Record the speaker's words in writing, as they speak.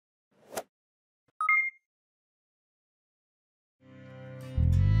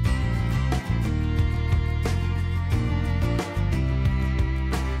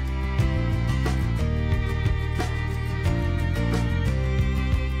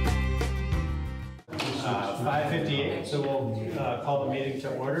5:58, so we'll call the meeting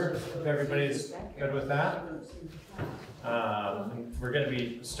to order. If everybody's good with that. We're going to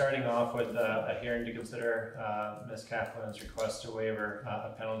be starting off with a hearing to consider Ms. Kaplan's request to waiver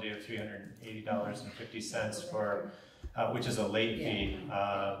a penalty of $380.50 for, which is a late fee,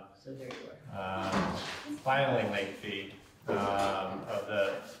 filing late fee of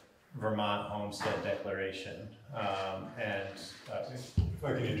the Vermont Homestead Declaration. If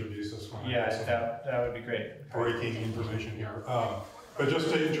I can introduce this one. Yeah, that would be great. Breaking information here. But just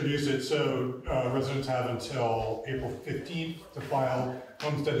to introduce it, so residents have until April 15th to file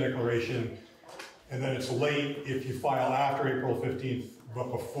homestead declaration, and then it's late if you file after April 15th,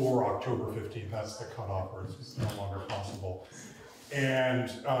 but before October 15th. That's the cutoff where it's no longer possible. And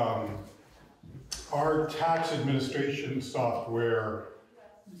our tax administration software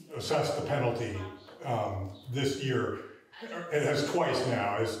assessed the penalty this year. It has twice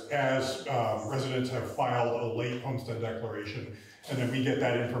now, as residents have filed a late homestead declaration, and then we get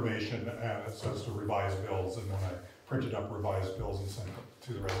that information and it says to revise bills, and then I printed up revised bills and sent them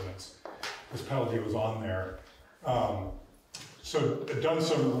to the residents. This penalty was on there. So I've done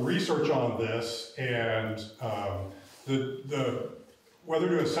some research on this, and whether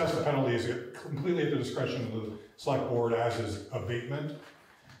to assess the penalty is completely at the discretion of the select board, as is abatement.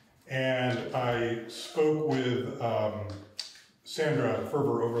 And I spoke with Sandra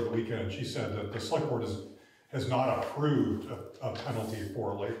Ferber over the weekend, and she said that the select board has not approved a penalty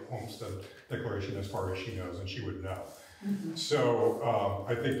for a late homestead declaration as far as she knows, and she would know. Mm-hmm. So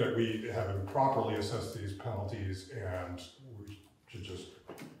I think that we have improperly assessed these penalties, and we should just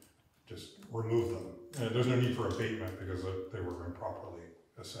remove them. And there's no need for abatement because they were improperly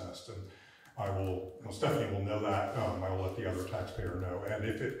assessed. And I will, Stephanie will know that. I will let the other taxpayer know. And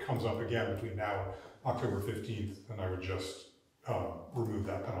if it comes up again between now and October 15th, then I would just remove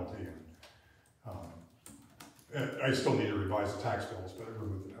that penalty. And I still need to revise the tax bills, but I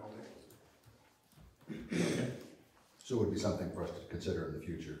remove the penalty. Okay. So it would be something for us to consider in the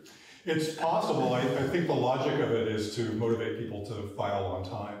future. It's possible. I think the logic of it is to motivate people to file on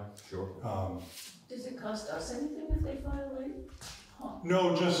time. Sure. Does it cost us anything if they file late?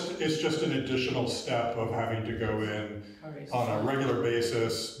 No, it's just an additional step of having to go in on a regular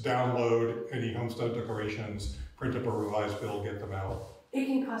basis, download any homestead declarations, print up a revised bill, get them out. It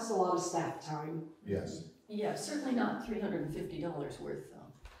can cost a lot of staff time. Yes. Yeah, certainly not $350 worth though.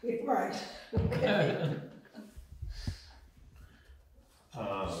 Right.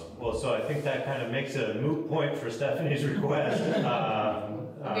 Well, so I think that kind of makes it a moot point for Stephanie's request.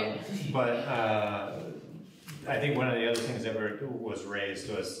 But I think one of the other things that was raised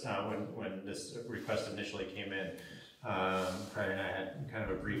was when this request initially came in, Carrie and I had kind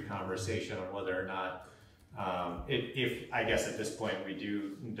of a brief conversation on whether or not, if I guess at this point we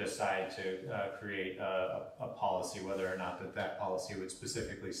do decide to create a policy, whether or not that policy would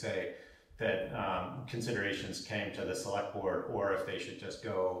specifically say that considerations came to the select board, or if they should just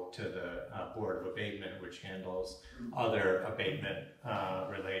go to the Board of Abatement, which handles other abatement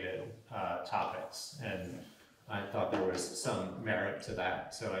related topics. And I thought there was some merit to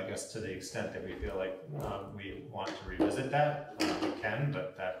that. So I guess to the extent that we feel like we want to revisit that, we can,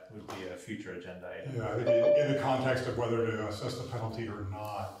 but that would be a future agenda item. Yeah, I think in the context of whether to assess the penalty or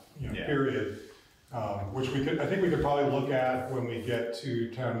not, yeah. Period. Which I think we could probably look at when we get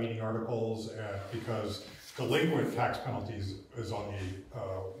to town meeting articles, because delinquent tax penalties is on the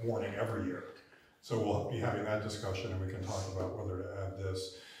warning every year. So we'll be having that discussion, and we can talk about whether to add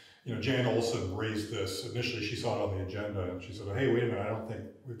this. Jan Olson raised this. Initially, she saw it on the agenda, and she said, hey, wait a minute, I don't think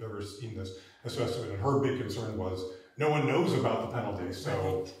we've ever seen this assessment. And her big concern was, no one knows about the penalty,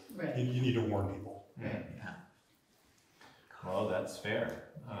 so right. You need to warn people. Yeah. Well, that's fair.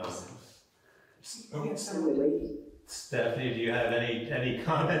 Stephanie, do you have any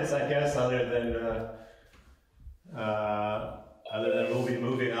comments, I guess, other than we'll be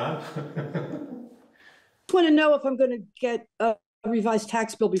moving on? I want to know if I'm going to get a revised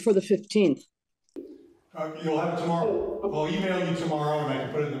tax bill before the 15th. You'll have it tomorrow. I'll email you tomorrow, and I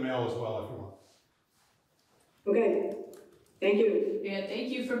can put it in the mail as well if you want. Okay. Thank you. Yeah,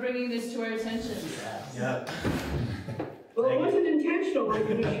 thank you for bringing this to our attention. Yeah. Well, it wasn't intentional, I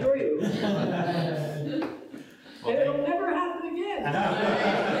can assure you. Well, it'll never happen again.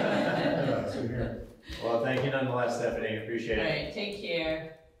 Well, thank you nonetheless, Stephanie. Appreciate it. All right, take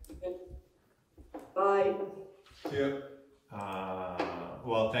care. Bye. Yeah.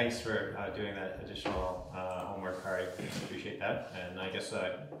 Well, thanks for doing that additional homework, Kari. Appreciate that. And I guess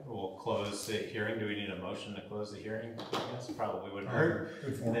we'll close the hearing. Do we need a motion to close the hearing? I guess probably wouldn't hurt.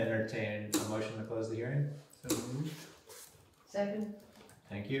 Entertain a motion to close the hearing. So moved. Second.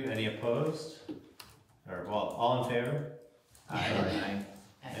 Thank you. Any opposed? Or, well, all in favor? Aye.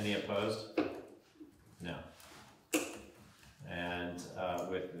 Any opposed? No. And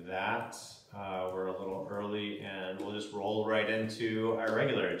with that, we're a little early and we'll just roll right into our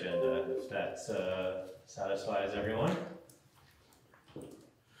regular agenda if that satisfies everyone.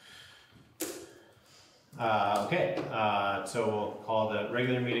 Okay, so we'll call the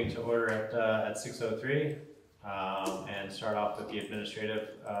regular meeting to order at 6:03 and start off with the administrative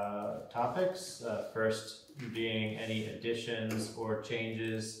topics. First being any additions or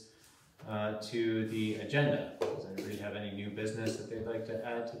changes to the agenda. Does anybody have any new business that they'd like to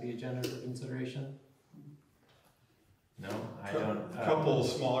add to the agenda for consideration? No, I don't. A couple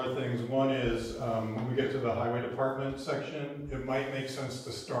smaller things. One is when we get to the highway department section, it might make sense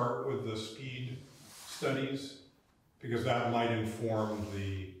to start with the speed studies because that might inform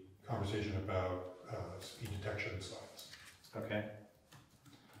the conversation about speed detection signs. Okay.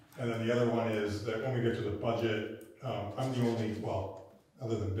 And then the other one is that when we get to the budget, I'm the only, well,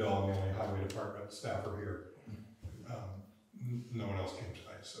 other than Bill, I'm the only highway department staffer here. No one else came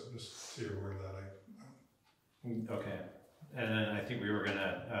tonight, so just so you're aware of that. Okay. And then I think we were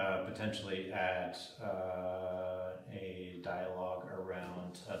gonna potentially add a dialogue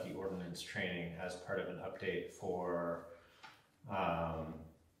around the ordinance training as part of an update for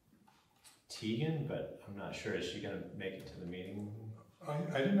Tegan, but I'm not sure, is she gonna make it to the meeting?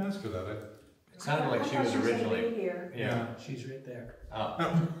 I didn't ask her that. It sounded like she was originally. here. Yeah. She's right there. Oh,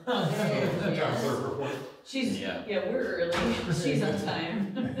 Town clerk report. She's, Yeah. we're early, she's on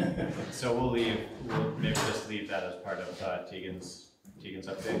time. so we'll maybe just leave that as part of Tegan's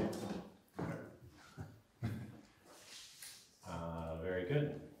update. Very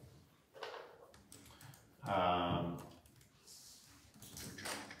good.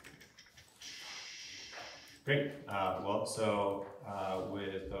 Great. Well, so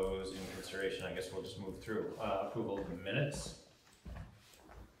with those in consideration, I guess we'll just move through approval of the minutes.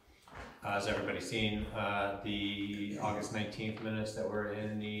 Has everybody seen the August 19th minutes that were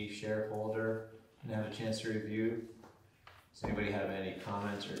in the share folder and have a chance to review? Does anybody have any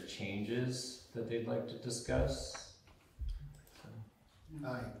comments or changes that they'd like to discuss?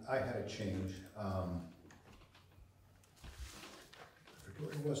 I had a change. I forget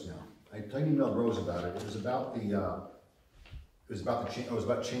what it was now. I emailed Rose about it. It was about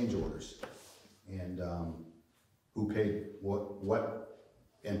change orders and who paid what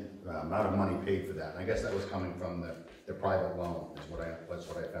and amount of money paid for that. And I guess that was coming from the private loan. That's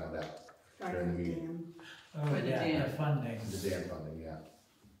what I found out during the meeting. Oh, For the yeah, dam. the funding. The dam funding, yeah.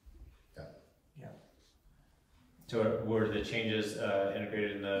 So were the changes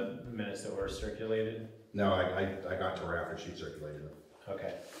integrated in the minutes that were circulated? No, I got to her after she circulated it.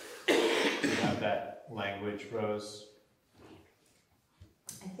 Okay. Do you have that language, Rose?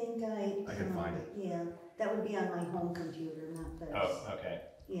 I think I can find it. Yeah, that would be on my home computer, not this. Oh, okay.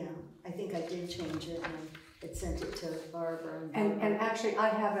 Yeah, I think I did change it and it sent it to Barbara. And actually, I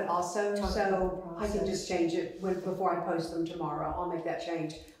have it also, Talk so about the I can process. just change it before I post them tomorrow. I'll make that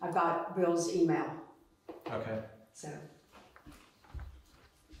change. I've got Bill's email, Okay. so.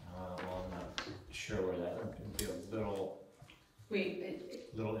 Well, I'm not sure where that would be a little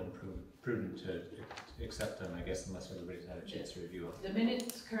imprudent to accept them, I guess, unless everybody's had a chance to review them. The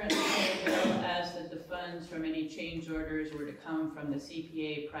minutes currently say Bill asked that the funds from any change orders were to come from the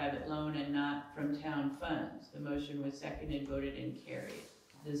CPA private loan and not from town funds. The motion was seconded, voted, and carried.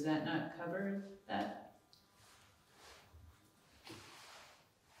 Does that not cover that?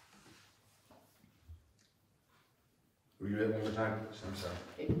 Will you read it one more time? I'm sorry.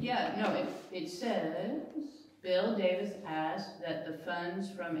 It says, Bill Davis asked that the funds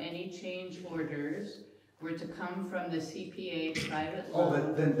from any change orders were to come from the CPA private Oh,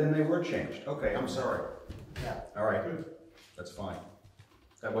 loan. then they were changed. Okay, I'm sorry. Yeah. All right, that's fine.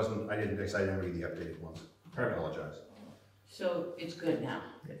 That wasn't, I didn't read the updated ones. I Perfect. apologize. So it's good now.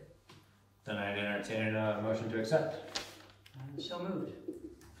 Then I'd entertain a motion to accept. So moved.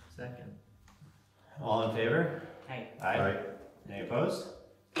 Second. All in favor? Aye. Aye. Any opposed?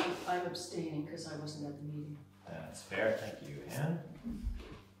 I'm abstaining because I wasn't at the meeting. That's fair, thank you, Ann.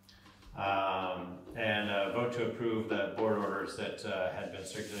 And vote to approve the board orders that had been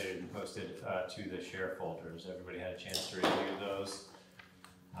circulated and posted to the share folders. Everybody had a chance to review those.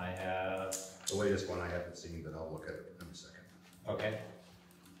 I have. The latest one I haven't seen, but I'll look at it in a second. Okay.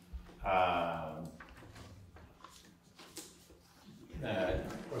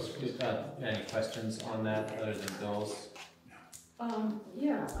 Any questions on that other than Bill's?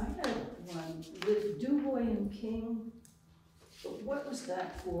 Yeah, I had one with Dubois and King. What was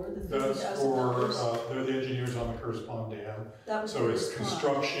that for, the That's $50,000? for, they're the engineers on the Curse Pond Dam. That was So for it's this pond.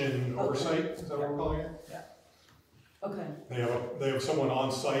 construction Okay. oversight, is that what we're calling it? Okay, They have someone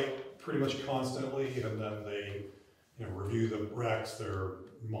on site pretty much constantly, and then they, review the recs, they're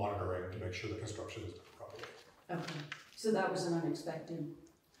monitoring to make sure the construction is done properly. okay. So that was an unexpected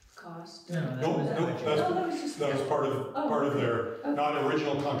cost? No, that Nope, was nope, budget. that's- No, that was just. That was part of their, Okay. not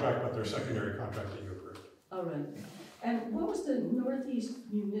original contract, but their secondary contract that you approved. All right. And what was the Northeast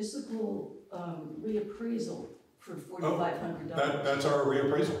Municipal reappraisal for $4,500? That's our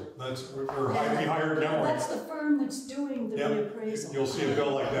reappraisal. We hired now. That's the firm that's doing the Yeah, reappraisal. You'll see a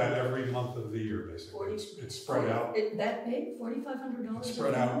bill like that every month of the year, basically. It's spread out. That big, $4,500? It's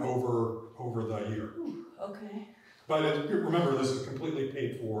spread out over the year. Okay, But remember, this is completely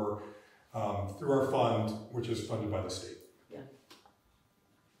paid for through our fund, which is funded by the state.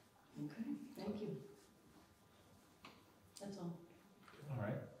 okay, thank you. That's all. All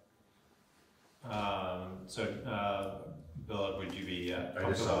right. Bill, would you be I just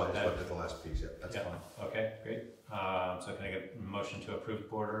comfortable saw, I with just that? looked at the last piece, yeah, that's Yeah. fine. Okay, great. So can I get a motion to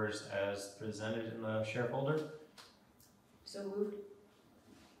approve orders as presented in the share folder? So moved?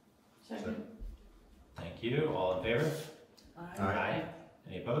 Second. Thank you. All in favor? Aye.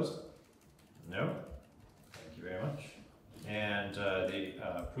 Any opposed? No? Thank you very much. And the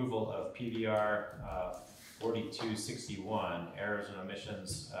approval of PBR 4261, errors and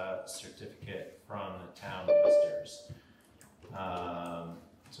omissions certificate from the town listers.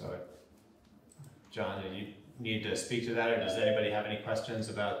 So, John, do you need to speak to that, or does anybody have any questions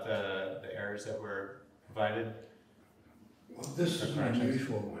about the errors that were provided? Well, this is an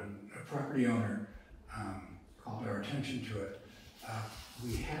unusual one. A property owner called our attention to it.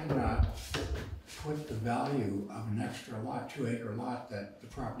 We had not put the value of an extra lot, 2-acre lot that the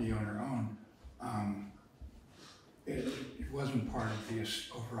property owner owned. It wasn't part of the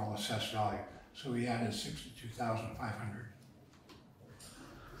overall assessed value, so we added $62,500.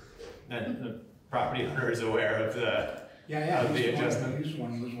 And the property owner is aware of the, Yeah, Of the he's the one- adjustment. He's the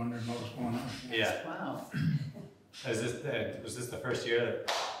one who was wondering what was going on. yeah. Wow. Was this the first year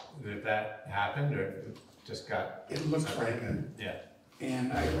that happened, or it just got? It looks like it. Yeah.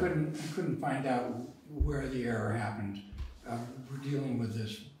 And I couldn't find out where the error happened. We're dealing with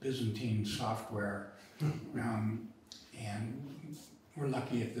this Byzantine software, and we're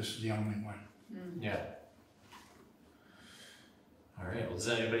lucky if this is the only one. Yeah. All right, well, does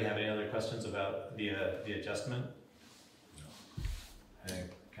anybody have any other questions about the adjustment?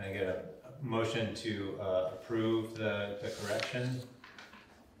 Can I get a motion to approve the correction?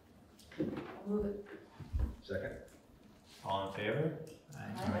 I'll move it. Second? All in favor?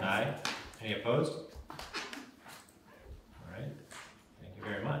 Aye. Aye. Any opposed? All right, thank you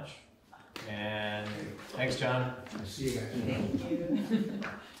very much. And thanks, John. I see you guys. Thank you.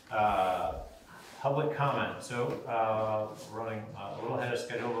 Public comment, so we're running a little ahead of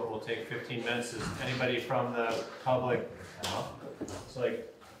schedule, but we'll take 15 minutes. Is anybody from the public? It's like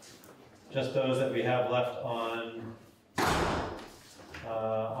just those that we have left on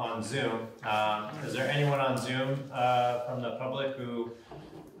Zoom. Is there anyone on Zoom from the public who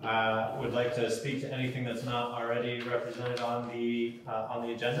would like to speak to anything that's not already represented on the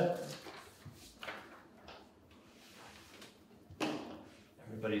agenda?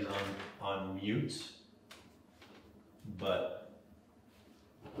 Everybody's on mute, but.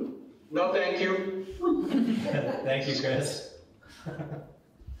 No, thank you. Thank you, Chris.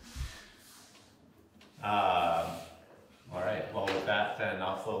 All right, well, with that, then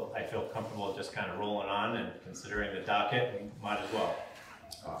I feel comfortable just kind of rolling on, and considering the docket, we might as well.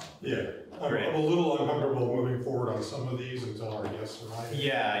 Yeah, I'm Great. a little uncomfortable moving forward on some of these until our guests arrive.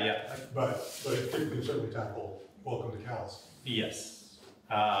 Yeah, But we can certainly tackle Welcome to Calais. yes.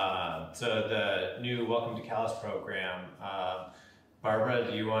 So the new Welcome to Calais program, Barbara,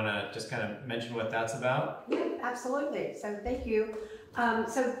 do you want to just kind of mention what that's about? Yeah, absolutely. So thank you.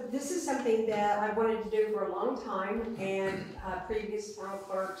 So this is something that I wanted to do for a long time, and previous borough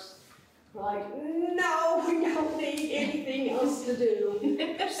clerks were like, no, we don't need anything else to do.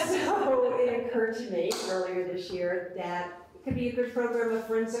 So it occurred to me earlier this year that it could be a good program of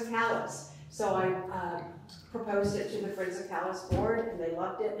Friends of Calais. So I proposed it to the Friends of Calais board, and they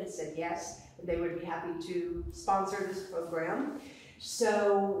loved it and said yes, and they would be happy to sponsor this program.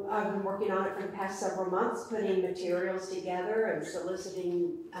 So I've been working on it for the past several months, putting materials together and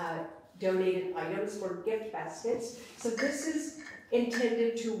soliciting donated items for gift baskets. So this is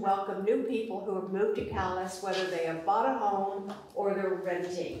intended to welcome new people who have moved to Calais, whether they have bought a home or they're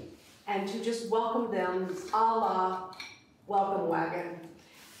renting, and to just welcome them a la welcome wagon.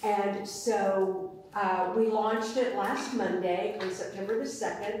 And so we launched it last Monday on September the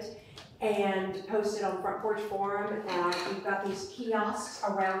 2nd and posted on Front Porch Forum. We've got these kiosks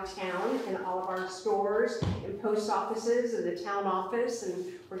around town in all of our stores and post offices and the town office, and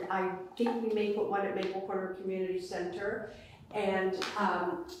I think we may put one at Maple Corner Community Center. And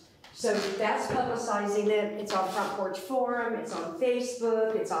so that's publicizing it. It's on Front Porch Forum, it's on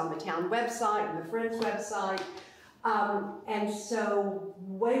Facebook, it's on the town website and the Friends website. And so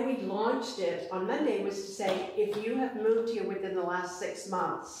the way we launched it on Monday was to say, if you have moved here within the last 6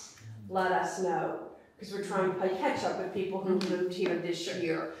 months, let us know, because we're trying to play catch up with people who moved here this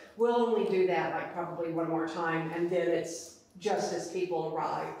year. We'll only do that like probably one more time, and then it's just as people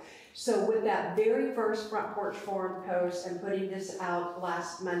arrive. So with that very first Front Porch Forum post and putting this out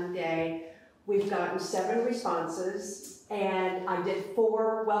last Monday, we've gotten 7 responses, and I did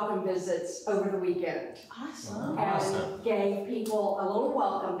 4 welcome visits over the weekend. Awesome. And gave people a little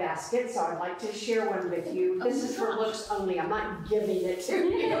welcome basket, so I'd like to share one with you. This is for looks only, I'm not giving it to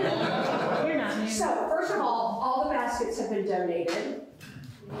you. You're not. So first of all the baskets have been donated.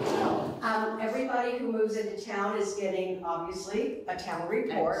 Everybody who moves into town is getting, obviously, a town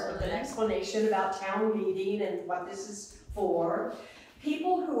report with an explanation about town meeting and what this is for.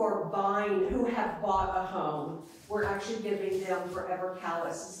 People who are buying, who have bought a home, we're actually giving them Forever Calais.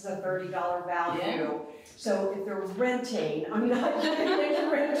 This is a $30 value. Yeah. So if they're renting, I'm not giving it to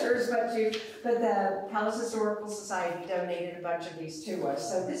renters, but the Calais Historical Society donated a bunch of these to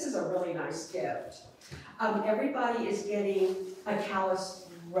us. So this is a really nice gift. Everybody is getting a Calais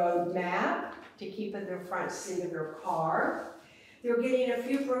road map to keep in their front seat of their car. They're getting a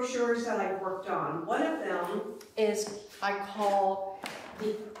few brochures that I've worked on. One of them is, I call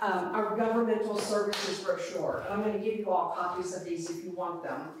our governmental services brochure. And I'm going to give you all copies of these if you want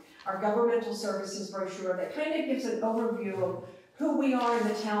them. Our governmental services brochure that kind of gives an overview of who we are in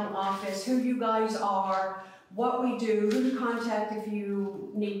the town office, who you guys are, what we do, who to contact if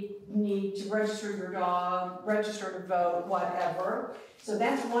you need to register your dog, register to vote, whatever. So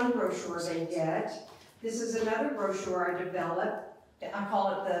that's one brochure they get. This is another brochure I developed. I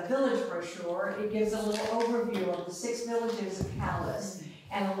call it the village brochure. It gives a little overview of the 6 villages of Calais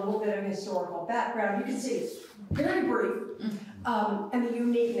and a little bit of historical background. You can see it's very brief, and the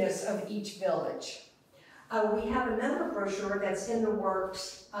uniqueness of each village. We have another brochure that's in the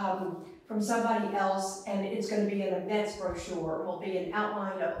works from somebody else, and it's going to be an events brochure. It will be an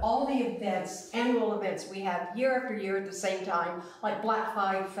outline of all the events, annual events we have year after year at the same time, like Black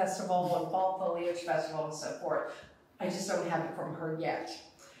Flag Festival and Fall Foliage Festival and so forth. I just don't have it from her yet.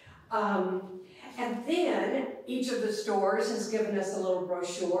 And then each of the stores has given us a little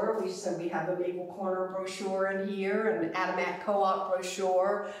brochure. So we have a Maple Corner brochure in here, and an Adamak Co-op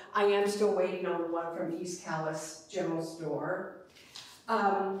brochure. I am still waiting on the one from East Calais General Store.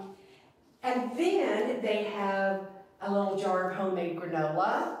 And then they have a little jar of homemade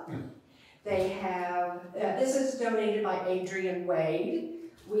granola. They have, this is donated by Adrian Wade.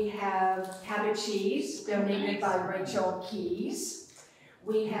 We have cabbage cheese donated by Rachel Keys.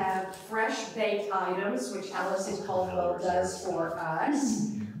 We have fresh baked items, which Allison Caldwell does for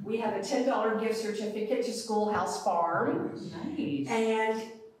us. We have a $10 gift certificate to Schoolhouse Farm. Nice.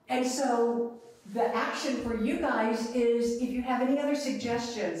 And so the action for you guys is, if you have any other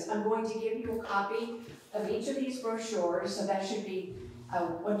suggestions, I'm going to give you a copy of each of these brochures. So that should be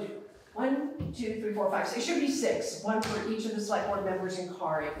 1, 2, 3, 4, 5, 6. It should be 6. One for each of the select board members in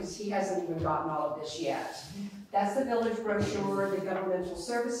Kari, because he hasn't even gotten all of this yet. That's the village brochure, the governmental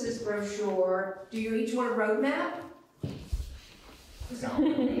services brochure. Do you each want a road map? Is all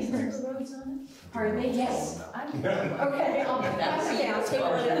of these roads on Pardon me? Yes. it? Okay, I'll pass it down. Take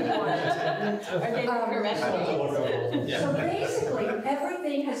one if you want. Are they professional? So basically,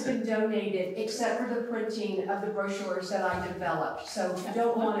 everything has been donated except for the printing of the brochures that I developed. So if you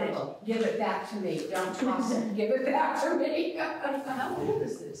don't want it, give it back to me. Don't toss it, give it back to me. How old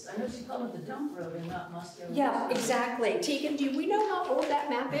is this? I know she called it the dump road and not Musco. Yeah, exactly. Tegan, do we know how old that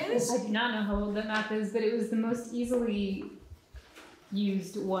map is? I do not know how old that map is, but it was the most easily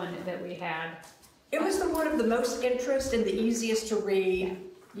used one that we had. It was the one of the most interest and the easiest to read.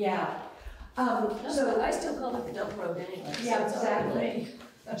 Yeah. So I still call it the dump road anyway. Yeah, exactly.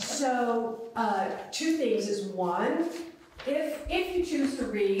 So, 2 things is, one, if you choose to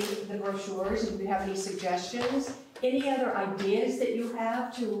read the brochures and if you have any suggestions, any other ideas that you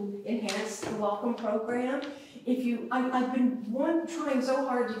have to enhance the welcome program, I've been trying so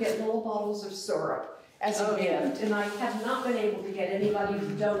hard to get little bottles of syrup as a gift, and I have not been able to get anybody to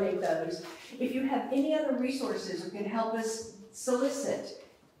donate those. If you have any other resources that can help us solicit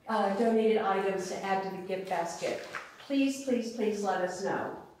donated items to add to the gift basket, please, please, please let us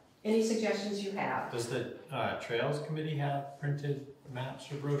know. any suggestions you have. Does the Trails Committee have printed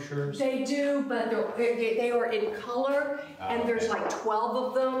maps or brochures? They do, but they are in color, and there's like 12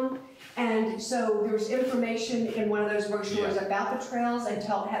 of them. And so there's information in one of those brochures about the trails and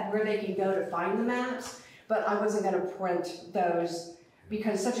where they can go to find the maps. But I wasn't going to print those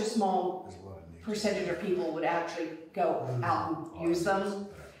because such a small percentage of people would actually go out and use them.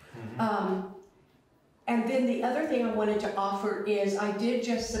 And then the other thing I wanted to offer is I did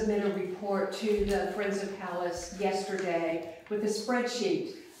just submit a report to the Friends of Calais yesterday with a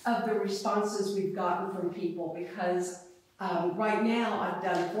spreadsheet of the responses we've gotten from people because right now I've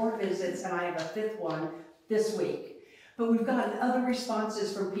done 4 visits and I have a 5th one this week. But we've gotten other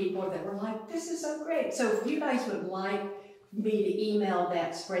responses from people that were like, this is so great. So if you guys would like me to email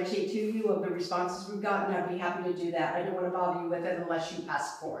that spreadsheet to you of the responses we've gotten, I'd be happy to do that. I don't want to bother you with it unless you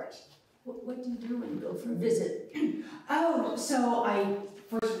ask for it. What do you do when you go for a visit? Oh, so I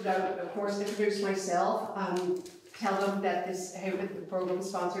first, of course, introduce myself, tell them that the program is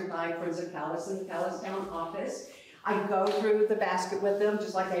sponsored by Friends of Calais and the Calais Town office. I go through the basket with them,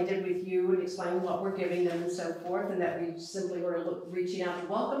 just like I did with you, and explain what we're giving them and so forth, and that we simply were reaching out to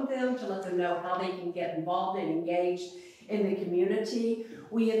welcome them, to let them know how they can get involved and engaged in the community.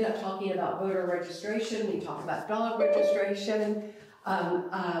 We end up talking about voter registration, we talk about dog registration,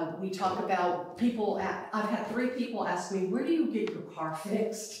 we talk about people, I've had 3 people ask me, where do you get your car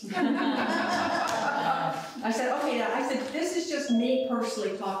fixed? I said, okay, now, I said, this is just me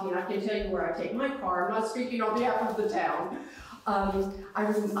personally talking. I can tell you where I take my car. I'm not speaking on behalf of the town.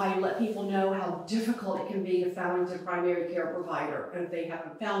 I let people know how difficult it can be to find a primary care provider. And if they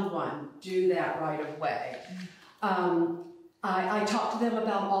haven't found one, do that right away. I talk to them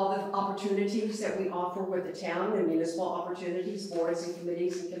about all the opportunities that we offer with the town, the municipal opportunities, boards and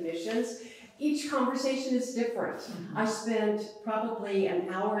committees and commissions. Each conversation is different. I spent probably an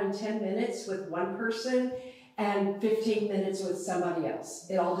hour and 10 minutes with one person and 15 minutes with somebody else.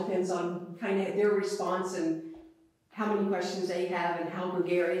 It all depends on kind of their response and how many questions they have and how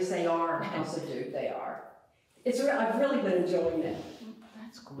gregarious they are and how subdued they are. I've really been enjoying it.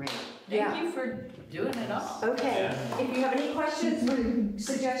 That's great. Thank you for doing it all. Okay, if you have any questions or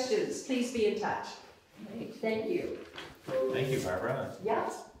suggestions, please be in touch. Thank you. Thank you, Barbara.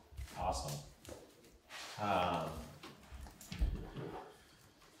 Yes. Awesome.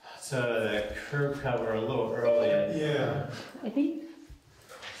 So the curb cut, we're a little early. Yeah. I think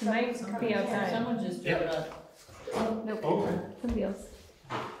it might be outside. Someone just showed up. Oh, nope. Okay. Somebody else.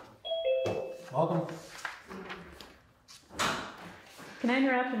 Welcome. Can I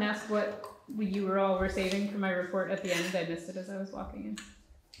interrupt and ask what you were saving for my report at the end? I missed it as I was walking in.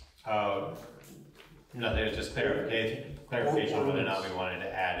 Oh, no, there's just clarification on whether or not we wanted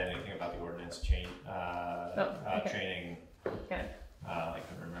to add anything about the ordinance change, okay. training. Got it. I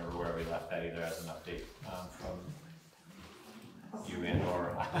couldn't remember where we left that either as an update from you and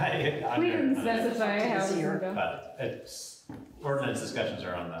or I. We didn't specify how it was going to go. But ordinance discussions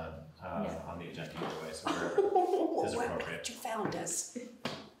are on the agenda either way, so wherever is appropriate. You found us.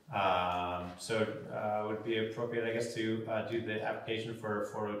 So it would be appropriate, I guess, to do the application for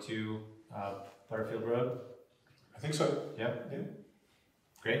 402 Butterfield Road. I think so. Yep. Yeah.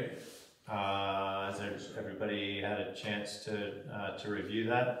 Great. Has everybody had a chance to review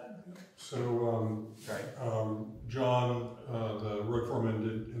that? So, Right. John, the road foreman,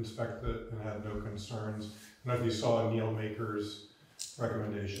 did inspect it and had no concerns. And if you saw Neil Maker's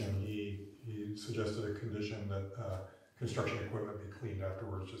recommendation, he suggested a condition that construction equipment be cleaned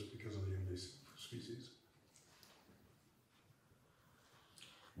afterwards just because of the invasive species.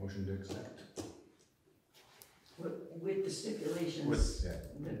 Motion to accept. With the stipulations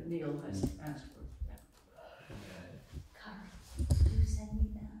that Neil has asked for. Carl, did you send me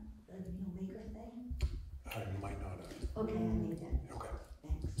the Neil Maker thing? I might not have. Okay, I need that. Okay.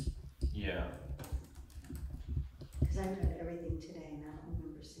 Thanks. Yeah. Because I read everything today and I don't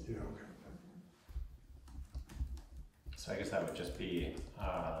remember seeing it. Yeah, okay. So I guess that would just be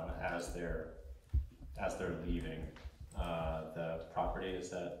as they're leaving the property. Is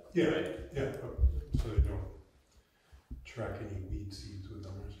that right? Yeah. So they don't track any weed seeds with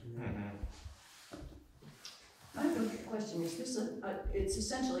them or something. I have a question. Is this it's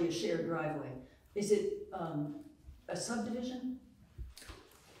essentially a shared driveway. Is it a subdivision?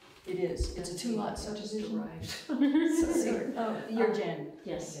 It is. It's a 2-lot subdivision. You're Jen,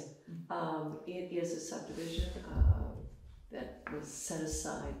 yes. It is a subdivision that was set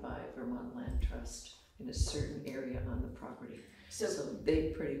aside by Vermont Land Trust in a certain area on the property. So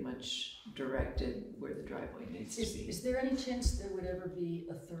they pretty much directed where the driveway needs to be. Is there any chance there would ever be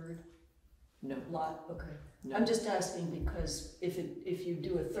a third No, lot? Okay. no. I'm just asking because if you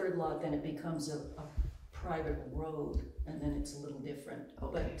do a third lot, then it becomes a private road, and then it's a little different.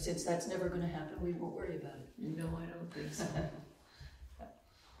 Okay. But since that's never gonna happen, we won't worry about it. No, I don't think so.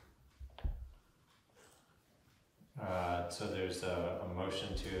 So there's a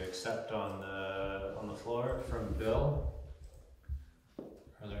motion to accept on the floor from Bill.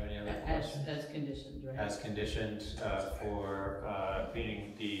 Are there any other questions? As conditioned, right? As conditioned for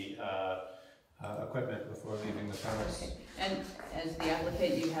cleaning the equipment before leaving the premise. Okay. And as the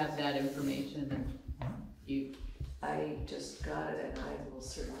applicant, you have that information and you, I just got it and I will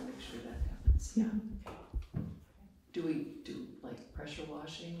certainly make sure that happens, yeah. Do we do like pressure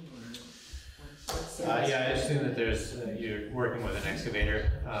washing or what's the? Yeah, I assume that there's, you're working with an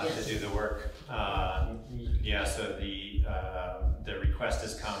excavator to do the work. Yeah, so the request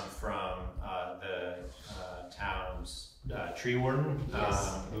has come from the town's tree warden,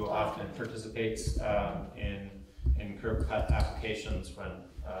 who often participates in curb cut applications when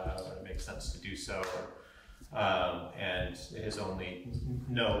it makes sense to do so. And his only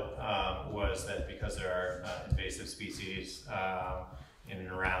note was that because there are invasive species in and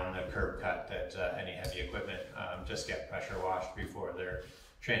around the curb cut, that any heavy equipment just get pressure washed before they're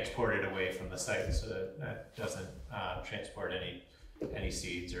transported away from the site, so that doesn't transport any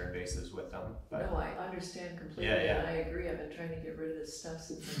seeds or invasives with them. But No, I understand completely, Yeah. and I agree, I've been trying to get rid of this stuff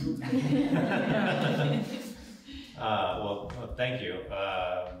since I moved in. well, thank you.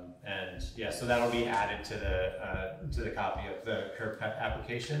 And yeah, so that'll be added to the copy of the curb cut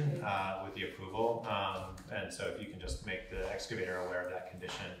application with the approval. And so if you can just make the excavator aware of that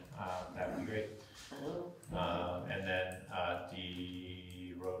condition, that would be great. And then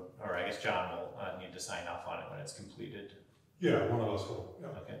the road, or I guess John will need to sign off on it when it's completed. Yeah, one of us will, yeah,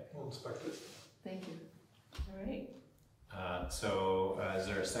 Okay. we'll inspect it. Thank you. all right. So is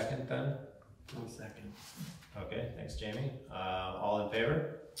there a second then? One second. Okay, thanks, Jamie. All in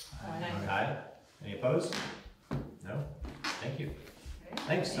favor? Aye. Aye. Any opposed? No? Thank you.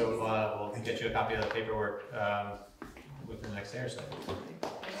 Thanks. So we'll get you a copy of the paperwork within the next day or so.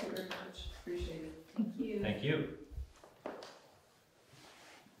 Thank you very much, appreciate it. Thank you. Thank you.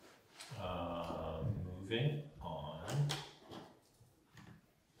 Moving on.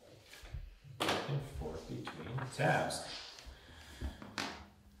 Back and forth between tabs.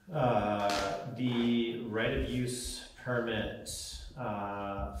 The right of use permit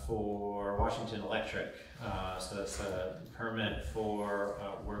for Washington Electric. So that's a permit for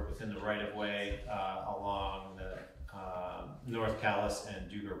work within the right of way along the North Calais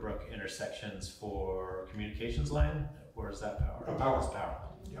and Duger Brook intersections for communications line. Where is that power? Power. It's power.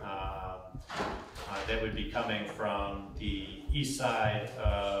 That would be coming from the east side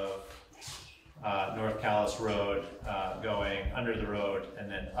of North Calais Road, going under the road and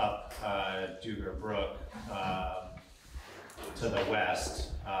then up Duger Brook to the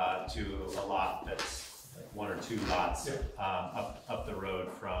west to a lot that's like one or two lots up the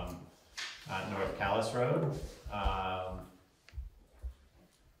road from North Calais Road.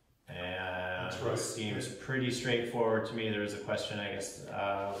 And That's right. it seems pretty straightforward to me. There was a question, I guess,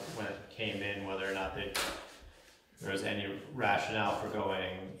 when it came in, whether or not there was any rationale for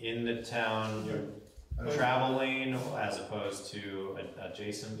going in the town travel lane as opposed to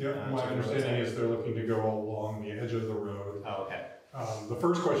adjacent. Yeah, my to the understanding roadside. is they're looking to go along the edge of the road. Oh, okay. The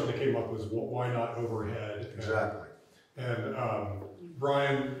first question that came up was why not overhead? Exactly. And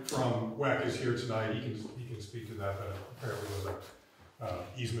Brian from WEC is here tonight. He can speak to that. But apparently it was a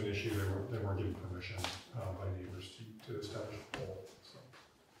easement issue. They weren't given permission by neighbors to establish a pole. So.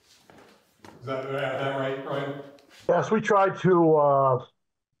 Is that right, Brian? Yes, we tried to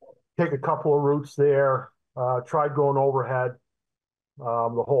take a couple of routes there. Tried going overhead the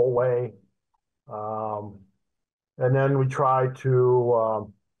whole way. And then we tried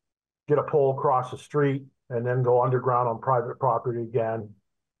to get a pole across the street and then go underground on private property again.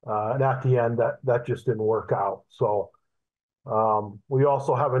 And at the end, that just didn't work out. So we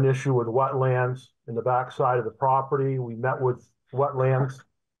also have an issue with wetlands in the backside of the property. We met with wetlands.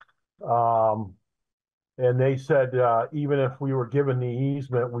 And they said even if we were given the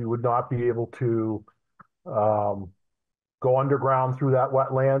easement, we would not be able to go underground through that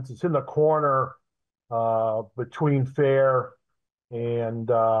wetlands. It's in the corner between Fair and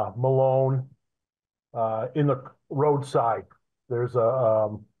Malone in the roadside. There's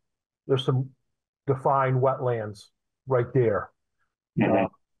some defined wetlands right there.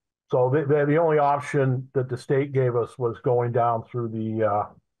 So the only option that the state gave us was going down through the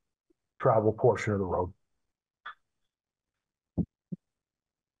travel portion of the road.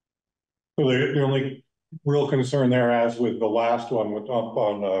 So the only real concern there, as with the last one up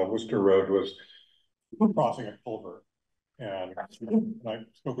on Worcester Road, was crossing a culvert. And I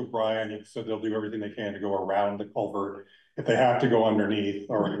spoke with Brian, he said they'll do everything they can to go around the culvert. If they have to go underneath,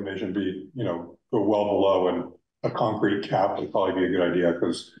 our recommendation be, go well below, and a concrete cap would probably be a good idea,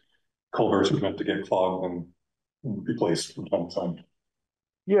 because culverts are meant to get clogged and replaced from time to time.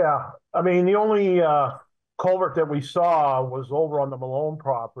 Yeah, I mean, the only culvert that we saw was over on the Malone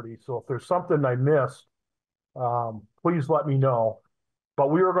property, so if there's something I missed, please let me know.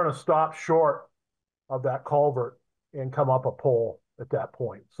 But we were gonna stop short of that culvert and come up a pole at that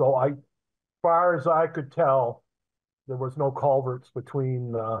point. So as far as I could tell, there was no culverts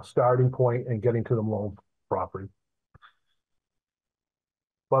between starting point and getting to the Malone property.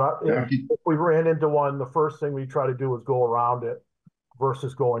 But if we ran into one, the first thing we try to do is go around it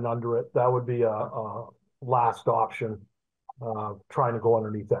versus going under it. That would be a last option, trying to go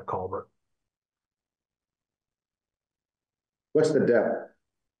underneath that culvert. What's the depth?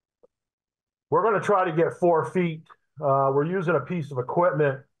 We're going to try to get 4 feet. We're using a piece of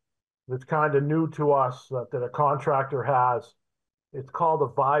equipment that's kind of new to us that a contractor has. It's called a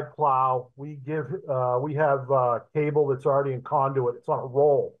vibe plow. We have cable that's already in conduit. It's on a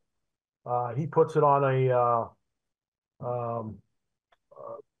roll. He puts it on a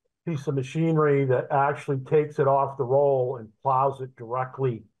piece of machinery that actually takes it off the roll and plows it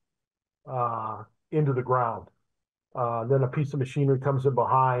directly into the ground. Then a piece of machinery comes in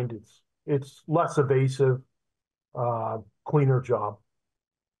behind. It's less evasive, cleaner job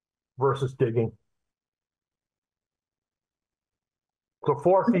versus digging. So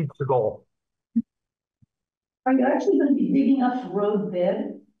 4 feet's the goal. Are you actually going to be digging up the road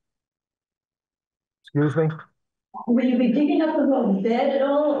bed? Excuse me? Will you be digging up the road bed at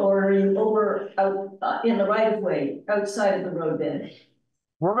all, or are you out in the right of way, outside of the road bed?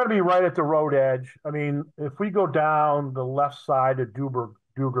 We're going to be right at the road edge. I mean, if we go down the left side of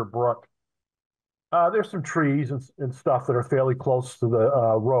Duger Brook, there's some trees and stuff that are fairly close to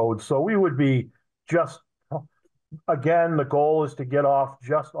the road. So we would be just, again, the goal is to get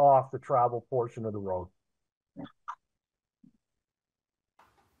just off the travel portion of the road.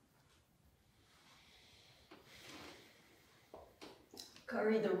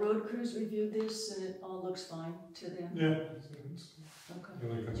 Kari, the road crews reviewed this and it all looks fine to them? Yeah. Okay. The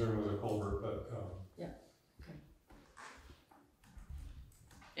only concern was a culvert, but yeah. Okay.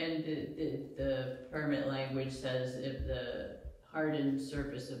 And the permit language says if the hardened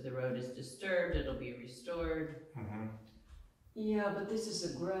surface of the road is disturbed, it'll be restored. Mm-hmm. Yeah, but this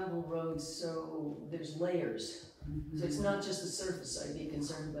is a gravel road, so there's layers. Mm-hmm. So it's not just the surface I'd be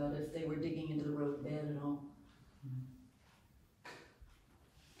concerned about if they were digging into the road bed at all.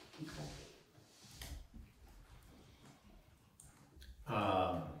 Okay.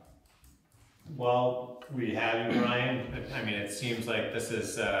 Well, we have you, Brian. I mean, it seems like this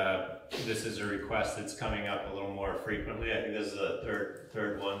is a request that's coming up a little more frequently. I think this is the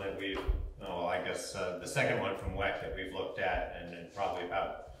third one that we've, I guess the second one from WEC that we've looked at, and in probably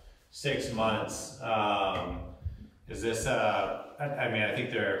about 6 months. Is this, I mean, I think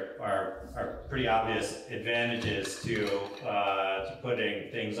there are pretty obvious advantages to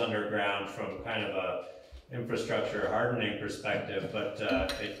putting things underground from kind of a infrastructure hardening perspective, but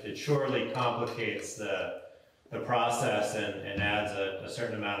it surely complicates the process and adds a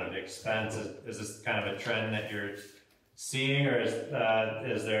certain amount of expense. Is this kind of a trend that you're seeing, or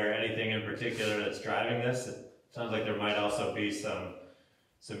is there anything in particular that's driving this? It sounds like there might also be some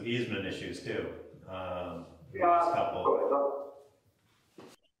easement issues too.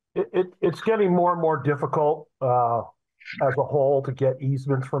 It's getting more and more difficult as a whole to get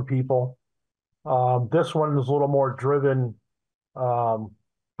easements from people. This one is a little more driven by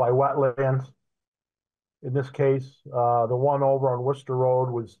wetlands. In this case, the one over on Worcester Road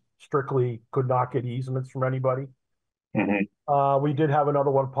was strictly could not get easements from anybody. Mm-hmm. We did have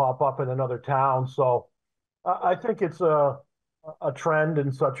another one pop up in another town, so I think it's a trend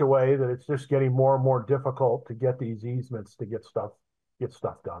in such a way that it's just getting more and more difficult to get these easements to get stuff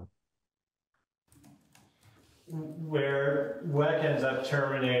done. Where WEC ends up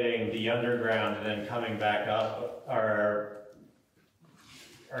terminating the underground and then coming back up, are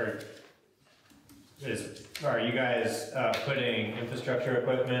you guys putting infrastructure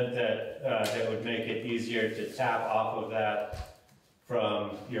equipment that would make it easier to tap off of that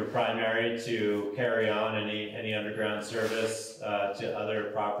from your primary to carry on any underground service to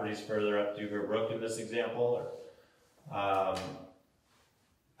other properties further up Duger Brook in this example? Or,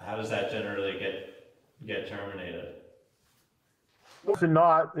 how does that generally get terminated?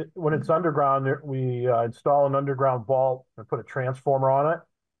 When it's underground, we install an underground vault and put a transformer on it.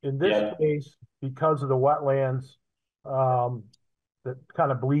 in this case, because of the wetlands, that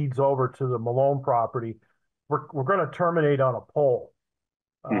kind of bleeds over to the Malone property, we're gonna terminate on a pole.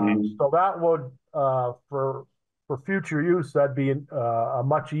 So that would, for future use, that'd be a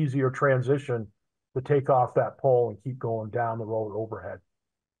much easier transition to take off that pole and keep going down the road overhead.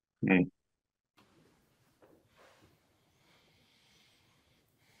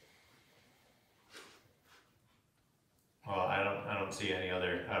 Well, I don't see any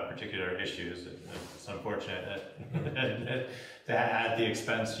other particular issues. It's unfortunate that to add the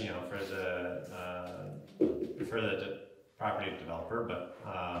expense, you know, for the property developer, but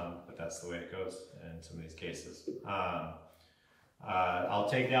that's the way it goes in some of these cases. I'll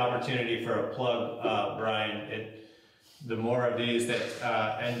take the opportunity for a plug, Brian. The more of these that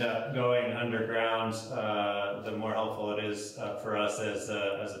end up going underground, the more helpful it is for us as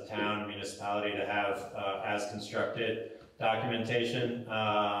a town municipality to have as constructed documentation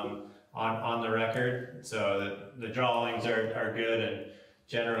on the record. So the drawings are good and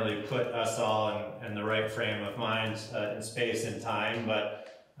generally put us all in the right frame of mind in space and time. But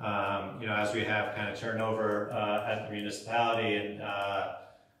you know, as we have kind of turnover at the municipality and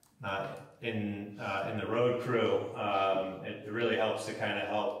in the road crew, it really helps to kind of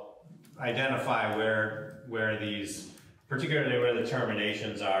help identify where these, particularly where the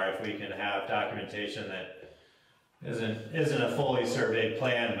terminations are. If we can have documentation that isn't a fully surveyed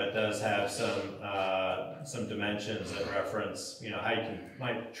plan, but does have some dimensions that reference, you know, how you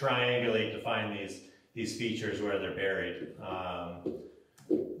might triangulate to find these features where they're buried.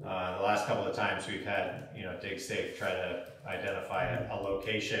 The last couple of times we've had, you know, DigSafe try to identify a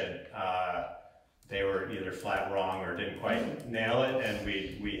location, they were either flat wrong or didn't quite nail it, and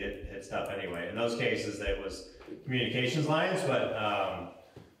we hit stuff anyway. In those cases, it was communications lines, but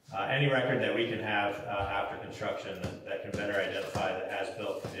any record that we can have after construction that can better identify the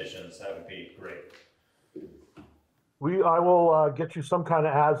as-built conditions, that would be great. I will get you some kind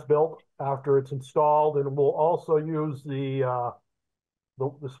of as-built after it's installed, and we'll also use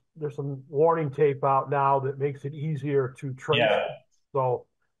there's some warning tape out now that makes it easier to trace. Yeah. So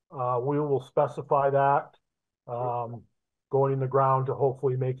we will specify that going in the ground to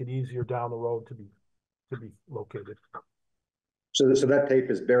hopefully make it easier down the road to be located. So that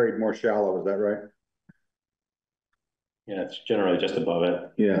tape is buried more shallow, is that right? Yeah, it's generally just above it.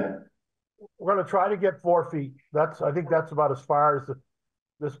 Yeah. We're going to try to get 4 feet. I think that's about as far as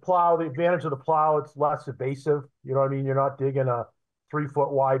this plow. The advantage of the plow, it's less evasive. You know what I mean? You're not digging a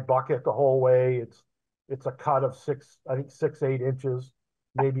 3-foot wide bucket the whole way. It's a cut of 6-8 inches,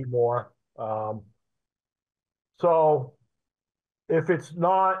 maybe more. So if it's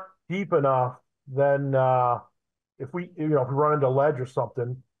not deep enough, then if we run into ledge or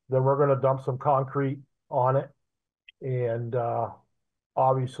something, then we're going to dump some concrete on it and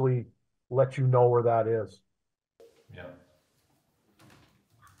obviously let you know where that is. Yeah.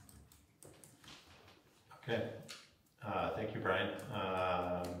 Okay. Thank you, Brian.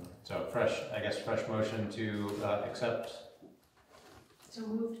 So fresh motion to accept. So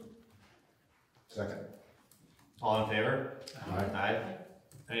moved. Second. All in favor? Aye. Aye.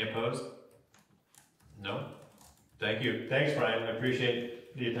 Any opposed? No? Thank you. Thanks, Brian. I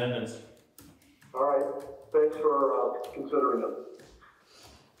appreciate the attendance. All right. Thanks for considering it.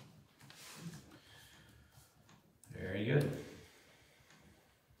 Very good.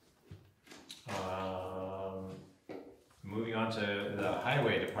 Moving on to the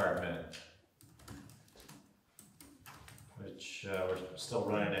highway department, which we're still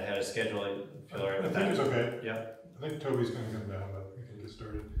running ahead of schedule. I feel all right with that? I think it's okay. Yeah. I think Toby's going to come down, but we can get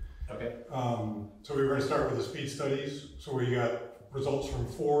started. Okay. So we were going to start with the speed studies. So we got results from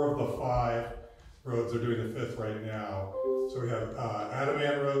 4 of the 5 roads. They're doing the 5th right now. So we have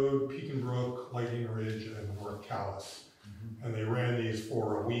Adaman Road, Pekin Brook, Lightning Ridge, and North Calais. And they ran these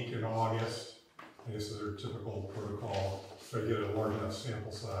for a week in August. I guess this is their typical protocol. So I get a large enough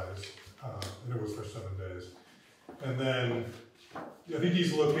sample size. And it was for 7 days. And then I think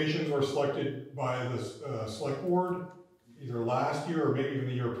these locations were selected by the select board either last year or maybe even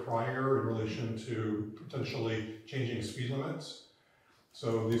the year prior in relation to potentially changing speed limits.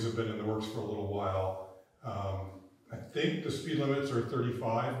 So these have been in the works for a little while. I think the speed limits are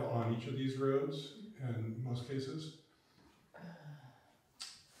 35 on each of these roads in most cases.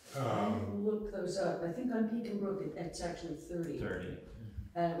 Look those up. I think on Pekin Brook it's actually 30. 30.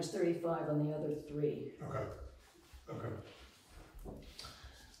 And it was 35 on the other 3. Okay.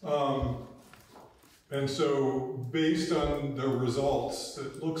 And so based on the results,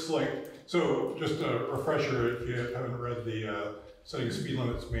 it looks like, so just a refresher if you haven't read the setting speed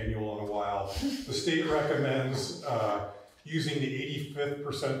limits manual in a while, the state recommends using the 85th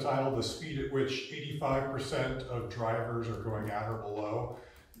percentile, the speed at which 85% of drivers are going at or below,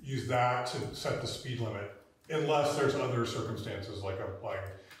 use that to set the speed limit, unless there's other circumstances like a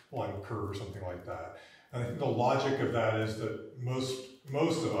blind curve or something like that. And I think the logic of that is that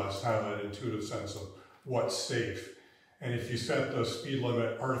most of us have an intuitive sense of what's safe. And if you set the speed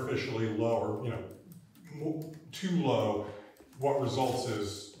limit artificially low, or too low, what results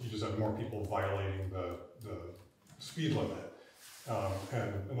is you just have more people violating the speed limit.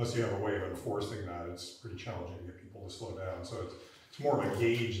 And unless you have a way of enforcing that, it's pretty challenging to get people to slow down. So it's more of a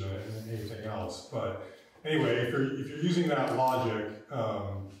gauge than anything else. But anyway, if you're using that logic,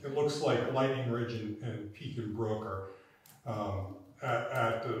 it looks like Lightning Ridge and Peak and Brook are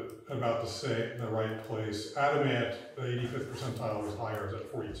at about the right place. Adamant, the 85th percentile was higher, it was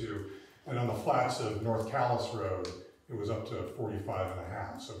at 42. And on the flats of North Calais Road, it was up to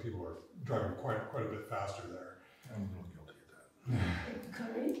 45.5. So people are driving quite a bit faster there. I'm real guilty of that.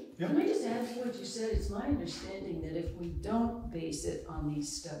 Cory, Yep. can I just add to what you said? It's my understanding that if we don't base it on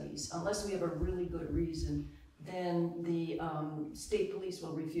these studies, unless we have a really good reason, then the state police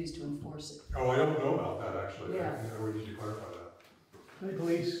will refuse to enforce it. Oh, I don't know about that actually. Yeah. We need to clarify that. State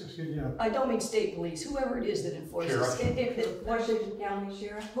police, excuse me. I don't mean state police, whoever it is that enforces. Sheriff. If it, Washington County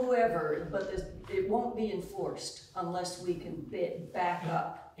Sheriff? whoever, but it won't be enforced unless we can back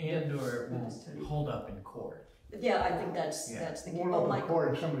up. And or it won't hold up in court. Yeah, I think that's the key. Won't Oh, open my.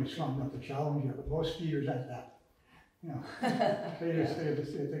 court if somebody's strong enough to challenge you, but most speeders aren't that. You know,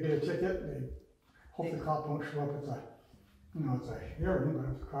 they get a ticket, they hope the cop won't show up at it's a hearing, but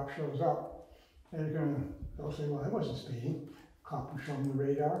if the cop shows up, they'll say, well, I wasn't speeding. Cop will show them the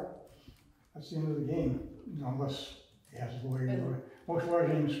radar. That's the end of the game, unless he has a lawyer. Most lawyers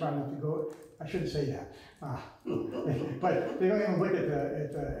ain't even smart enough to go. I shouldn't say that. But they don't even look at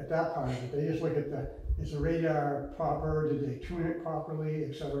that part of it. They just look at is the radar proper? Did they tune it properly,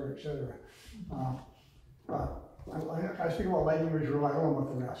 et cetera, et cetera. I speak about Lightning Ridge Road. I don't know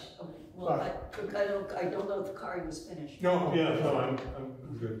about the rest. Okay. Well, I don't know if the car was finished. No,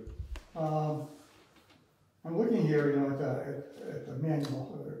 I'm good. I'm looking here, at the manual,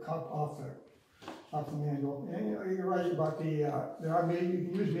 off the manual, and you're right about you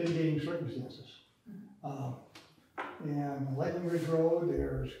can use mitigating circumstances. And Lightning Ridge Road, there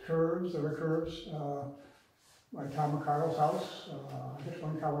are curves, by Tom McCarroll's house. I guess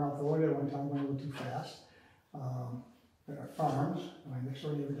one car went off the road there one time, went a little too fast. There are farms, next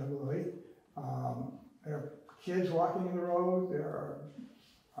door neighbor WA. There are kids walking in the road, there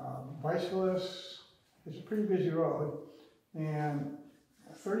are bicyclists. It's a pretty busy road, and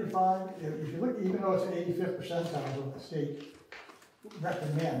 35, if you look, even though it's an 85th percentile of what the state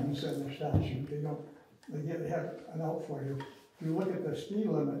recommends in their statute, they have an out for you. If you look at the speed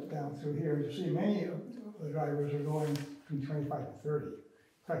limit down through here, you see many of the drivers are going between 25 and 30. In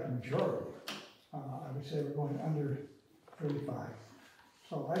fact, the majority, I would say, we're going under 35.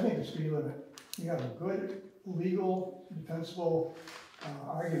 So I think the speed limit, you have a good, legal, defensible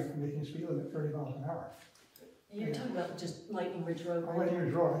argument for making speed limit 30 miles an hour. You're talking about just Lightning Ridge Road, right? Lightning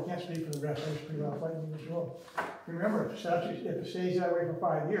Ridge Road, I can't speak for the rest, I speak about Lightning Ridge Road. Remember, if the statute, if it stays that way for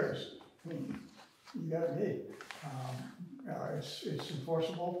 5 years, you got it made. It's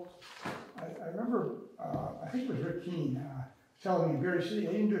enforceable. I remember, I think it was Rick Keene telling me in Berry City,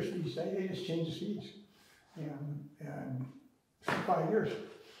 they didn't do a speed study, they just changed the speeds. And for 5 years.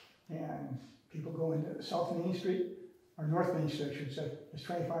 And people go into South Main Street, or North Main Street, I should say, it's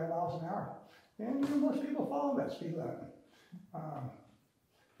 25 miles an hour. And most people follow that speed limit.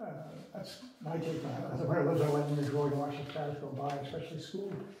 That's my take on it. As a parent lives on Lightning Ridge Road and watches cars go by, especially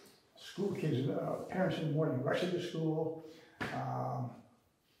school kids, parents in the morning rushing to school,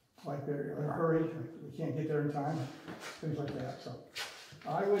 like they're in a hurry, we can't get there in time, things like that. So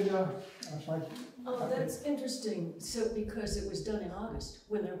I would, that's my. Oh, that's interesting. So because it was done in August,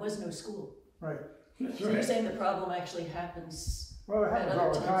 when there was no school. Right. So you're saying the problem actually happens. Well, it happens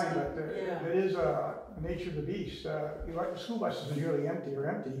all the times, time, but it is the nature of the beast. The school buses are nearly empty,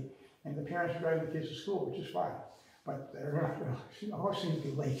 and the parents are driving the kids to school, which is fine. But they're always seem to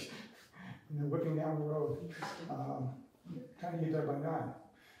be late, and they're whipping down the road, trying to get there by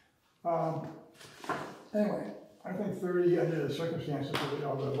 9. Anyway, I think 30 under the circumstances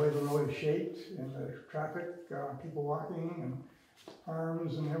of the way the road is shaped, and the traffic, people walking, and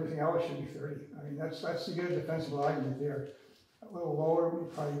arms, and everything else should be 30. I mean, that's a good defensible argument there. A little lower, we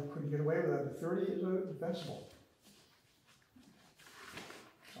probably couldn't get away with that, but 30 is defensible.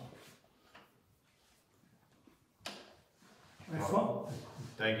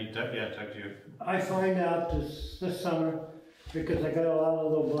 Thank you, Doug. Yeah, talk to you. I find out this summer, because I got a lot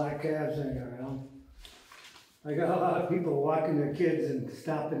of little black cabs hanging around, I got a lot of people walking their kids and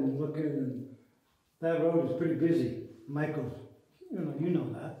stopping and looking, and that road is pretty busy. Michael, you know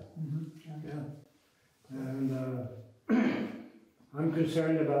that. Yeah. And I'm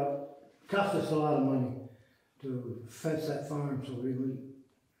concerned about, cost us a lot of money to fence that farm so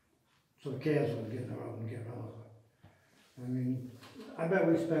so the calves wouldn't get in the road and get around. I mean, I bet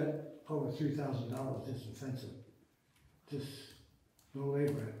we spent over $3,000 just in fencing. Just no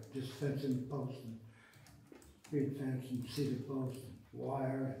labor, just fencing posts and big fence and cedar posts and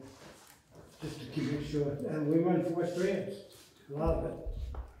wire, just to keep it sure. And we run forced strands, a lot of it,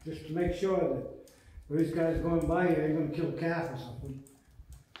 just to make sure that these guys going by here ain't gonna kill a calf or something.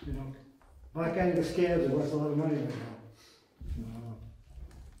 You know, black Angus calves are worth a lot of money right now.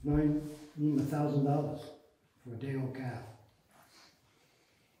 $1,000 for a day-old calf.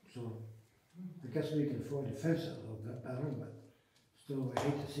 So I guess we can afford to fence it a little bit better, but still, I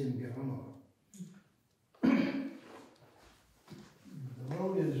hate to see them get run over. The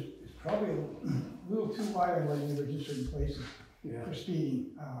road is probably a little too wide in Lake in certain places for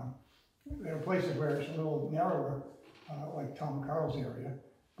speeding. There are places where it's a little narrower, like Tom Carl's area,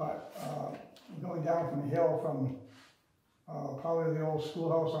 but going down from the hill from probably the old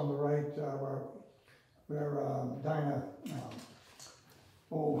schoolhouse on the right, where Dinah,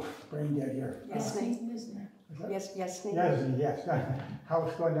 brain dead here. Yes.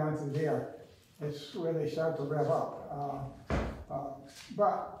 House going down through there. It's where they start to rev up.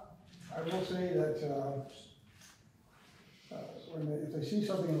 But I will say that if they see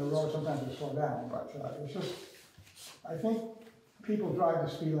something in the road, sometimes they slow down. But it's just, I think people drive the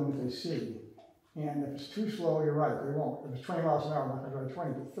speed limit they see. And if it's too slow, you're right, they won't. If it's 20 miles an hour, I'm not going to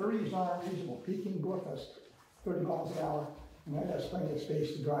drive 20. But 30 is not unreasonable. Peking Brook has 30 miles an hour. And that has plenty of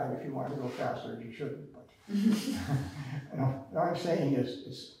space to drive if you want to go faster, you shouldn't. But what I'm saying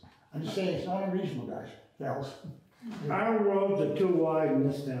is, I'm just saying it's not unreasonable, guys, gals. Our roads are too wide in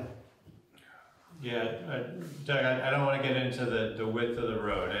this town. Yeah, Doug, I don't want to get into the width of the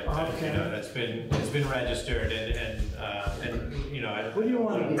road. Okay. You know, it's been registered and you know. What do you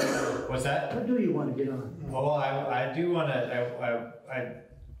want to get on? What's that? What do you want to get on? Well, I do want to.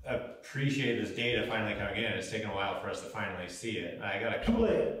 I appreciate this data finally coming in. It's taken a while for us to finally see it. I got a couple.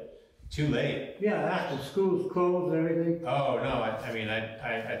 Too late. Too late. Yeah, after school's closed and everything. Oh no! I mean,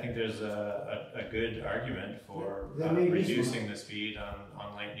 I think there's a good argument for reducing the speed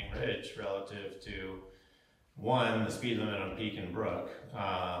on Lightning Ridge relative to one, the speed limit on Peak and Brook,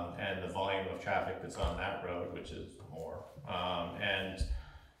 and the volume of traffic that's on that road, which is more, and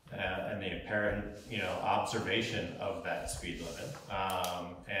the apparent observation of that speed limit,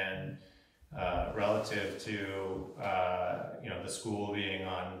 and relative to the school being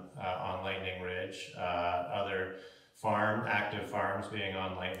on Lightning Ridge, other active farms being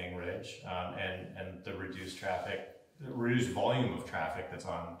on Lightning Ridge, and the reduced volume of traffic that's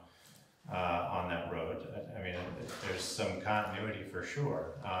on that road. I mean, there's some continuity for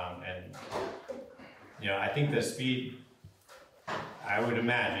sure, and I think the speed. I would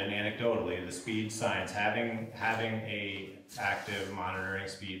imagine, anecdotally, the speed signs, having a active monitoring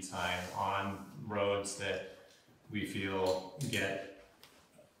speed sign on roads that we feel get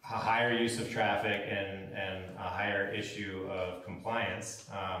a higher use of traffic and a higher issue of compliance,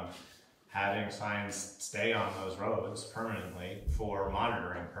 having signs stay on those roads permanently for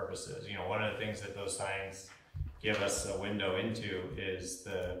monitoring purposes. One of the things that those signs give us a window into is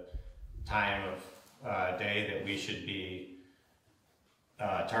the time of day that we should be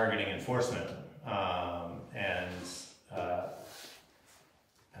targeting enforcement, and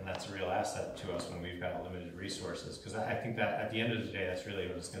that's a real asset to us when we've got limited resources. Because I think that at the end of the day, that's really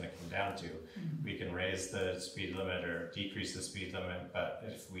what it's going to come down to. We can raise the speed limit or decrease the speed limit, but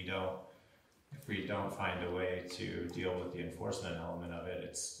if we don't find a way to deal with the enforcement element of it,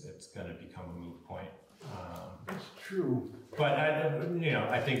 it's going to become a moot point. That's true. But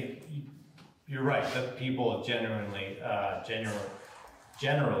I think you're right that people generally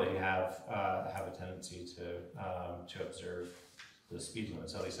have a tendency to observe the speed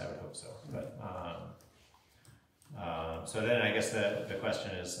limits. At least I would hope so. But so then I guess the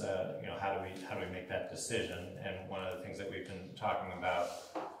question is, how do we make that decision? And one of the things that we've been talking about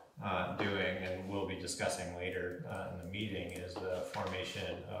doing, and we'll be discussing later in the meeting, is the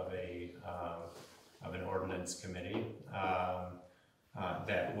formation of an ordinance committee.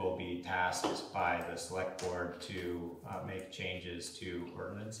 That will be tasked by the select board to make changes to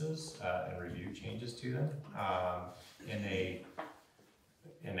ordinances and review changes to them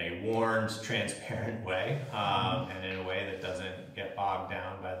in a warned, transparent way, and in a way that doesn't get bogged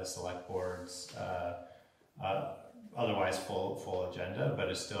down by the select board's otherwise full agenda, but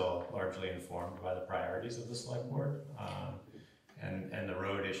is still largely informed by the priorities of the select board. And the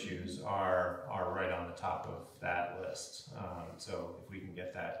road issues are right on the top of that list. So if we can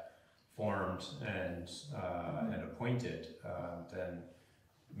get that formed and appointed, then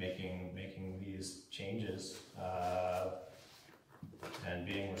making these changes and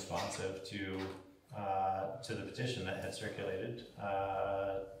being responsive to the petition that had circulated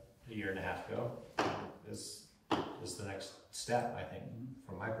a year and a half ago is the next step, I think,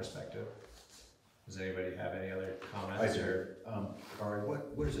 from my perspective. Does anybody have any other comments? Ari,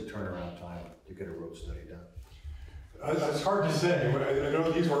 what is the turnaround time to get a road study done? It's hard to say. I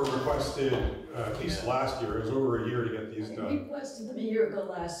know these were requested at least last year. It was over a year to get these We done. requested them a year ago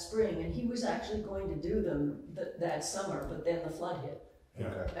last spring, and he was actually going to do them that summer, but then the flood hit.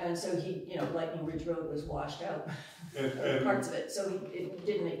 Okay. And so he, Lightning Ridge Road was washed out, And parts of it, so it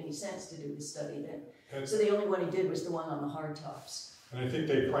didn't make any sense to do the study then. So the only one he did was the one on the hard tops. And I think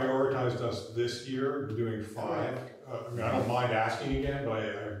they prioritized us this year, doing 5. I don't mind asking again, but I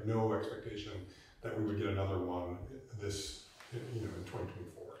have no expectation that we would get another one this, in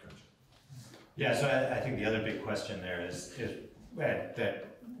 2024. Yeah, so I think the other big question there is that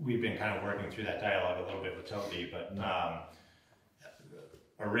we've been kind of working through that dialogue a little bit with Toby, but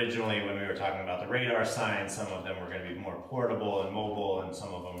originally when we were talking about the radar signs, some of them were going to be more portable and mobile, and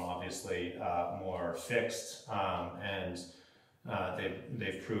some of them obviously more fixed, and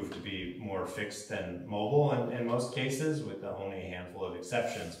they've proved to be more fixed than mobile in most cases, with only a handful of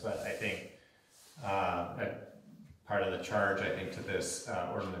exceptions. But I think part of the charge, I think, to this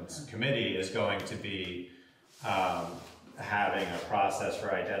ordinance committee is going to be having a process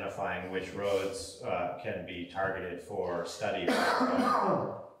for identifying which roads can be targeted for study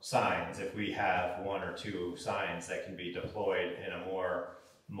signs. If we have 1 or 2 signs that can be deployed in a more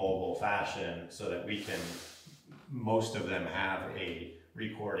mobile fashion, so that most of them have a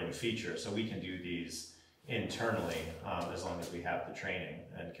recording feature, so we can do these internally as long as we have the training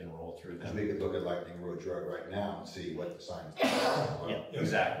and can roll through them. We could look at Lightning Ridge Road right now and see what the signs are. Yeah,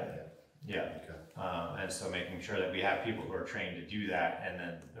 exactly. Yeah. Okay. And so making sure that we have people who are trained to do that, and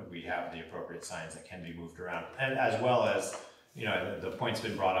then we have the appropriate signs that can be moved around. And as well as, the point's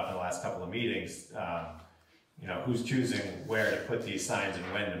been brought up in the last couple of meetings, who's choosing where to put these signs and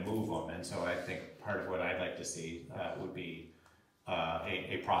when to move them. And so I think part of what I'd like to see would be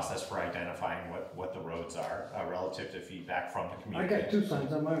a process for identifying what the roads are relative to feedback from the community. I got 2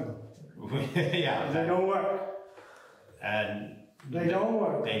 signs on my road. Yeah. They don't work. And they don't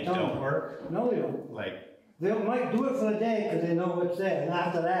work. They don't work? No, they don't. They might do it for the day because they know what's there. And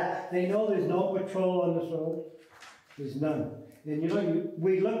after that, they know there's no patrol on this road. There's none. And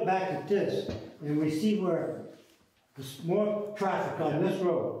we look back at this and we see where there's more traffic on this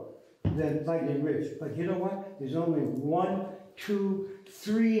road than Lightning Ridge. But you know what? There's only 1, 2,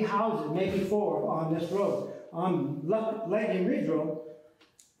 3 houses, maybe 4 on this road. On Lightning Ridge Road,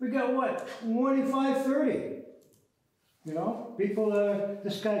 we got what, 25, 30. People,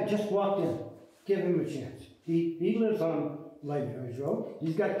 this guy just walked in. Give him a chance. He lives on Lightning Ridge Road.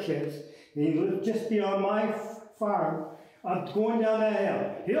 He's got kids. And he lives just beyond my farm. I'm going down that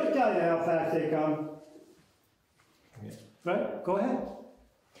hill. He'll tell you how fast they come. Yeah. Right? Go ahead.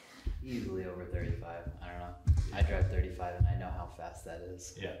 Easily over 35. I don't know. I drive 35 and I know how fast that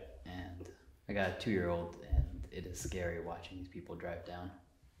is. Yeah. And I got a 2-year-old and it is scary watching these people drive down.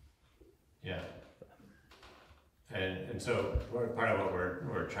 Yeah. And so part of what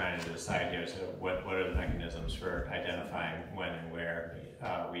we're trying to decide here is what are the mechanisms for identifying when and where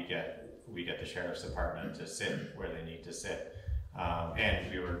we get the sheriff's department to sit where they need to sit.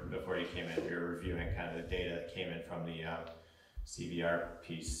 And before you came in, we were reviewing kind of the data that came in from the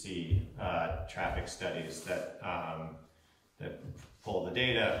CVRPC traffic studies that pull the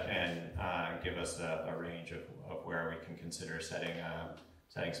data and give us a range of where we can consider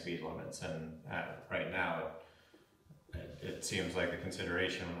setting speed limits. And right now, it seems like the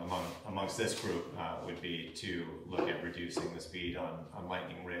consideration amongst this group would be to look at reducing the speed on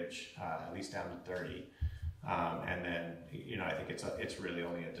Lightning Ridge at least down to 30, and then I think it's really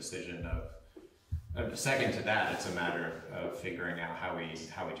only a decision of second to that. It's a matter of figuring out how we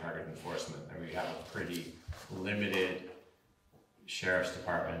target enforcement. And we have a pretty limited sheriff's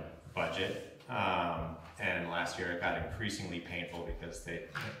department budget, and last year it got increasingly painful because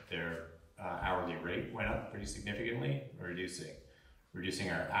their hourly rate went up pretty significantly,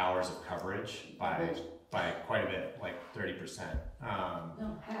 reducing our hours of coverage by quite a bit, like 30%.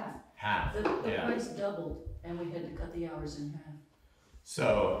 No, half. Half. The price doubled, and we had to cut the hours in half.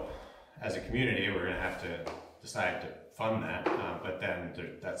 So, as a community, we're going to have to decide to fund that, but then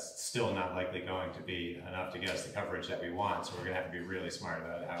that's still not likely going to be enough to get us the coverage that we want. So we're going to have to be really smart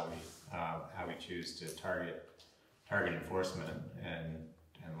about how we choose to target enforcement, and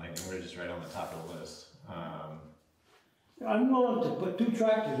Lightning Ridge is right on the top of the list. I'm willing to put 2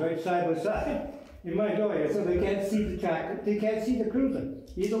 tractors right side by side in my door so they can't see the tractor, they can't see the cruiser,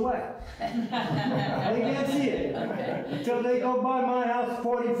 either way. They can't see it. Until they go by my house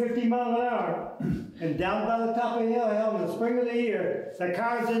 40, 50 miles an hour, and down by the top of the hill in the spring of the year, the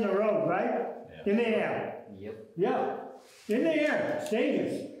car's in the road, right? Yeah. In the air. Yep. Yeah, in the air, it's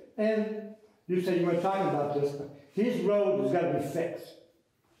dangerous. And you said you were talking about this, but his road has got to be fixed.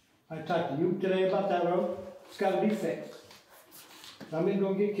 I talked to you today about that road, it's got to be fixed. Somebody's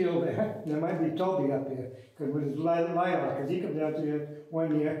gonna get killed there. There might be Toby up here, because with his light on, because he comes out here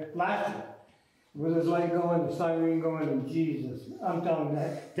one year, last year, with his light going, the siren going, and Jesus, I'm telling you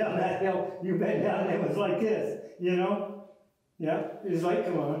that, down that hill, you been down there, it was like this, you know? Yeah, his light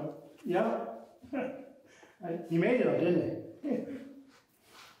come on, yeah. He made it up, didn't he?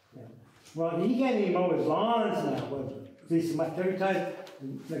 Yeah. Well, he can't even mow his lawns now, see, every time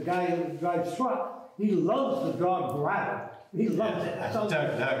the guy who drives truck, he loves to draw gravel. He loves it. Doug,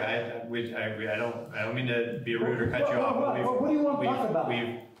 I don't mean to be rude or cut you off. What do you want to talk about?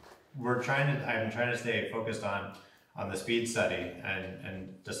 I'm trying to stay focused on the speed study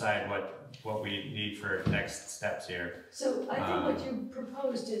and decide what we need for next steps here. So I think what you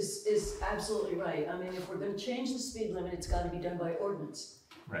proposed is absolutely right. I mean, if we're going to change the speed limit, it's got to be done by ordinance.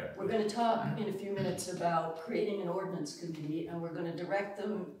 Right. We're going to talk in a few minutes about creating an ordinance committee, and we're going to direct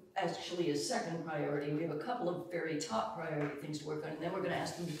them actually as second priority. We have a couple of very top priority things to work on, and then we're going to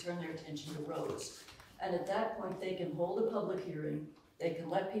ask them to turn their attention to roads. And at that point, they can hold a public hearing. They can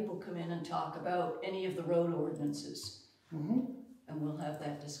let people come in and talk about any of the road ordinances, and we'll have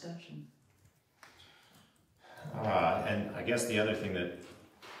that discussion. And I guess the other thing that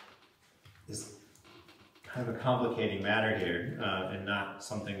is kind of a complicating matter here, and not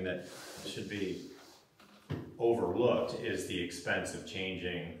something that should be overlooked, is the expense of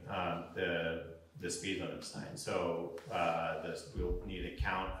changing the speed limit sign. So we'll need a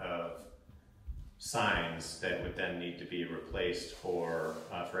count of signs that would then need to be replaced for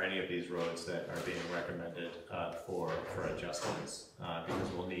any of these roads that are being recommended for adjustments, because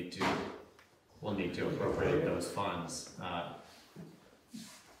we'll need to appropriate those funds.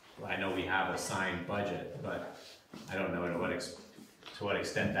 I know we have a signed budget, but I don't know to what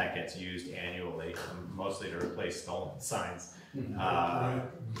extent that gets used annually, mostly to replace stolen signs.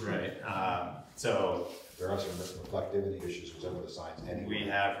 Right. So there are some reflectivity issues with some of the signs anyway. We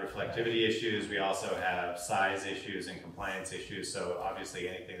have reflectivity issues. We also have size issues and compliance issues. So obviously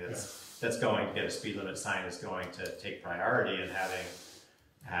anything that's going to get a speed limit sign is going to take priority in having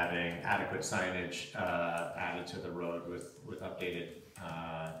adequate signage added to the road with updated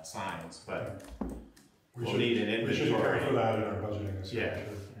signs. But we'll need an inventory. We should account for that in our budgeting this year.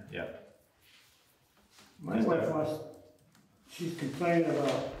 Yeah. My wife she's complaining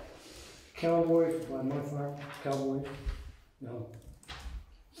about cowboys by my farm, cowboys,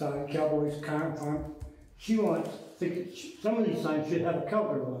 cowboys, farm. She wants, some of these signs should have a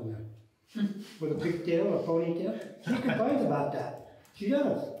cowgirl on them, with a pigtail or ponytail. She complains about that. She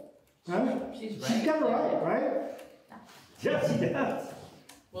does. Huh? She's She's got it right? Yes, she does.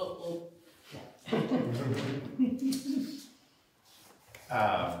 Well,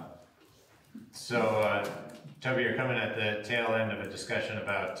 So, Toby, you're coming at the tail end of a discussion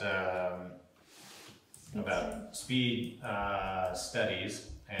about speed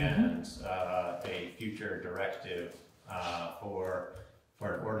studies and a future directive for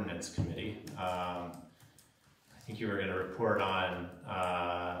an ordinance committee. I think you were going to report on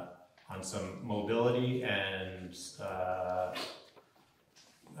some mobility and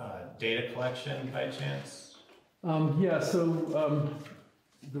data collection by chance.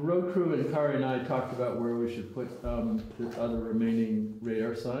 The road crew and Kari and I talked about where we should put the other remaining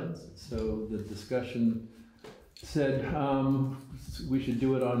radar signs. So the discussion said we should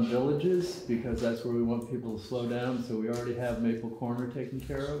do it on villages because that's where we want people to slow down. So we already have Maple Corner taken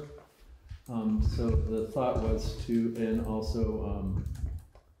care of. So the thought was to, and also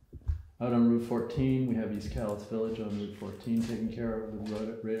out on Route 14, we have East Calais Village on Route 14 taken care of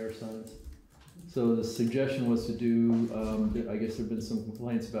with radar signs. So the suggestion was to do, I guess there have been some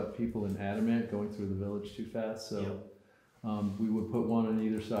complaints about people in Adamant going through the village too fast, so we would put one on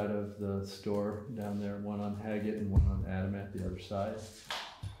either side of the store down there, one on Haggett and one on Adamant the other side.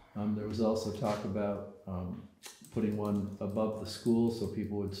 There was also talk about putting one above the school so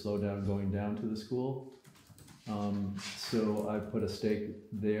people would slow down going down to the school. So I put a stake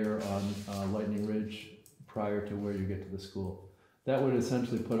there on Lightning Ridge prior to where you get to the school. That would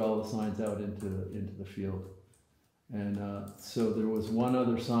essentially put all the signs out into the field. And so there was one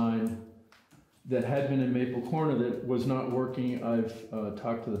other sign that had been in Maple Corner that was not working. I've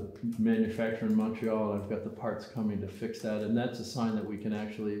talked to the manufacturer in Montreal. I've got the parts coming to fix that, and that's a sign that we can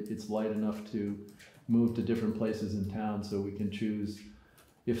actually, it's light enough to move to different places in town, so we can choose.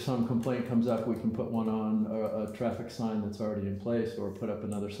 If some complaint comes up, we can put one on a traffic sign that's already in place, or put up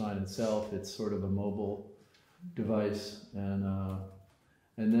another sign itself. It's sort of a mobile device, and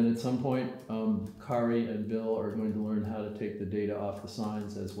then at some point, Kari and Bill are going to learn how to take the data off the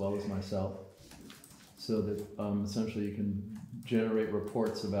signs as well as myself, so that essentially you can generate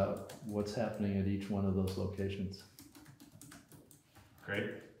reports about what's happening at each one of those locations. Great.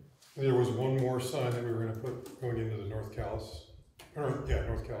 There was one more sign that we were gonna put going into the North Calais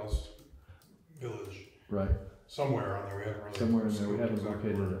Village. Right. Somewhere on there, we haven't really. Somewhere in there, we haven't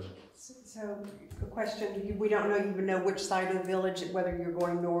located it. So, a question, we don't even know which side of the village, whether you're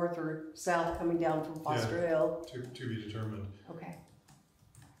going north or south coming down from Foster Hill? To be determined. Okay.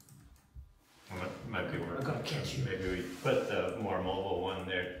 Might be worth, maybe we put the more mobile one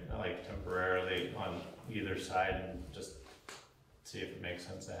there, like temporarily on either side, and just see if it makes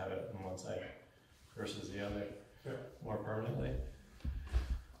sense to have it on one side versus the other, more permanently.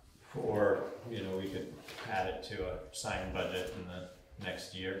 Or, you know, we could add it to a sign budget in the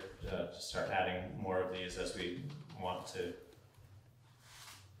next year to start adding more of these as we want to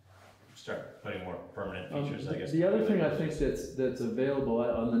start putting more permanent features, I guess. The other thing I think that's available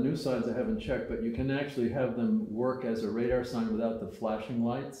on the new signs, I haven't checked, but you can actually have them work as a radar sign without the flashing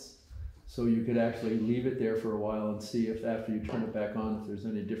lights. So you could actually leave it there for a while and see if after you turn it back on, if there's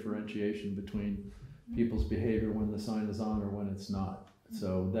any differentiation between people's behavior when the sign is on or when it's not.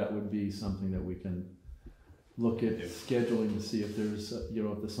 So that would be something that we can look at scheduling to see if there's, you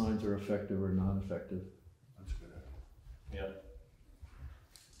know, if the signs are effective or non-effective. That's a good idea. Yep.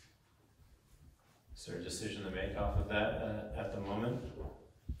 Is there a decision to make off of that at the moment?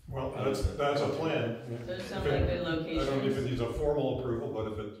 Well, that's a plan. Those sound like good locations. I don't know if it needs a formal approval,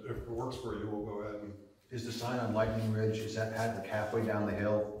 but if it works for you, we'll go ahead and. Is the sign on Lightning Ridge, is that like halfway down the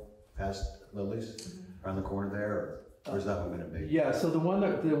hill past Lily's, around the corner there, or is that one gonna be? Yeah, so the one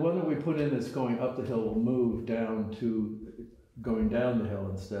that we put in that's going up the hill will move down to going down the hill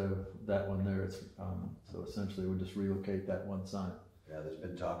instead of that one there. It's, so essentially we'll just relocate that one sign. Yeah, there's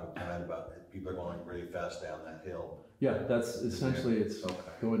been talk of tonight about people are going really fast down that hill. Yeah, that's essentially, it's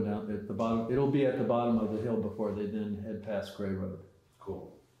going down at the bottom. It'll be at the bottom of the hill before they then head past Gray Road.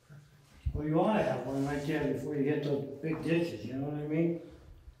 Cool. Well, you ought to have one right there before you get those big ditches, you know what I mean?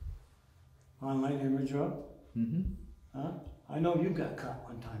 On Lightning Ridge Road? Mm-hmm. Huh? I know you got caught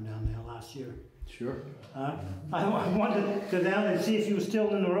one time down there last year. Sure. Huh? I wanted to go down and see if you were still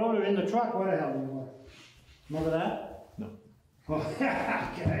in the road or in the truck, what the hell you were. Remember that? No. Oh,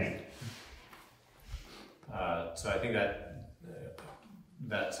 okay. So I think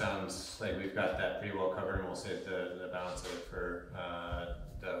that sounds like we've got that pretty well covered, and we'll save the balance of it for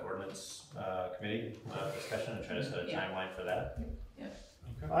the ordinance committee discussion and try to set a timeline for that.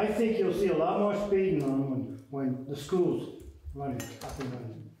 Okay. I think you'll see a lot more speeding on when the school's running, up and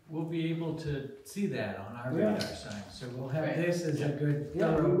running. We'll be able to see that on our radar sign, so we'll have this as a good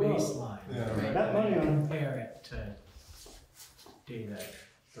Yeah, thorough we will. baseline. Yeah, right. That money on- Compare it to data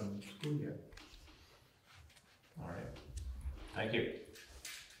from the school year. All right, thank you.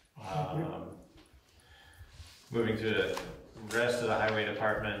 Moving to the rest of the highway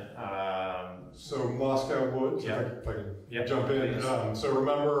department. So Moscow Woods, if I can jump in. So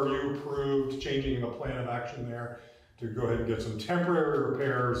remember you approved changing the plan of action there to go ahead and get some temporary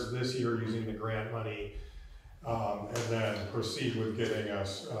repairs this year using the grant money, and then proceed with getting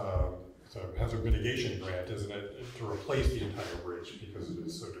us, it's a hazard mitigation grant, isn't it, to replace the entire bridge because it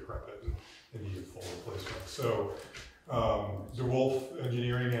is so decrepit and needed full replacement. So DeWolf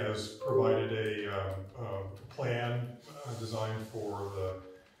Engineering has provided a plan designed for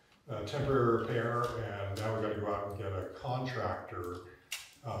the temporary repair, and now we've got to go out and get a contractor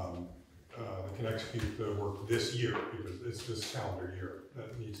that can execute the work this year, because it's this calendar year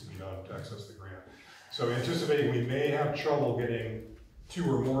that needs to be done to access the grant. So anticipating we may have trouble getting 2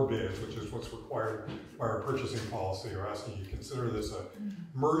 or more bids, which is what's required by our purchasing policy, or asking you to consider this an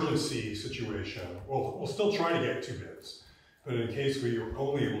emergency situation. We'll still try to get 2 bids, but in case we are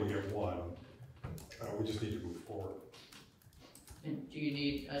only able to get 1, we just need to move forward. And do you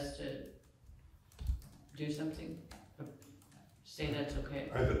need us to do something? Say that's okay?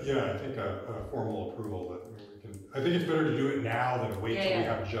 I think a formal approval that we can, I think it's better to do it now than wait till we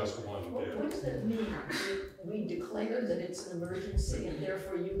have just 1 bid. What does that mean? We declare that it's an emergency and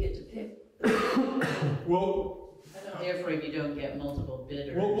therefore you get to pick Well, Therefore, if you don't get multiple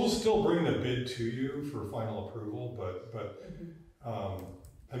bidders. we'll still bring the bid to you for final approval, but,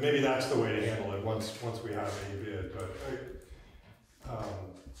 and maybe that's the way to handle it once we have a bid, but,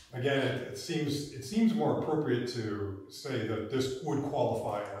 again, it seems more appropriate to say that this would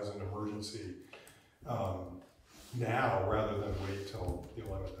qualify as an emergency, now, rather than wait till the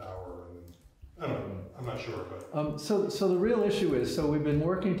 11th hour, and I don't know, I'm not sure, but. So the real issue is, so we've been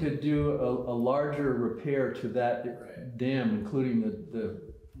working to do a larger repair to that dam, including the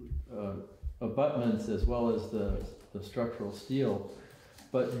abutments as well as the structural steel.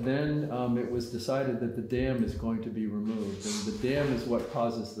 But then it was decided that the dam is going to be removed, and the dam is what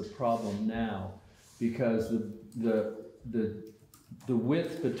causes the problem now, because the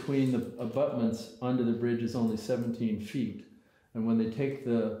width between the abutments under the bridge is only 17 feet, and when they take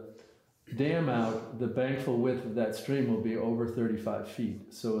the dam out, the bankful width of that stream will be over 35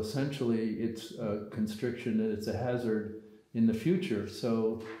 feet. So essentially, it's a constriction and it's a hazard in the future.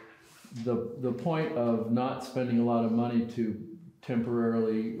 So the point of not spending a lot of money to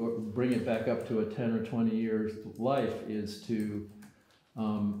temporarily or bring it back up to a 10 or 20 years life is to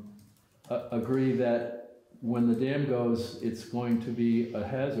agree that when the dam goes, it's going to be a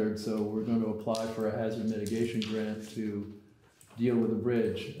hazard. So we're going to apply for a hazard mitigation grant to deal with the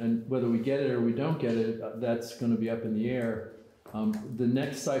bridge, and whether we get it or we don't get it, that's going to be up in the air. The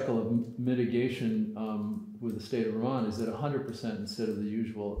next cycle of mitigation with the state of Vermont is at 100% instead of the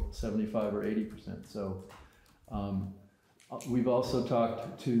usual 75 or 80%. So we've also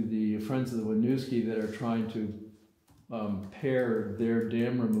talked to the Friends of the Winooski that are trying to pair their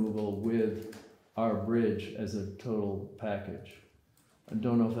dam removal with our bridge as a total package. I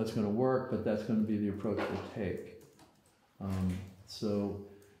don't know if that's going to work, but that's going to be the approach we'll take.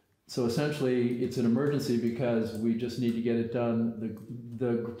 So essentially, it's an emergency because we just need to get it done.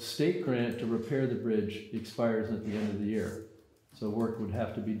 The state grant to repair the bridge expires at the end of the year. So work would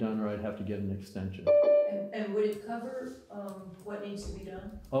have to be done, or I'd have to get an extension. And would it cover what needs to be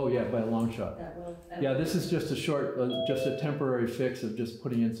done? Oh yeah, by a long shot. That will. Yeah, this is just a short, just a temporary fix of just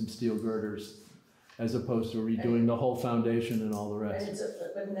putting in some steel girders, as opposed to redoing the whole foundation and all the rest. And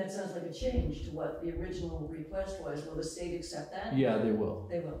I mean, that sounds like a change to what the original request was. Will the state accept that? Yeah, they will.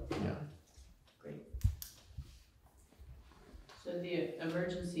 They will. Yeah. Great. So the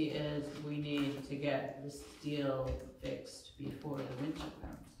emergency is we need to get the steel fixed before the winter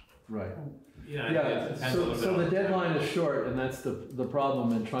comes. Right. Yeah, so the deadline is short, and that's the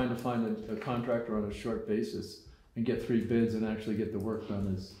problem in trying to find a contractor on a short basis and get 3 bids and actually get the work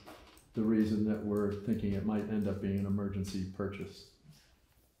done is the reason that we're thinking it might end up being an emergency purchase.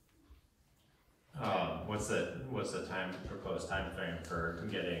 What's the proposed time frame for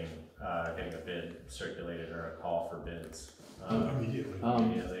getting a bid circulated or a call for bids?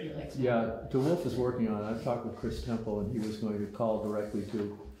 Immediately. Yeah, DeWolf is working on it. I've talked with Chris Temple, and he was going to call directly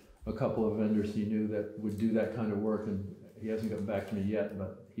to a couple of vendors he knew that would do that kind of work, and he hasn't gotten back to me yet,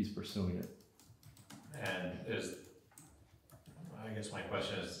 but he's pursuing it. And I guess my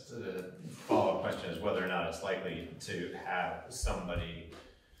question is, the follow-up question is whether or not it's likely to have somebody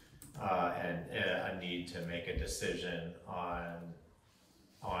and a need to make a decision on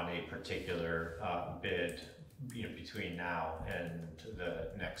a particular bid, between now and the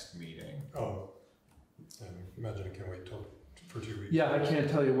next meeting. Oh, I imagine it can wait for 2 weeks. Yeah, I can't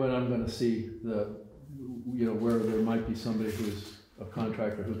tell you when I'm going to see where there might be somebody who's a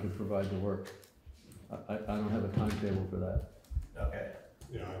contractor who can provide the work. I don't have a timetable for that. Okay.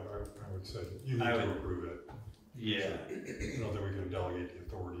 Yeah, I would say you need to approve it. Yeah. I don't think we can delegate the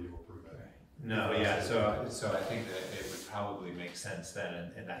authority to approve it. No, yeah, so I think that it would probably make sense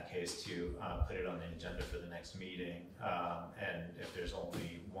then in that case to put it on the agenda for the next meeting. And if there's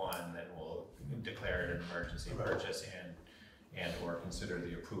only one, then we'll declare it an emergency purchase and or consider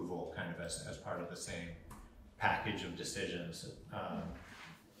the approval kind of as part of the same package of decisions,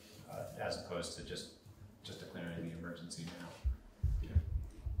 as opposed to just declaring the emergency now.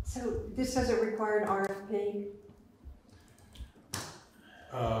 So this doesn't require an RFP?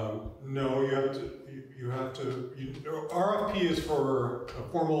 No, RFP is for a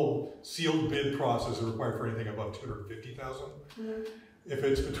formal sealed bid process required for anything above 250,000. Mm-hmm. If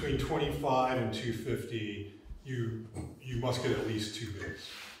it's between 25 and 250, you must get at least 2 bids,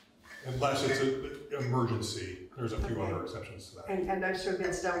 unless it's an emergency. There's a few other exceptions to that. And those 2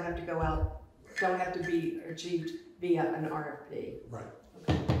 bids don't have to go out, don't have to be achieved via an RFP. Right.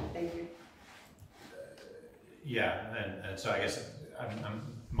 Okay, thank you. Yeah, and so I guess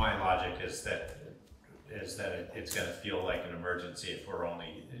my logic is that it's going to feel like an emergency if we're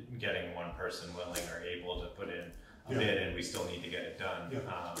only getting one person willing or able to put in bid, and we still need to get it done, Yeah.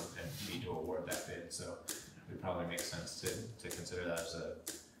 and need to award that bid, so it would probably make sense to consider that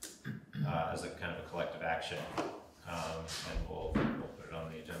as a kind of a collective action, and we'll put it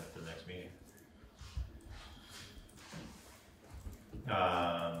on the agenda for the next meeting.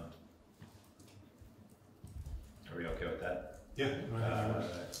 Are we okay with that? Yeah.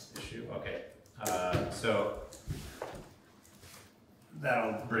 Issue, okay. So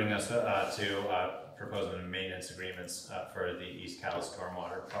that'll bring us to proposing the maintenance agreements for the East Calais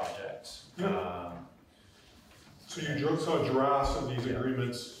Stormwater Project. So you saw drafts of these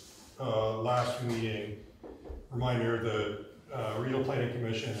agreements last meeting. Reminder, the Regional Planning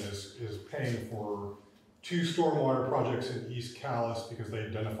Commission is paying for 2 stormwater projects in East Calais because they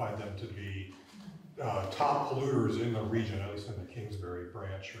identified them to be top polluters in the region, at least in the Kingsbury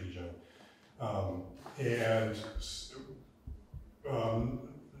branch region.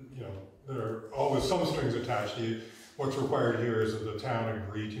 You know, there are always some strings attached. What's required here is that the town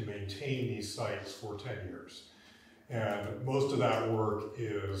agree to maintain these sites for 10 years. And most of that work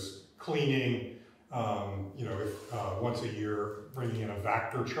is cleaning, you know, once a year, bringing in a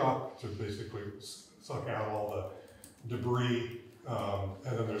Vector truck to basically suck out all the debris.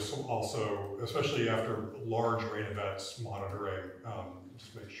 And then there's also, especially after large rain events, monitoring,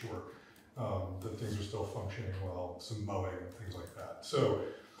 just make sure that things are still functioning well, some mowing and things like that. So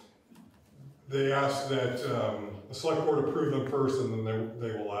they asked that the select board approve them first, and then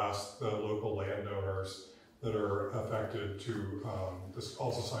they will ask the local landowners that are affected to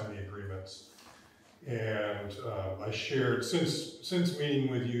also sign the agreements. And I shared, since meeting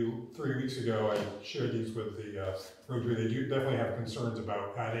with you 3 weeks ago, I shared these with the road crew. They do definitely have concerns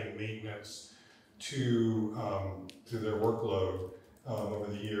about adding maintenance to their workload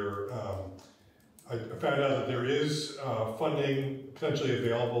over the year. I found out that there is funding potentially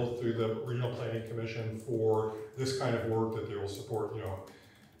available through the Regional Planning Commission for this kind of work that they will support, you know,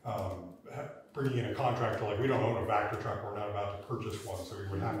 bringing in a contractor. Like, we don't own a Vector truck, we're not about to purchase one, so we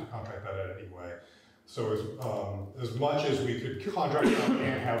would have to contract that out anyway. So as much as we could contract out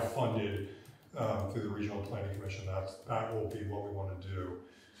and have funded through the Regional Planning Commission, that will be what we want to do.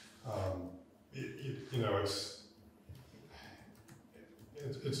 You know, it's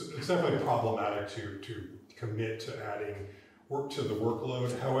definitely problematic to commit to adding work to the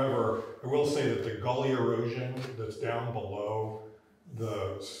workload. However, I will say that the gully erosion that's down below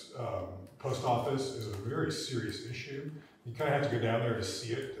the post office is a very serious issue. You kind of have to go down there to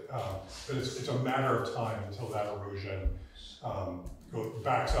see it, but it's a matter of time until that erosion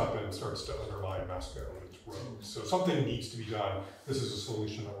backs up and starts to undermine Masco and its roads. So something needs to be done. This is a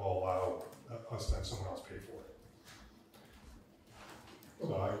solution that will allow us to have someone else pay for it.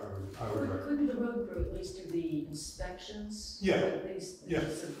 So I would recommend. Couldn't the road crew at least do the inspections? Yeah. At least,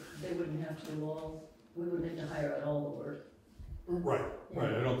 so they wouldn't have to do we wouldn't have to hire out all the work. Right. I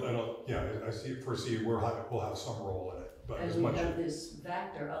foresee we'll have some role in it, but and as we much have this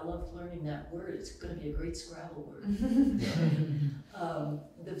Vector. I loved learning that word. It's going to be a great Scrabble word.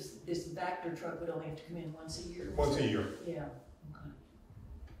 This Vector truck would only have to come in once a year. Once a year. Yeah. Okay.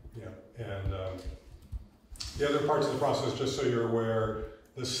 Yeah, and the other parts of the process, just so you're aware,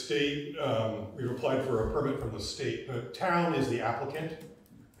 the state, we've applied for a permit from the state. The town is the applicant,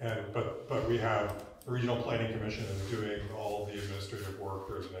 but we have the Regional Planning Commission is doing all the administrative work.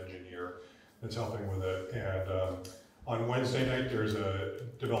 There's an engineer that's helping with it. And on Wednesday night, there's a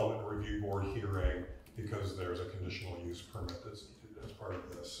development review board hearing because there's a conditional use permit that's needed as part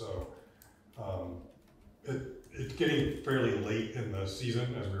of this. So it's getting fairly late in the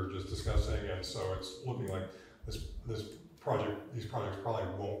season, as we were just discussing, and so it's looking like these projects probably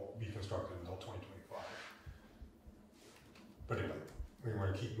won't be constructed until 2025. But anyway, we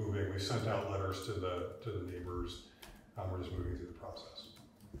want to keep moving. We sent out letters to the neighbors. We're just moving through the process.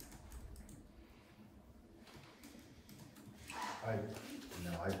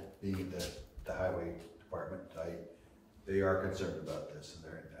 Being the highway department, they are concerned about this, and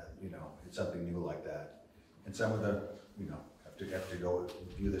they're, it's something new like that. And some of them, have to go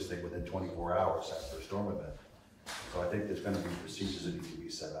view this thing within 24 hours after a storm event. So I think there's going to be procedures that need to be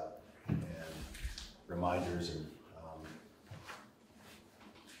set up and reminders, and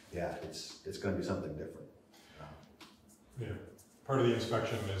it's going to be something different. Yeah. Part of the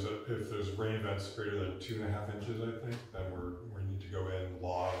inspection is that if there's rain events greater than 2.5 inches, I think, then we need to go in,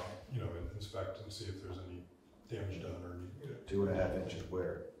 log, and inspect and see if there's any damage done or. 2.5 inches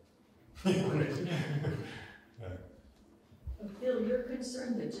where? Yeah. Bill, you're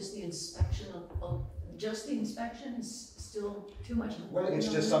concerned that just the inspection is still too much. Well, it's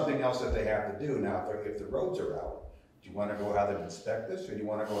just something else that they have to do now. If the roads are out, do you wanna go have them inspect this, or do you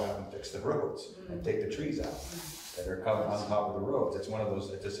wanna go have them fix the roads and take the trees out that are coming on top of the roads? It's one of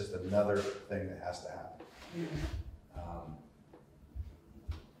those, it's just another thing that has to happen.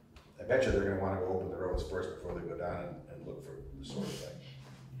 I bet you they're gonna wanna go open the roads first before they go down and look for the sort of thing.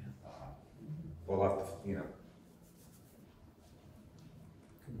 We'll have to, you know.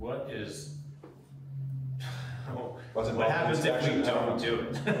 What is, Wasn't what happens if we inspection, don't do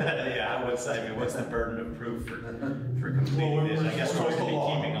it? Yeah, what's the burden of proof for completing this? I guess we're supposed to be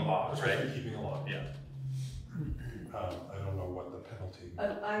keeping a log, right? Keeping a log. Yeah. I don't know what the penalty.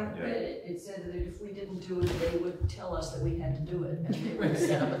 I read it, it said that if we didn't do it, they would tell us that we had to do it, and they would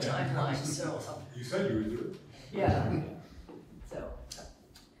set up a timeline, so. You said you would do it. Yeah, so.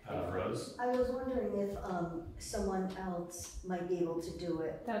 Rose? I was wondering if someone else might be able to do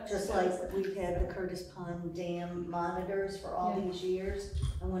it. That's like we've had the Curtis Pond Dam monitors for all these years.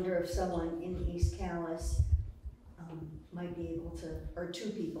 I wonder if someone in East Calais might be able to, or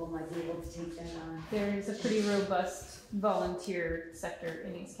two people might be able to take that on. There's a pretty robust volunteer sector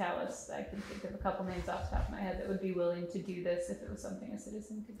in East Calais. I can think of a couple names off the top of my head that would be willing to do this if it was something a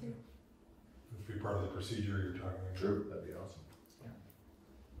citizen could do. It would be part of the procedure you're talking about. True, that'd be awesome.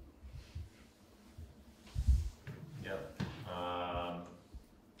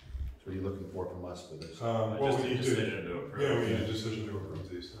 So what are you looking for from us for this? Well, just we a need decision to approve. Yeah, we need a decision to approve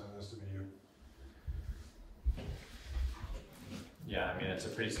these. That has to be you. Yeah, I mean, it's a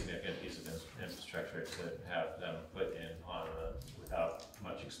pretty significant piece of infrastructure to have them put in on without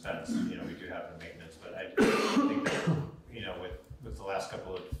much expense. You know, we do have the maintenance, but I think that, you know, with the last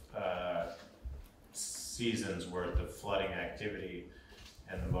couple of seasons worth of flooding activity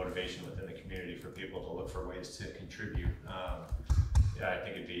and the motivation within the community for people to look for ways to contribute, I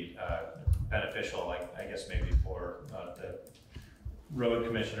think it'd be beneficial, like, I guess maybe for the road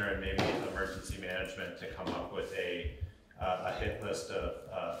commissioner and maybe emergency management to come up with a hit list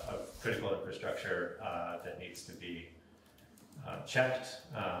of critical infrastructure that needs to be checked,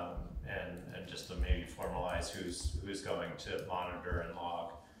 and just to maybe formalize who's going to monitor and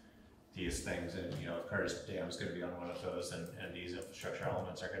log these things. And, you know, Curtis Dam is going to be on one of those, and these infrastructure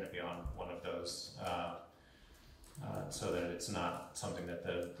elements are going to be on one of those, so that it's not something that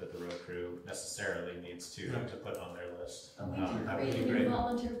the road crew necessarily needs to put on their list. And we can create a new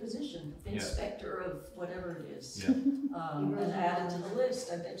volunteer position, inspector of whatever it is. Yeah. And add it to the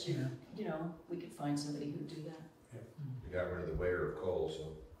list. I bet you, you know, we could find somebody who'd do that. We got rid of the wearer of coal,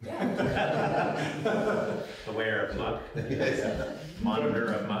 so. The wearer of muck.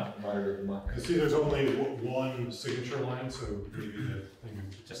 Monitor of muck. Monitor of muck. You see, there's only one signature line, so maybe the thing.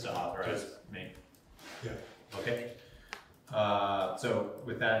 Just to authorize me. Yeah. Okay. So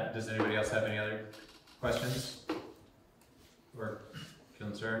with that, does anybody else have any other questions or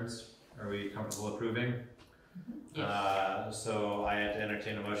concerns? Are we comfortable approving? Yes. So I had to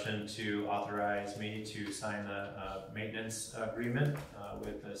entertain a motion to authorize me to sign the maintenance agreement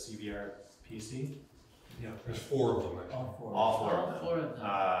with the CVRPC. Yeah, there's four of them. Actually. All four of them. All four of them.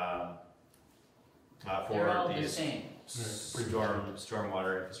 For They're all the these same. stormwater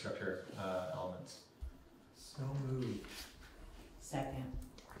infrastructure elements. So moved. Second.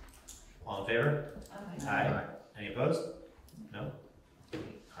 All in favor? Aye. Any opposed? No?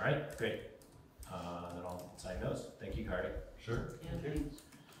 All right, great. Then I'll sign those. Thank you, Cardi. Sure. Yeah, thanks.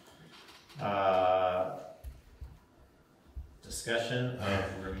 Discussion of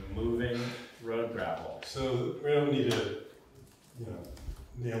removing road gravel. So we don't need to, you know,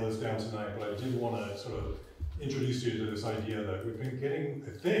 nail this down tonight, but I did want to sort of introduce you to this idea that we've been getting,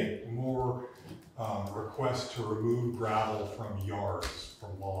 I think, more requests to remove gravel from yards,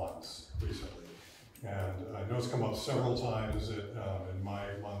 from lawns recently. And I know it's come up several times in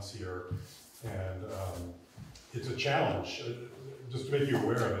my months here, and it's a challenge. Just to make you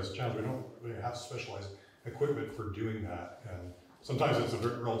aware of it, it's a challenge. We don't really have specialized equipment for doing that, and sometimes it's a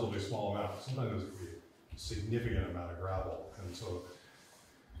relatively small amount. Sometimes it can be a significant amount of gravel, and so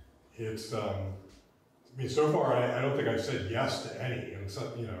it's. I mean, so far I don't think I've said yes to any, and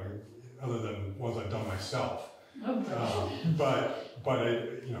so, you know, other than ones I've done myself. But I,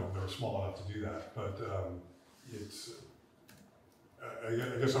 you know, they're small enough to do that. But it's.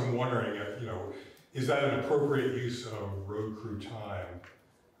 I guess I'm wondering if, you know, is that an appropriate use of road crew time?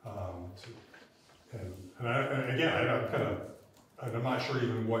 I'm not sure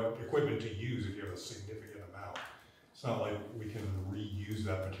even what equipment to use if you have a significant amount. It's not like we can reuse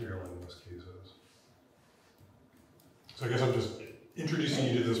that material in most cases. So I guess I'm just introducing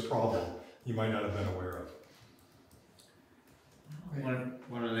you to this problem you might not have been aware of.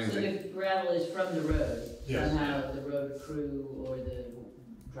 One of the things. So the gravel is from the road. Yes. Somehow the road crew or the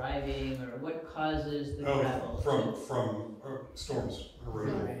driving, or what causes the Oh, gravel? from storms,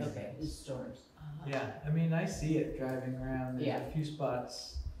 erosion. Okay, the storms. Yeah, I mean, I see it driving around. There's Yeah. a few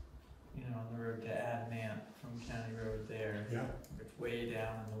spots, you know, on the road to Adamant from County Road there. Yeah. It's way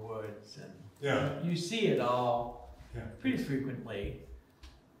down in the woods, and Yeah. you see it all Yeah. pretty frequently.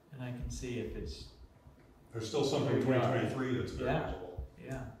 And I can see if it's. There's still something in 2023 that's very visible.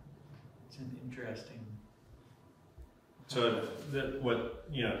 Yeah, it's an interesting. So what,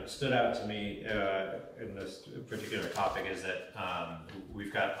 you know, stood out to me in this particular topic is that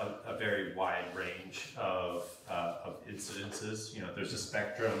we've got a very wide range of incidences. You know, there's a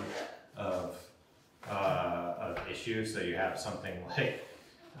spectrum of issues. So you have something like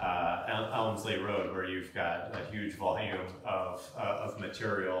Elmsley Road, where you've got a huge volume of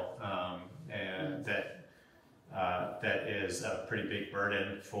material and that is a pretty big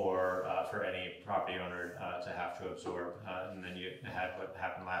burden for any property owner to have to absorb. And then you had what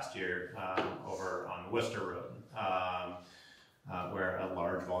happened last year over on Worcester Road, where a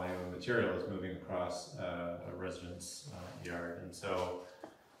large volume of material is moving across a resident's yard. And so,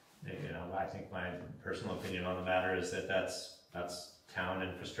 you know, I think my personal opinion on the matter is that that's town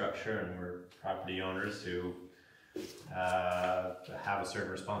infrastructure, and we're property owners who have a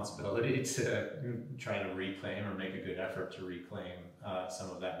certain responsibility to try to reclaim or make a good effort to reclaim some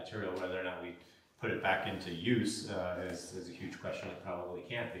of that material. Whether or not we put it back into use is a huge question. It probably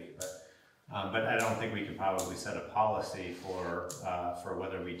can't be, but I don't think we can probably set a policy for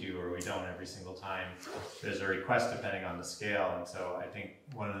whether we do or we don't every single time there's a request, depending on the scale. And so I think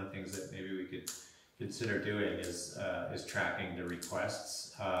one of the things that maybe we could consider doing is tracking the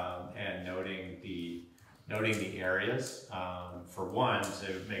requests and noting the areas, for one,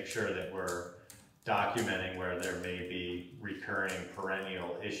 to make sure that we're documenting where there may be recurring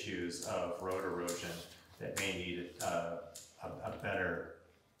perennial issues of road erosion that may need a better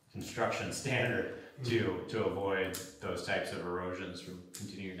construction standard to avoid those types of erosions from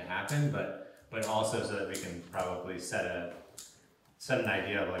continuing to happen, but also so that we can probably set an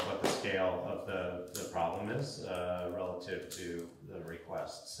idea of like what the scale of the problem is relative to the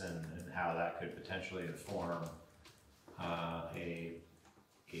requests and how that could potentially inform a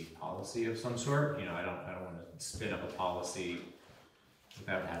policy of some sort. You know, I don't want to spin up a policy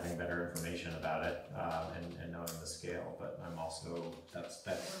without having better information about it and knowing the scale. But I'm also that's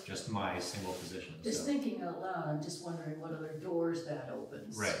just my single position. Just thinking out loud, I'm just wondering what other doors that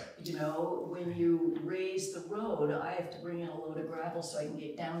opens. Right. You know, when you raise the road, I have to bring in a load of gravel so I can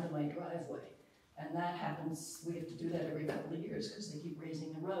get down to my driveway. And that happens, we have to do that every couple of years because they keep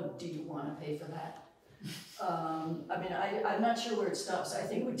raising the road. Do you want to pay for that? I mean, I'm not sure where it stops. I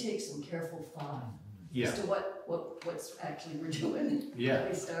think it would take some careful thought as to what's actually we're doing. Yeah. When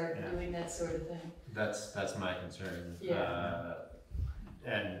we start doing that sort of thing. That's my concern. Yeah.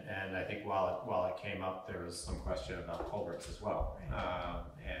 And I think while it came up, there was some question about culverts as well.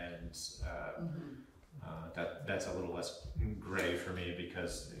 That's a little less gray for me,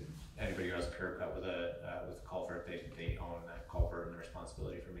 because anybody who has a curb cut with a culvert, they own that culvert and the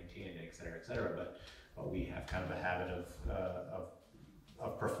responsibility for maintaining it, et cetera, et cetera. But we have kind of a habit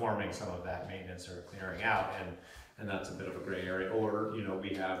of performing some of that maintenance or clearing out, and that's a bit of a gray area. Or, you know, we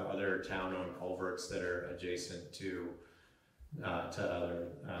have other town-owned culverts that are adjacent to other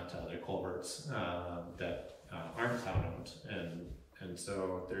culverts that aren't town-owned, and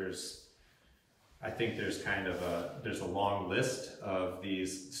so I think there's kind of a long list of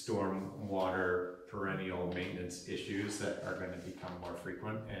these storm water perennial maintenance issues that are going to become more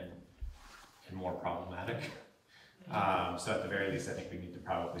frequent and more problematic. So at the very least, I think we need to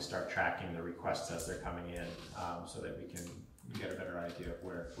probably start tracking the requests as they're coming in, so that we can get a better idea of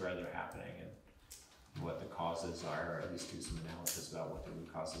where they're happening and what the causes are, or at least do some analysis about what the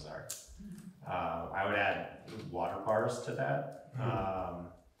root causes are. I would add water bars to that,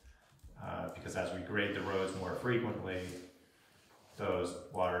 because as we grade the roads more frequently, those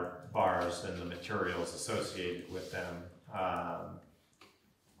water bars and the materials associated with them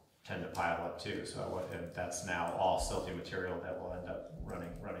tend to pile up too. So that's now all silty material that will end up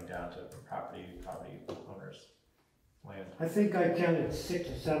running down to property owners' land. I think I counted 6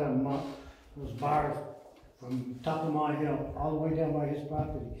 or 7 those bars from top of my hill all the way down by his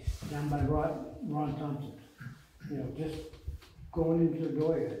property, down by Ron Thompson. You know, just going into the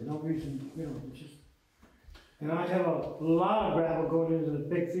door here, no reason, you know, just. And I have a lot of gravel going into the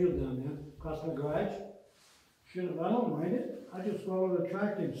big field down there, across my garage. I don't mind it. I just go over the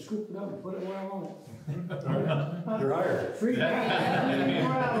tractor and scoop it up and put it where I want it. You're hired. Free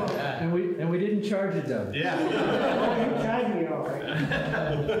gravel. And we didn't charge you though. Yeah. Oh, you charged me all right.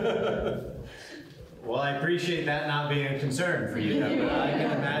 Well, I appreciate that not being a concern for you, but I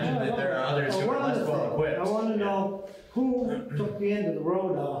can imagine that there are others who are took the end of the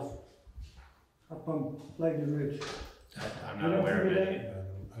road off up on Lightning Ridge. I'm not aware of any.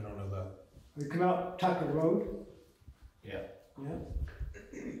 I don't know that. You come out Tucker Road, Yeah. yeah,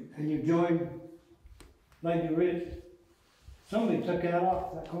 and you join Lightning Ridge. Somebody took that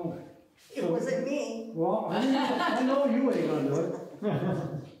off that corner. It wasn't me. Well, I know you ain't gonna do it.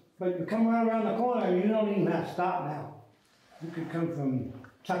 But you come right around the corner and you don't even have to stop now. You could come from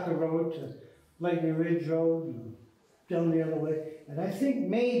Tucker Road to Lightning Ridge Road and down the other way. And I think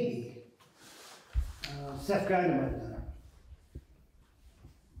maybe Seth Gardner might have done it.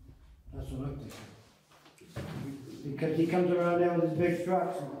 That's what I'm thinking. Because he comes around there with his big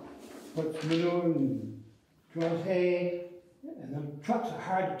trucks and puts manure and draws hay. And the trucks are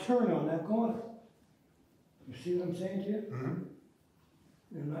hard to turn on that corner. You see what I'm saying to you? Mm-hmm.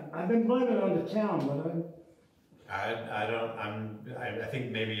 And I've been blaming it on the town, but I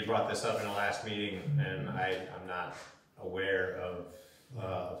think maybe you brought this up in the last meeting, and I'm not aware of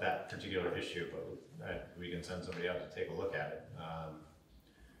that particular issue, but we can send somebody out to take a look at it,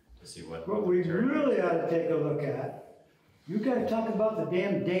 to see what. What we really ought to take a look at, you gotta talk about the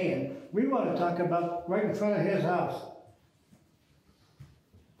damn dam. We wanna talk about right in front of his house.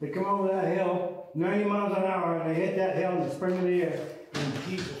 They come over that hill, 90 miles an hour, and they hit that hill in the spring of the year. And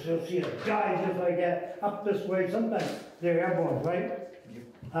Jesus, you'll see a guy just like that, up this way, sometimes they're airborne, right? Yep.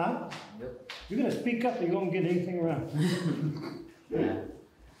 Huh? Yep. You're gonna speak up, you won't get anything around. Yeah.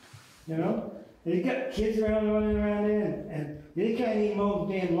 You know? And you got kids running around there, and they can't even mow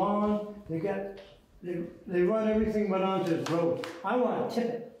the damn lawn. They run everything but onto this road. I wanna tip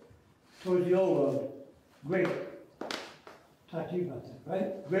it towards the old road, grade it. Talk to you about that,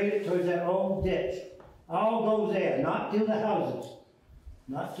 right? Grade it towards that old ditch. All goes there, not to the houses.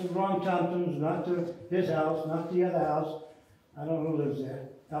 Not to Ron Thompson's, not to his house, not to the other house. I don't know who lives there,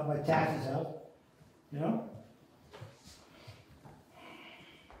 out by Tax's house, you know?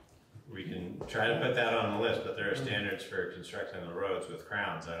 We can try to put that on the list, but there are standards for constructing the roads with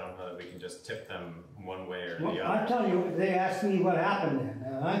crowns. I don't know that we can just tip them one way or the Well, other. I tell you, they asked me what happened there,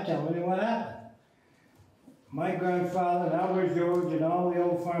 and I'm telling you what happened. My grandfather and Albert George and all the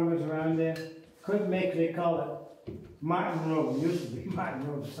old farmers around there couldn't make, they call it Martin Road. It used to be Martin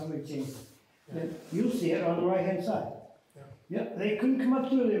Road, somebody changed it. And you'll see it on the right-hand side. Yeah, they couldn't come up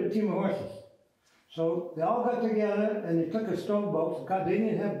through there with a team of horses. So they all got together and they took a stone boat, because they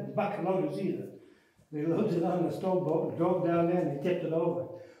didn't have bucket loaders either. They loaded it on the stone boat and drove down there and they tipped it over.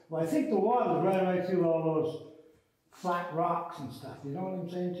 Well, I think the water was running right through all those flat rocks and stuff, you know what I'm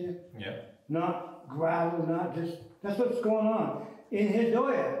saying to you? Yeah. Not gravel, not just, that's what's going on. In his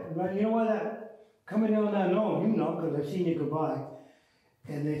area, but you know why that, coming down that knoll, you know, because I've seen you go by,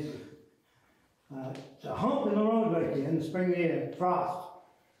 and there's it's a hump in the road right there in the spring of the year, frost.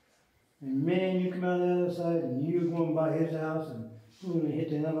 And man, you come out the other side, and you're going by his house, and boom, you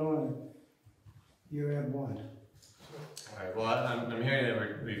hit another one, and you're airborne. All right, well, I'm hearing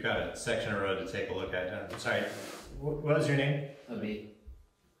that we've got a section of road to take a look at. I'm sorry, what was your name? Me.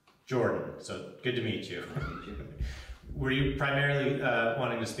 Jordan, so good to meet you. Were you primarily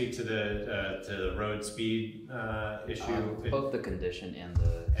wanting to speak to the road speed issue? Both the condition and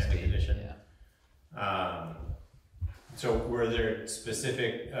the speed. The condition? Yeah. So were there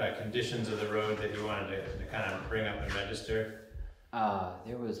specific conditions of the road that you wanted to kind of bring up and register?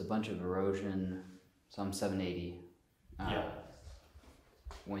 There was a bunch of erosion, some 780. Yeah.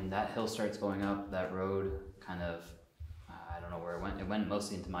 When that hill starts going up, that road kind of, I don't know where it went. It went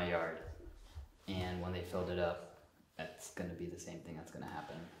mostly into my yard. And when they filled it up, that's going to be the same thing that's going to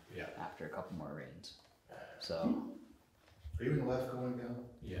happen after a couple more rains. So. Are you in the left going down?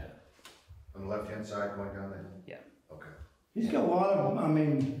 Yeah. On the left-hand side going down there? Yeah. Okay. He's got water, I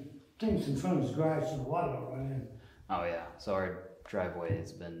mean, things in front of his garage, so the water will run in. Oh yeah, so our driveway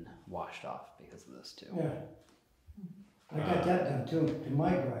has been washed off because of this too. Yeah. I got that done too, in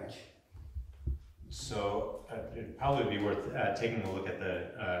my garage. So it'd probably be worth taking a look at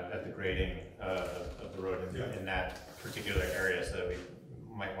the grading of the road in that particular area, so that we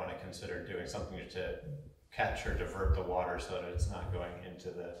might want to consider doing something to catch or divert the water so that it's not going into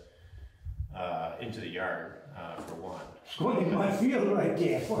the yard for one. It's going in my field right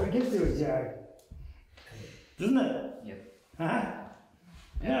there before it gets to his yard. Isn't it? Yep. Huh?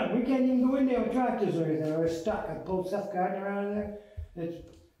 Yeah, we can't even go in there with tractors or anything. We're stuck. I pulled Seth Gardner out of there. It's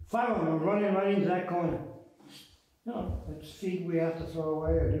 5 of them running right into that corner. You know, it's feed we have to throw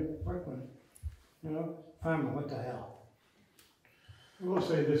away or do work with. You know, farmer, what the hell? I will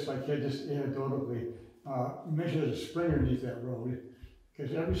say this, if I can, just anecdotally, you mentioned there's a spring underneath that road,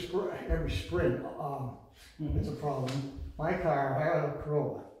 because every spring, it's a problem. My car, I have a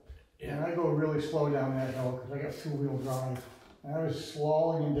Corolla, and I go really slow down that hill, because I got 2-wheel drive, and I was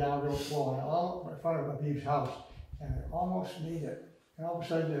slowing down real slow, and all in front of Abib's house, and I almost made it. And all of a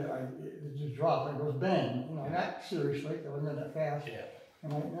sudden, it just dropped, and it goes bang, you know, not seriously, it wasn't that fast. Yeah.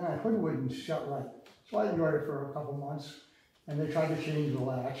 And then I hood wouldn't shut right. So I enjoyed it for a couple months, and they tried to change the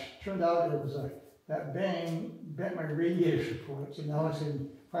latch. Turned out it was that bang bent my radiator support, so now it's in,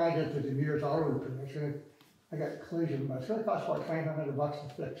 finally got the De Beers auto repair. I got collision, but it's gonna cost about $2,500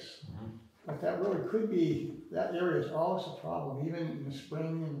 to fix. But that road could be, that area is always a problem, even in the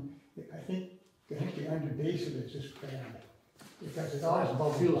spring, and I think the under base of it is just bad. Because it's always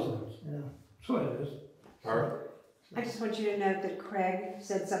above fuel cells, yeah. So it is. I just want you to note that Craig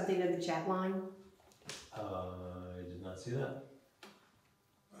said something in the chat line. I did not see that.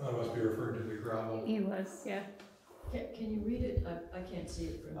 That must be referring to the gravel. He was, yeah. Can you read it? I can't see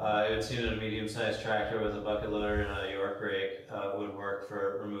it from. I would see that a medium-sized tractor with a bucket loader and a York rake would work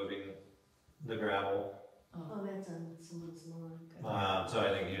for removing the gravel. Oh, that's on someone's lawn. So I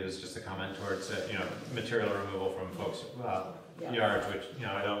think he was just a comment towards, material removal from folks' yards, which,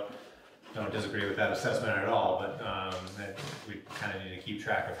 I don't disagree with that assessment at all, but that we kind of need to keep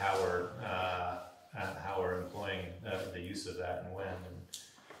track of how we're employing the use of that and when,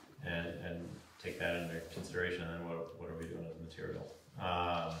 and take that into consideration. And then what are we doing with the material?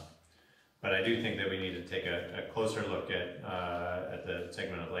 But I do think that we need to take a closer look at the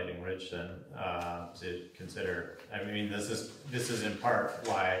segment of Lightning Ridge then to consider. I mean, this is in part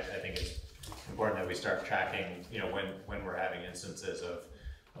why I think it's important that we start tracking, when we're having instances of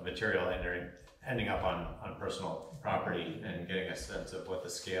material ending up on personal property, and getting a sense of what the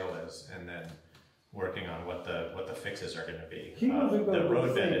scale is, and then working on what the fixes are going to be. He wasn't going to do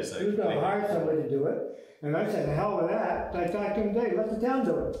roadbed it. is He was going to hire somebody to do it, and I said, the hell with that. I talked to him today, let the town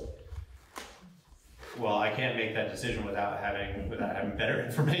do it. Well, I can't make that decision without having better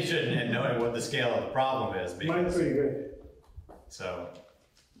information and knowing what the scale of the problem is. Mine's pretty good. So,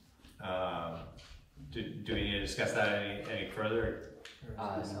 do we need to discuss that any further? No.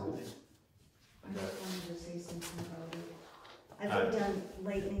 I just wanted to say something about it. I've lived on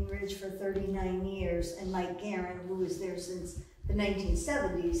Lightning Ridge for 39 years, and Mike Guerin, who was there since the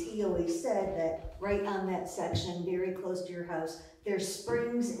 1970s, he always said that right on that section, very close to your house, there's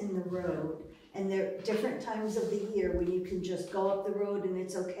springs in the road, and there are different times of the year when you can just go up the road and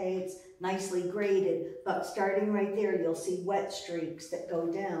it's okay, it's nicely graded, but starting right there, you'll see wet streaks that go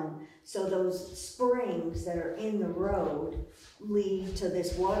down. So those springs that are in the road lead to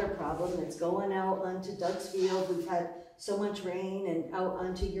this water problem that's going out onto Doug's Field. We've had so much rain and out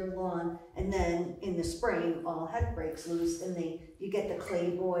onto your lawn, and then in the spring, all heck breaks loose, and you get the clay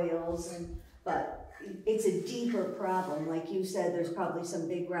boils, but it's a deeper problem. Like you said, there's probably some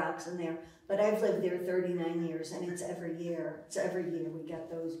big rocks in there, but I've lived there 39 years, and it's every year. It's every year we get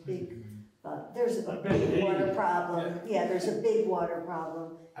those big, there's a big water problem. Yeah, there's a big water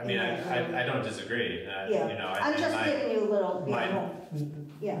problem. I mean, I don't disagree. Yeah, I'm just giving you a little,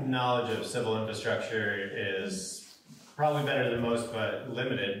 knowledge of civil infrastructure is probably better than most, but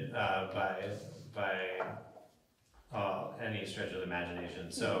limited by any stretch of the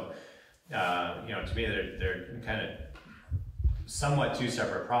imagination. So, to me, they're kind of somewhat two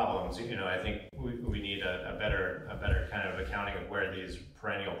separate problems. I think we need a better kind of accounting of where these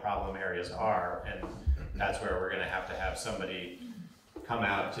perennial problem areas are, and that's where we're going to have somebody come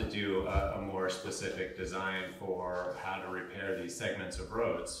out to do a more specific design for how to repair these segments of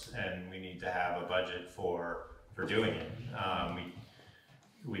roads, and we need to have a budget for doing it.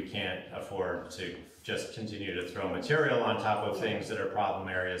 We can't afford to just continue to throw material on top of things that are problem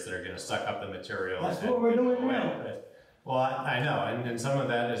areas that are going to suck up the material. That's what we're doing now. Well, I know, and some of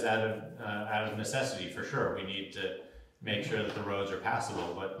that is out of necessity for sure. We need to make sure that the roads are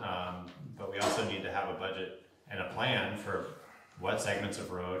passable, but we also need to have a budget and a plan for what segments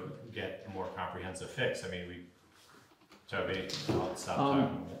of road get a more comprehensive fix. I mean, I'll stop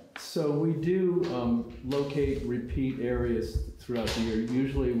talking. So we do locate repeat areas throughout the year,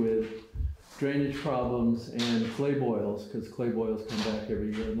 usually with drainage problems and clay boils, because clay boils come back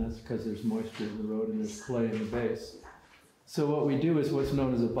every year, and that's because there's moisture in the road and there's clay in the base. So what we do is what's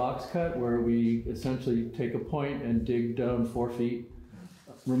known as a box cut, where we essentially take a point and dig down 4 feet,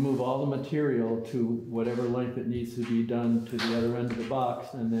 remove all the material to whatever length it needs to be done to the other end of the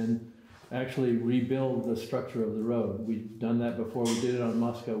box, and then actually rebuild the structure of the road. We've done that before. We did it on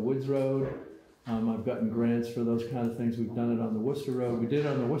Moscow Woods Road. I've gotten grants for those kind of things. We've done it on the Worcester Road. We did it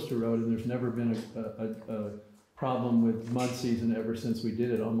on the Worcester Road, and there's never been a problem with mud season ever since we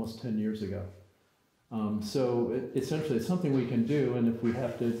did it almost 10 years ago. Essentially it's something we can do, and if we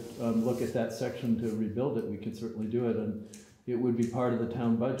have to look at that section to rebuild it, we can certainly do it, and it would be part of the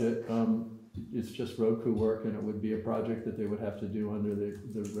town budget. it's just road crew work, and it would be a project that they would have to do under the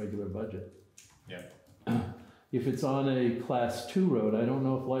regular budget. Yeah. If it's on a class 2 road, I don't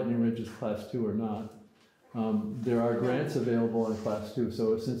know if Lightning Ridge is class 2 or not. There are grants available on class 2,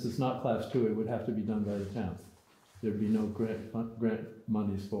 so since it's not class 2, it would have to be done by the town. There'd be no grant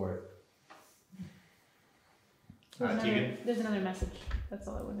monies for it. There's another message. That's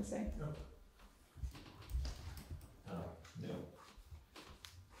all I wanted to say.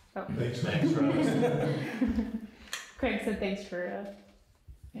 Oh. Thanks for Craig said thanks for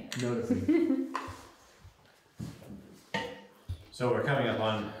noticing. So we're coming up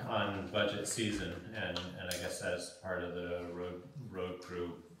on budget season, and I guess as part of the road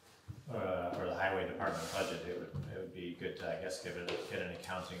crew or the highway department budget, it would be good to, I guess, get an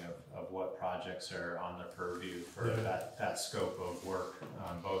accounting of what projects are on the purview for that scope of work,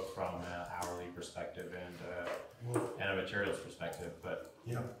 both from an hourly perspective and a materials perspective. But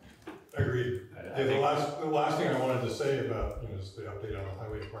yeah, agreed. The last thing I wanted to say about just the update on the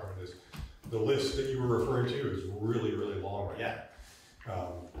highway department is the list that you were referring to is really, really long right now.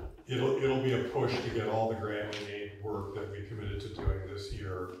 It'll be a push to get all the grant and aid work that we committed to doing this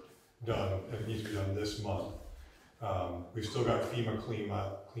year done, and it needs to be done this month. We've still got FEMA clean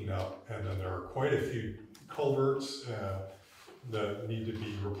up, and then there are quite a few culverts that need to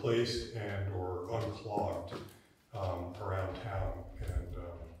be replaced and or unclogged around town, and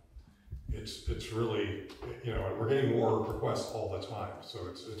it's really, and we're getting more requests all the time, so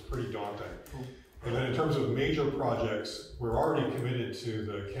it's pretty daunting. And then in terms of major projects, we're already committed to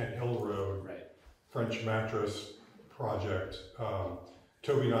the Kent Hill Road French mattress project.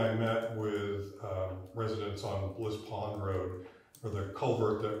 Toby and I met with residents on Bliss Pond Road for the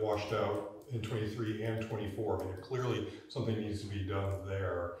culvert that washed out in 23 and 24. I mean, clearly something needs to be done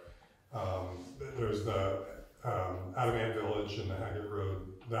there. There's the Adamant Village and the Haggett Road,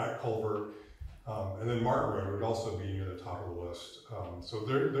 that culvert. And then Martin Road would also be near the top of the list. So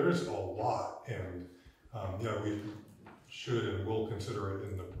there's a lot, and we should and will consider it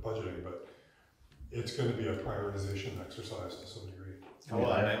in the budgeting, but it's going to be a prioritization exercise to some degree. Can we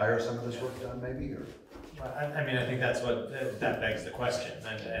hire some of this work done, maybe, or? I mean, I think that's that begs the question,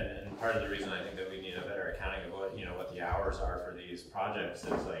 and part of the reason I think that we need a better accounting of what the hours are for these projects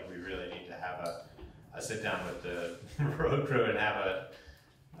is like we really need to have a sit down with the road crew and have a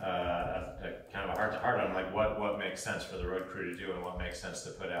kind of a heart-to-heart on like what makes sense for the road crew to do and what makes sense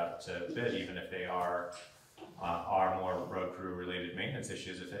to put out to bid, even if they are more road crew related maintenance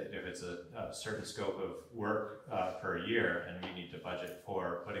issues. If it's a certain scope of work per year and we need to budget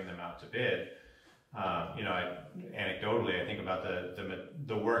for putting them out to bid, anecdotally I think about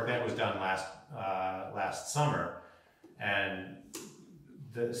the work that was done last summer, and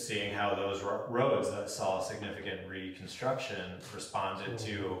seeing how those roads that saw significant reconstruction responded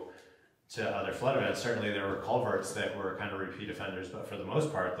to other flood events. Certainly there were culverts that were kind of repeat offenders, but for the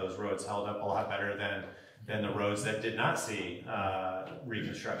most part those roads held up a lot better than the roads that did not see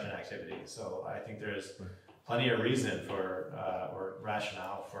reconstruction activity. So I think there's plenty of reason for or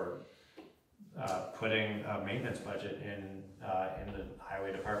rationale for putting a maintenance budget in the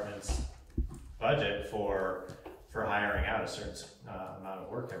highway department's budget for hiring out a certain amount of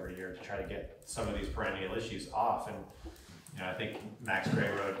work every year to try to get some of these perennial issues off. And I think Max Gray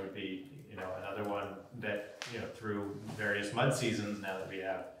Road would be another one that through various mud seasons, now that we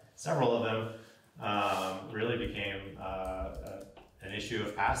have several of them, really became an issue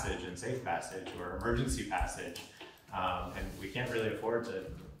of passage and safe passage or emergency passage, and we can't really afford to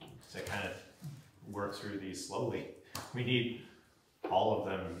kind of work through these slowly. We need all of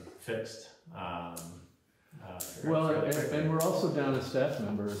them fixed. And we're also down a staff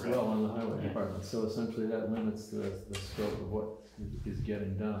member as well on the highway department, so essentially that limits the scope of what is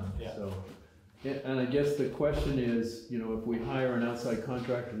getting done. So, and I guess the question is, if we hire an outside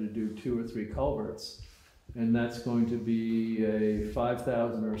contractor to do 2 or 3 culverts, and that's going to be a $5,000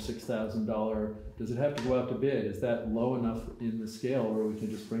 or $6,000, does it have to go out to bid? Is that low enough in the scale where we can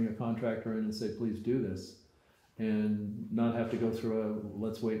just bring a contractor in and say, please do this? And not have to go through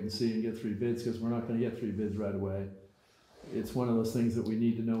let's wait and see and get 3 bids, because we're not going to get 3 bids right away. It's one of those things that we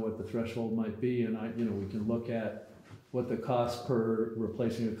need to know what the threshold might be, and we can look at what the cost per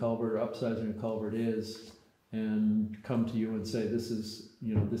replacing a culvert or upsizing a culvert is, and come to you and say, this is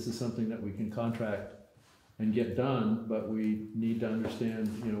something that we can contract and get done, but we need to understand,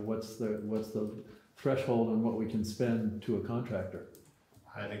 what's the threshold on what we can spend to a contractor.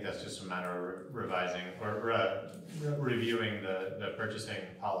 I think that's just a matter of revising or reviewing the purchasing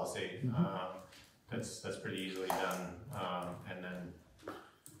policy. That's pretty easily done, and then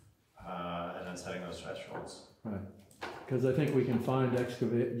setting those thresholds. Right. Because I think we can find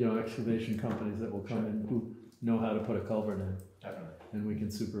excavation companies that will come in who know how to put a culvert in. Definitely. And we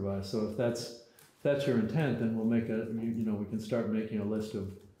can supervise. So if that's your intent, then we'll make we can start making a list of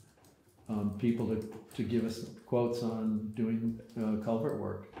people to give us quotes on doing culvert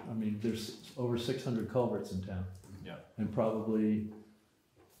work. I mean, there's over 600 culverts in town. Yeah. And probably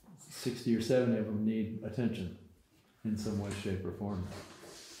 60 or 70 of them need attention in some way, shape, or form.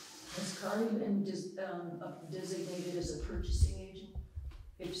 Has Kari been designated as a purchasing agent?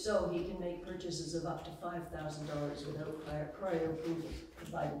 If so, he can make purchases of up to $5,000 without prior approval,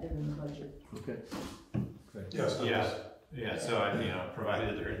 provided they're in the budget. Okay. Great. Yes. Yeah, so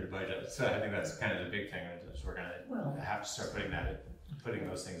provided they're in the budget. So I think that's kind of the big thing, is we're gonna have to start putting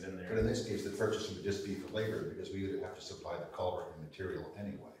those things in there. But in this case, the purchasing would just be for labor, because we would have to supply the culvert and material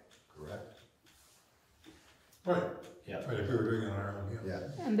anyway, correct? Right. Yeah. Right, if we were doing it on our own,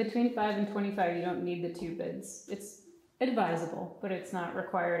 yeah. And between 5 and 25, you don't need the 2 bids. It's advisable, but it's not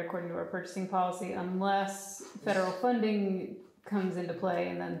required according to our purchasing policy unless federal funding comes into play,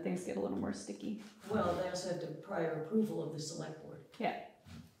 and then things get a little more sticky. Well, they also have to prior approval of the select board. Yeah.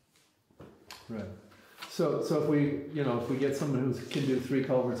 Right. So if we get someone who can do 3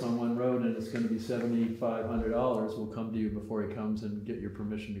 culverts on one road and it's going to be $7,500, we'll come to you before he comes and get your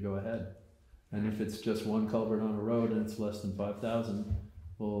permission to go ahead. And if it's just 1 culvert on a road and it's less than 5,000,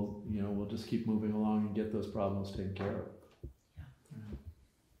 we'll just keep moving along and get those problems taken care of.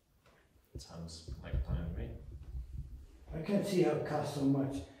 Sounds like a plan to me. I can't see how it costs so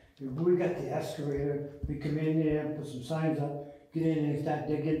much. If we got the excavator, we come in there, put some signs up, get in and start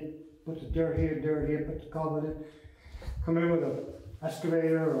digging, put the dirt here, put the culvert in, come in with a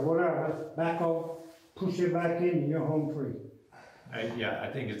excavator or whatever, backhoe, push it back in, and you're home free. I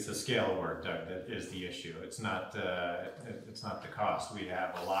think it's the scale of work, Doug, that is the issue. It's not the cost. We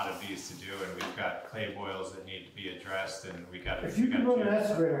have a lot of these to do, and we've got clay boils that need to be addressed, and we got to. If you can run an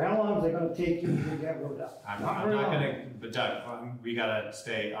excavator, how long is it gonna take you to get that road up? I'm not gonna, but Doug, we gotta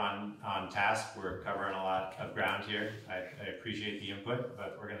stay on task. We're covering a lot of ground here. I appreciate the input,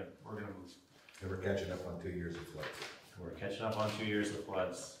 but we're gonna move. And we're catching up on 2 years of floods. We're catching up on 2 years of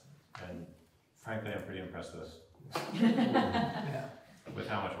floods, and frankly, I'm pretty impressed with this. With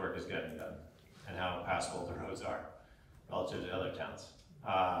how much work is getting done and how passable the roads are relative to other towns.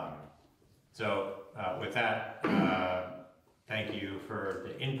 With that, thank you for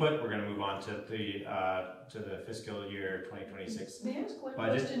the input. We're going to move on to the fiscal year 2026 May I ask one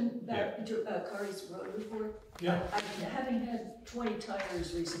budget? question back to Kari's road report? Yeah. Having had 20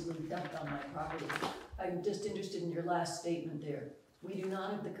 tires recently dumped on my property, I'm just interested in your last statement there. We do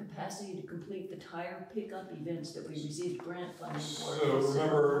not have the capacity to complete the tire pickup events that we received grant funding for. So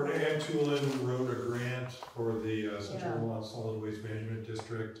remember, Ann Tulin wrote a grant for the Central Vermont Solid Waste Management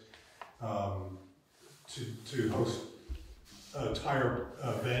District to host a tire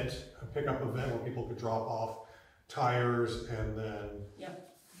event, a pickup event where people could drop off tires and then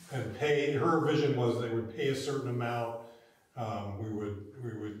and pay. Her vision was they would pay a certain amount. We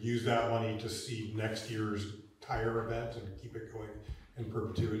would use that money to seed next year's tire event and keep it going in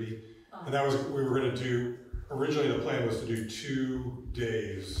perpetuity. And that was, we were going to do, originally the plan was to do 2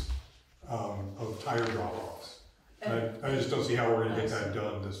 days of tire drop-offs. I just don't see how we're going to get that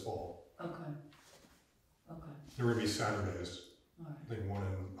done this fall. Okay. There will be Saturdays. All right. I think one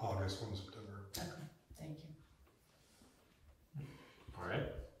in August, one in September. Okay, thank you. All right.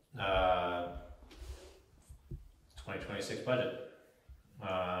 2026 budget.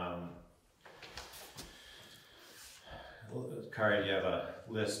 Kari, do you have a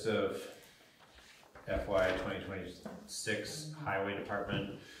list of FY 2026 Highway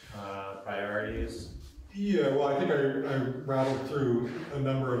Department priorities? Yeah, well, I think I rattled through a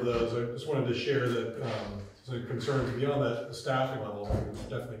number of those. I just wanted to share that some concerns beyond that staffing level. We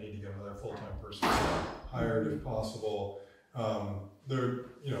definitely need to get another full-time person hired if possible. There are,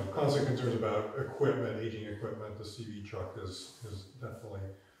 constant concerns about equipment, aging equipment. The CV truck is definitely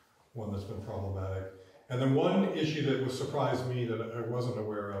one that's been problematic. And then one issue that surprised me that I wasn't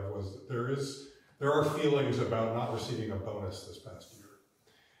aware of was that there are feelings about not receiving a bonus this past year.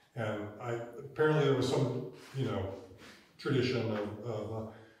 And apparently there was some, tradition of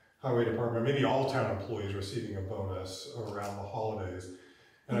the highway department, maybe all town employees receiving a bonus around the holidays.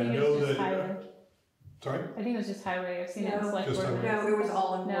 And I know that. Highway. Sorry? I think it was just highway. I've seen it in Just Selectboard. highway. No, it was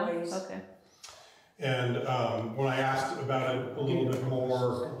all employees. No? Okay. And when I asked about it a little bit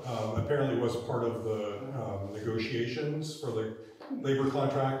more, apparently it was part of the negotiations for the labor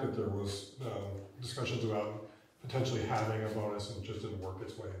contract, that there was discussions about potentially having a bonus, and it just didn't work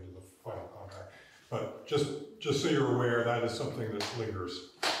its way into the final contract. But just so you're aware, that is something that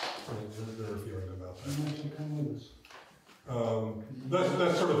lingers. There are feelings about that.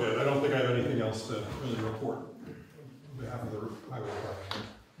 That's sort of it. I don't think I have anything else to really report on behalf of the highway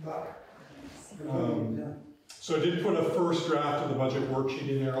department. So I did put a first draft of the budget worksheet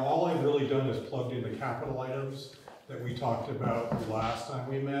in there. All I've really done is plugged in the capital items that we talked about the last time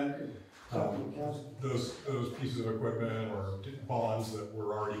we met. Those pieces of equipment or bonds that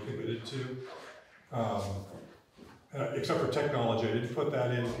we're already committed to. Except for technology, I didn't put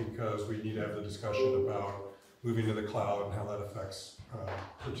that in because we need to have the discussion about moving to the cloud and how that affects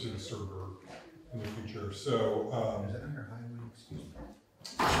purchasing a server in the future. So Is it under highway? Excuse me.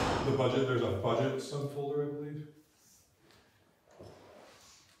 the budget, there's a budget subfolder, I believe.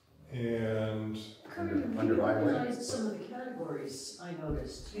 And Kurt, you reorganized some of the categories, I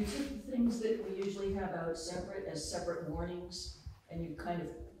noticed. You took the things that we usually have out separate as separate warnings, and you kind of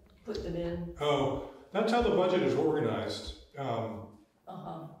put them in. oh, that's how the budget is organized.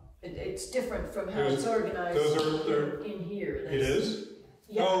 It's different from how it's organized in here. It is?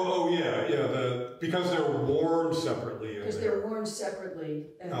 Yeah. Yeah. Because they're warned separately. Because they're warned separately.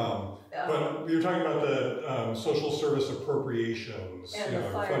 But you're talking about the social service appropriations. And the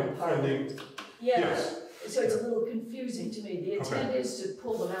fire department. Yes. So it's a little confusing to me. The intent is to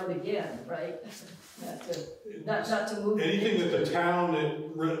pull them out again, right? Not to move. Anything that the town,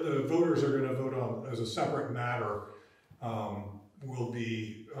 the voters are gonna vote on as a separate matter, will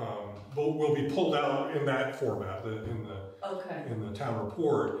be pulled out in that format, in the town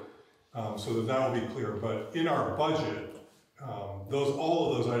report, so that will be clear. But in our budget,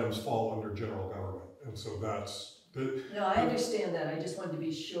 all of those items fall under general government, and so that's. No, I understand that. I just wanted to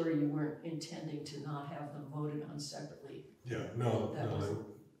be sure you weren't intending to not have them voted on separately. Yeah, no,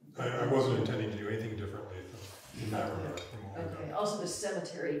 I wasn't intending to do anything differently in that regard. Okay. Also, the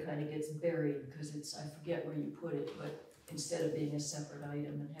cemetery kind of gets buried because I forget where you put it, but instead of being a separate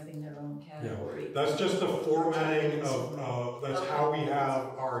item and having their own category. Yeah, that's just the formatting of, that's how we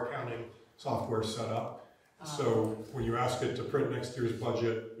have our accounting software set up. So when you ask it to print next year's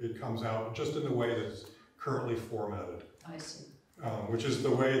budget, it comes out just in the way that's currently formatted. I see. Which is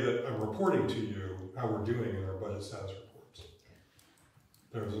the way that I'm reporting to you how we're doing in our budget status reports.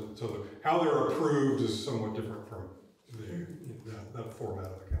 So how they're approved is somewhat different from that format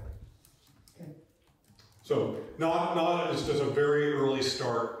of accounting. So it's just a very early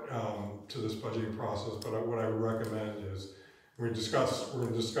start to this budgeting process, but what I would recommend is we're going to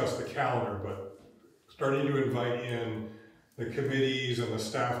discuss the calendar, but starting to invite in the committees and the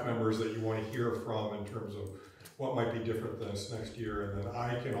staff members that you want to hear from in terms of what might be different this next year, and then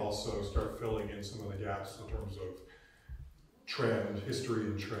I can also start filling in some of the gaps in terms of history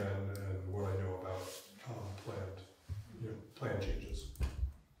and trend, and what I know about plan changes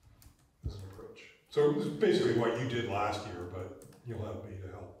as an approach. So it was basically what you did last year, but you'll have me to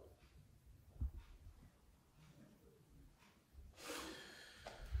help.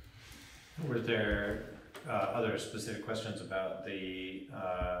 Were there other specific questions about the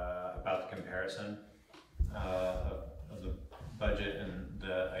comparison of the budget and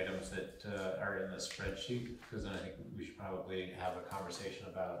the items that are in the spreadsheet? Because then I think we should probably have a conversation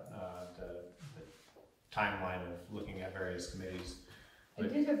about the timeline of looking at various committees. I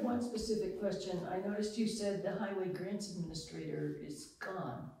did have one specific question. I noticed you said the highway grants administrator is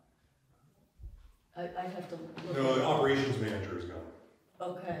gone. I have to look. No, the operations manager is gone.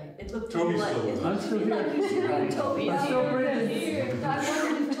 Okay, it looked to me like still it looked to me like you said Toby. I'm still breathing. I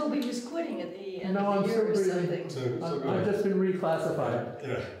wondered if Toby was quitting at the end No, of I'm the year still or breathing. something. I've just been reclassified.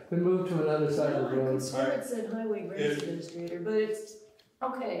 Yeah. Been moved to another side of the I road. could swear it said highway grants administrator, but it's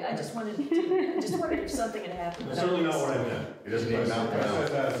okay. I just wondered if something had happened. That's certainly not what I meant. It doesn't even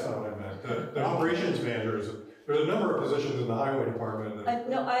That's not what I meant. The operations manager is, there's a number of positions in the highway department that.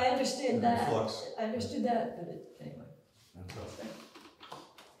 No, I understand that. Flux. I understood that, but anyway.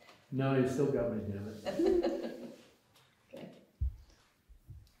 No, you still got me, damn it. Okay.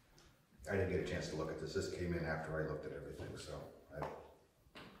 I didn't get a chance to look at this. This came in after I looked at everything, so.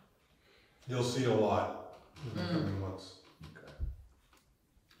 You'll see a lot in the coming months.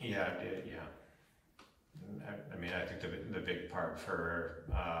 Yeah, I mean, I think the big part for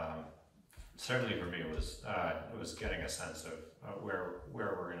certainly for me was getting a sense of where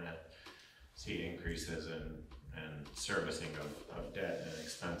we're going to see increases and servicing of debt and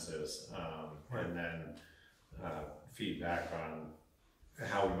expenses, and then feedback on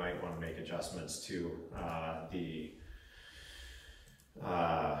how we might want to make adjustments to the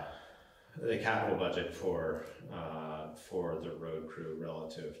capital budget for the road crew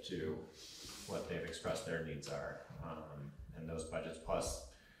relative to what they've expressed their needs are, and those budgets plus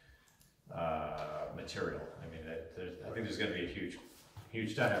material. I mean, I think there's going to be a huge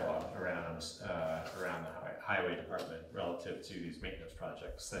huge dialogue around the highway department relative to these maintenance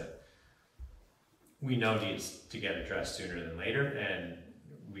projects that we know needs to get addressed sooner than later, and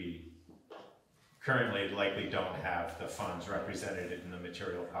we currently likely don't have the funds represented in the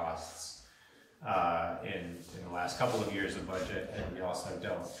material costs in the last couple of years of budget, and we also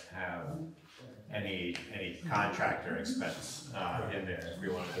don't have any contractor expense in there if we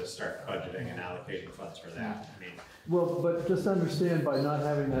wanted to start budgeting and allocating funds for that. I mean, Well, but just understand, by not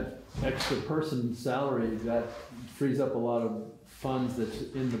having that extra person's salary, that frees up a lot of funds that's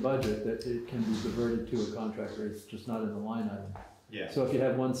in the budget that it can be diverted to a contractor. It's just not in the line item. yeah. So if you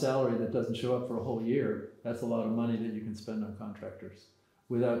have one salary that doesn't show up for a whole year, that's a lot of money that you can spend on contractors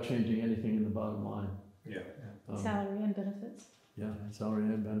without changing anything in the bottom line. Yeah. Salary and benefits. Yeah, salary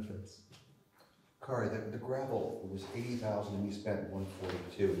and benefits. Corey, the gravel was 80,000 and we spent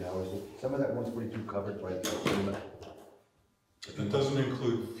 142. Now, is it, some of that 142 covered by the FEMA? It doesn't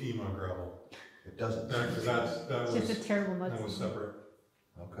include FEMA gravel. It doesn't? Because that It's just a terrible mud that was season. separate.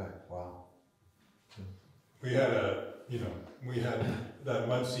 Okay, wow. We had we had that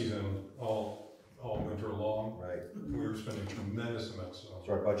mud season all winter long. Right. We were spending tremendous amounts of.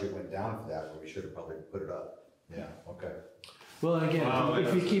 So our budget went down for that, but we should have probably put it up. Yeah, okay. Well, and again,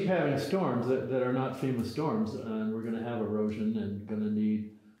 if we keep having storms that are not FEMA storms, we're gonna have erosion and gonna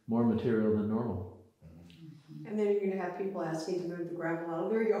need more material than normal. And then you're gonna have people asking to move the gravel out of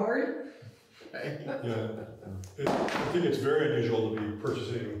their yard. Yeah, I think it's very unusual to be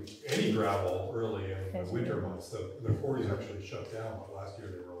purchasing any gravel really in the winter months. The quarries actually shut down, but last year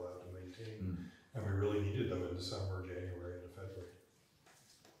they were allowed to maintain, and we really needed them in December, January, and February.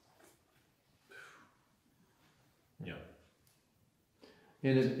 Yeah.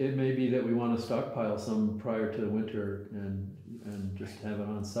 And it may be that we want to stockpile some prior to the winter and just have it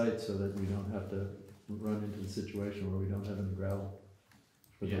on site so that we don't have to run into the situation where we don't have any gravel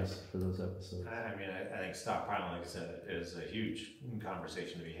for those episodes. I mean, I think stockpiling is a huge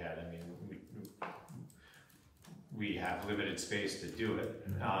conversation to be had. I mean, we have limited space to do it,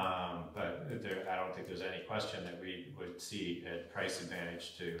 but I don't think there's any question that we would see a price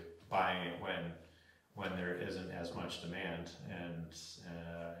advantage to buying it when there isn't as much demand and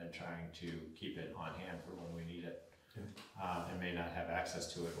trying to keep it on hand for when we need it. And may not have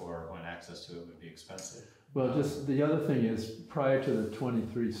access to it, or when access to it would be expensive. Well, just the other thing is, prior to the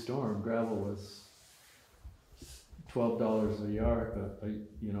 23 storm, gravel was $12 a yard,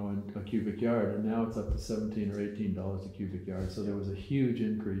 in a cubic yard, and now it's up to $17 or $18 a cubic yard. So there was a huge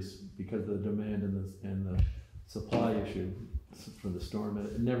increase because of the demand and the supply issue for the storm, and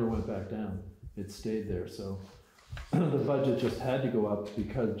it never went back down. It stayed there. So the budget just had to go up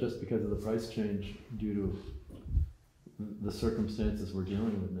because of the price change due to the circumstances we're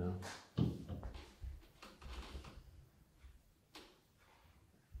dealing with now.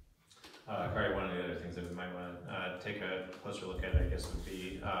 Probably one of the other things that we might want to take a closer look at, I guess, would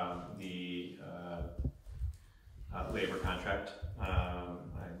be the labor contract. I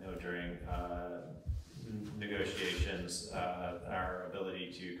know during negotiations, our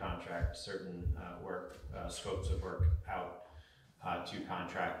ability to contract certain scopes of work out to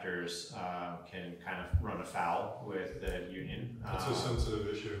contractors can kind of run afoul with the union. It's a sensitive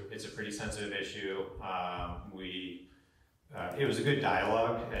issue. It's a pretty sensitive issue. It was a good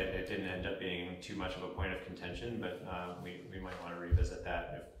dialogue. It didn't end up being too much of a point of contention, but we might want to revisit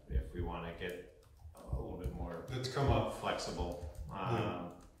that if we want to get a little bit more flexible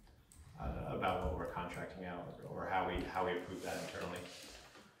about what we're contracting out, or how we approve that internally.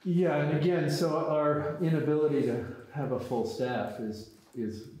 Yeah, and again, so our inability to have a full staff is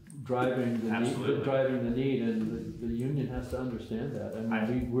driving the need, and the union has to understand that. I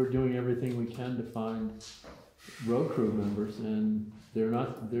mean, we're doing everything we can to find road crew members, and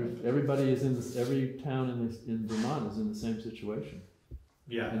everybody is in this. Every town in Vermont is in the same situation.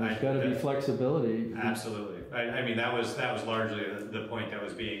 Yeah, and there's got to be flexibility. Absolutely. I mean, that was largely the point that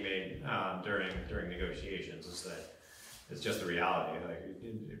was being made during negotiations. Is that it's just the reality. Like,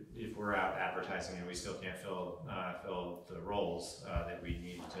 if we're out advertising and we still can't fill the roles that we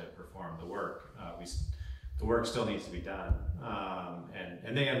need to perform the work, the work still needs to be done,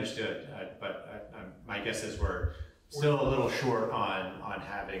 and they understood. But my guess is we're still a little short on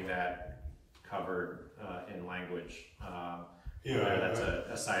having that covered in language. Whether that's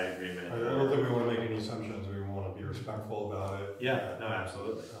a side agreement. I don't think we want to make any assumptions. We want to be respectful about it. Yeah, no,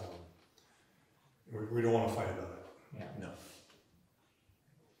 absolutely. We don't want to fight about it. Yeah, no.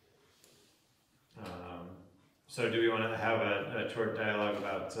 So do we want to have a short dialogue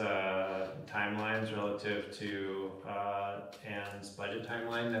about timelines relative to Ann's budget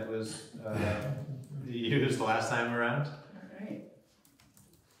timeline that was used the last time around? All right.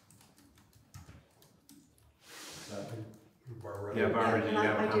 Barbara? Yeah, Barbara, do you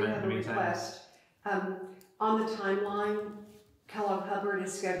have a I do comment have in a the meantime? request. On the timeline, Kellogg Hubbard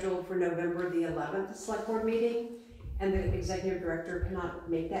is scheduled for November the 11th select board meeting, and the executive director cannot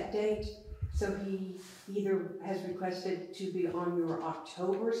make that date. So he either has requested to be on your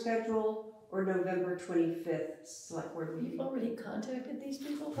October schedule or November 25th select board meeting. You've already contacted these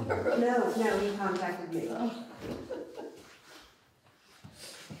people? No, he contacted me. Oh.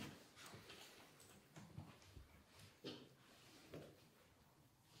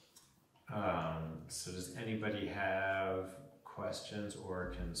 So does anybody have questions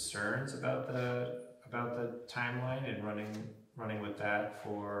or concerns about the timeline and running with that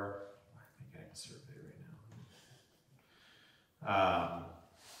for? I think I can survey right now.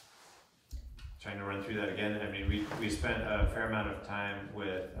 Trying to run through that again. I mean, we spent a fair amount of time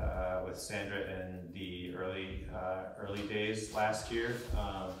with Sandra in the early days last year.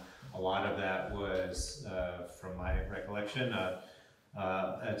 A lot of that was, from my recollection,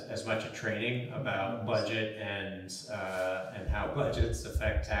 as much a training about budget and how budgets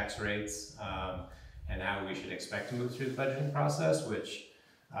affect tax rates, and how we should expect to move through the budgeting process, which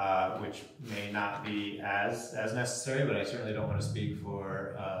may not be as necessary, but I certainly don't want to speak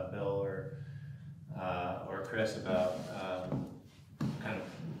for Bill or Chris about kind of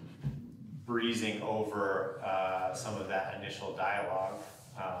breezing over some of that initial dialogue,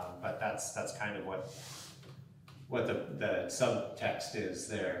 but that's kind of what the subtext is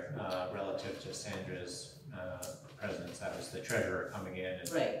there relative to Sandra's presence. That was the treasurer coming in.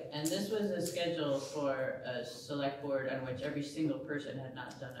 Right, and this was a schedule for a select board on which every single person had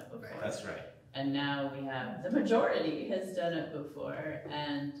not done it before. That's right. And now we have, the majority has done it before,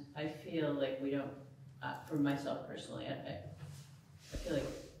 and I feel like we don't, for myself personally, I feel like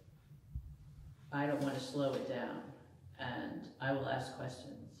I don't want to slow it down, and I will ask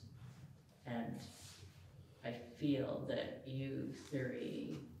questions, and I feel that you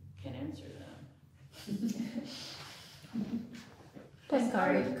three can answer them. And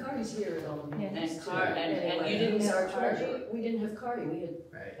Kari's here at all the meetings. And you didn't have have Kari. We didn't have Kari, we had,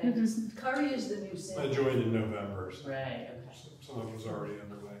 and Kari is the new I Sandra. joined in November, so Right, okay. some of it was already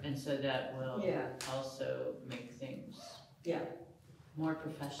underway. And so that will Yeah. also make things Yeah. more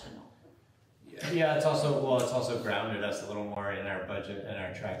professional. Yeah, it's also grounded us a little more in our budget and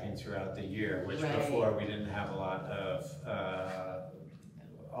our tracking throughout the year, which Right. before we didn't have a lot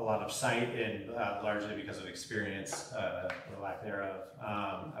of sight in, largely because of experience or lack thereof.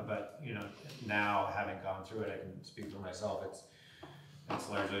 But you know, now having gone through it, I can speak for myself. It's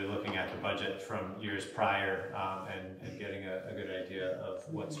largely looking at the budget from years prior and getting a good idea of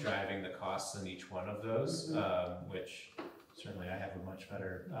what's driving the costs in each one of those, which certainly I have a much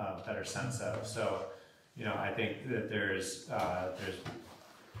better sense of. So, you know, I think that there's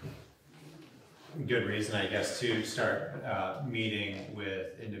good reason, I guess, to start meeting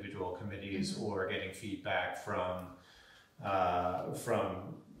with individual committees or getting feedback from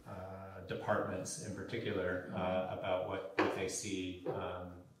departments in particular about what they see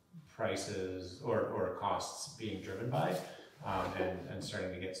prices or costs being driven by, and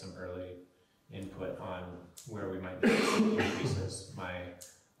starting to get some early input on where we might need some increases. My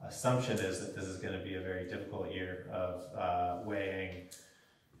assumption is that this is going to be a very difficult year of weighing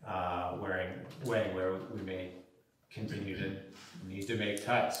where we may continue to need to make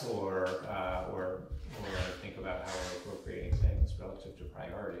cuts or think about how we're appropriating things relative to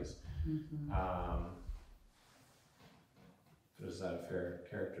priorities. Is that a fair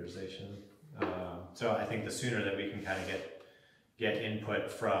characterization? So I think the sooner that we can kind of get input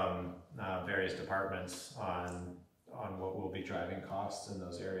from various departments on what will be driving costs in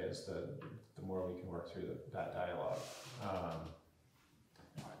those areas, the more we can work through that dialogue.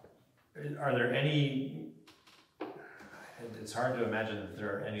 Are there any? It's hard to imagine that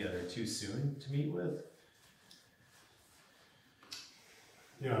there are any that are too soon to meet with.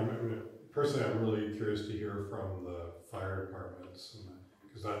 Yeah, personally, I'm really curious to hear from the fire departments,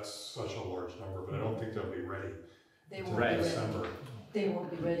 because that's such a large number, but I don't think they'll be ready until December. They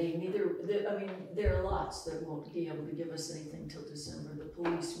won't be ready, neither, I mean, there are lots that won't be able to give us anything till December, the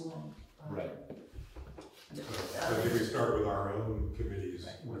police won't. Right. So I think we start with our own committees.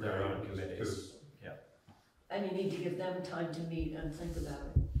 With our own committees, yeah. And you need to give them time to meet and think about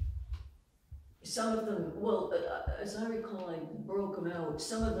it. Some of them, well, as I recall, I broke them out.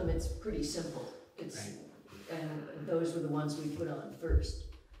 Some of them, it's pretty simple. And those were the ones we put on first,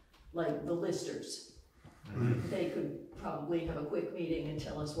 like the listers. They could probably have a quick meeting and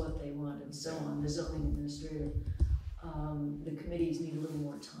tell us what they want and so on. The zoning administrator, the committees need a little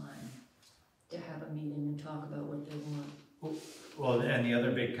more time to have a meeting and talk about what they want. Well, and the other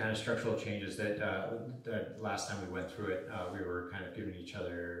big kind of structural changes that, that last time we went through it, we were kind of giving each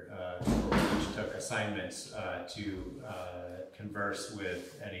other, each took assignments to converse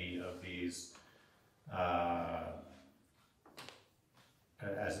with any of these, as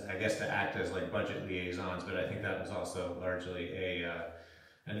I guess to act as like budget liaisons, but I think that was also largely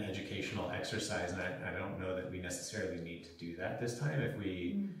an educational exercise, and I don't know that we necessarily need to do that this time. If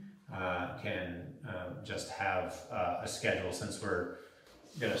we can just have a schedule, since we're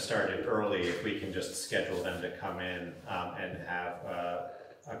going to start it early, if we can just schedule them to come in and have a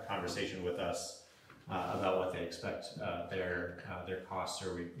conversation with us about what they expect their costs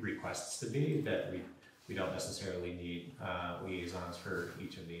or requests to be, that we don't necessarily need liaisons for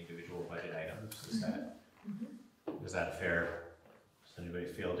each of the individual budget items. Is that fair? Does anybody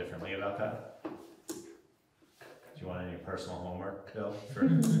feel differently about that? Do you want any personal homework, Bill?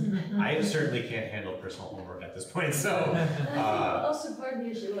 I certainly can't handle personal homework at this point, so. Also, part of the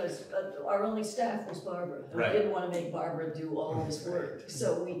issue was our only staff was Barbara. And Right. we didn't want to make Barbara do all this work,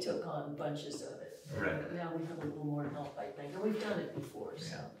 so we took on bunches of it. Right. Now we have a little more help, I think, and we've done it before,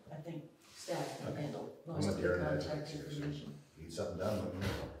 so I think staff can handle most of the contact information. Need something done, let me know.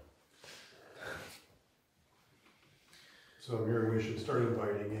 So I'm hearing we should start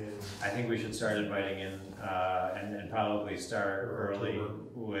inviting in. I think we should start inviting in, and probably start early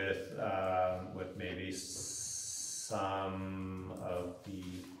with maybe some of the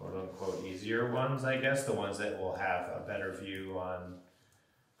quote unquote easier ones, I guess, the ones that will have a better view on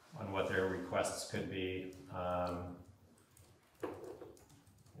what their requests could be,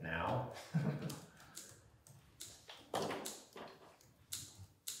 now.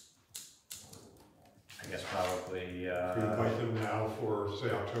 I guess probably, We invite them now for, say,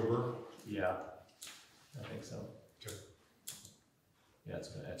 October? yeah, I think so. Okay. Yeah,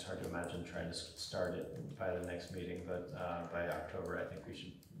 it's hard to imagine trying to start it by the next meeting, but by October, I think we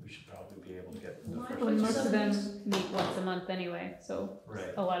should probably be able to get the first. Well, most of them meet once a month anyway, so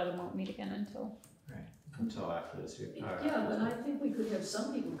Right. a lot of them won't meet again Until after this year. Yeah, but I think we could have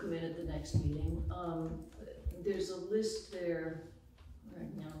some people come in at the next meeting. There's a list there,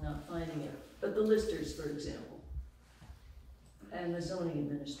 right now I'm not finding it, but the listers, for example, and the zoning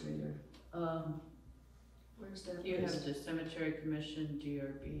administrator. Where's that You list? have the cemetery commission,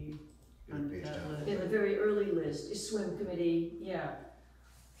 DRB, on Page that down. list. In the very early list, is swim committee, yeah.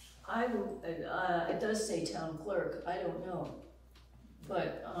 It does say town clerk, I don't know.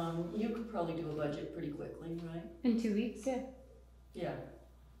 But, you could probably do a budget pretty quickly, right? in 2 weeks, yeah. Yeah.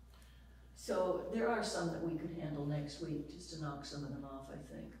 So there are some that we could handle next week, just to knock some of them off, I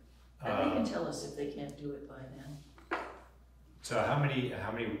think. And they can tell us if they can't do it by then. So how many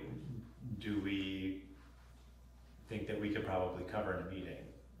do we think that we could probably cover in a meeting?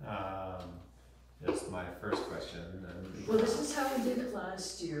 That's my first question. Well, this is how we did it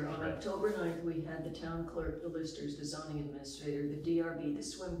last year. On Right. October 9th, we had the town clerk, the listers, the zoning administrator, the DRB, the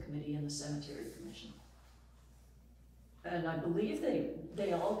swim committee, and the cemetery commission. And I believe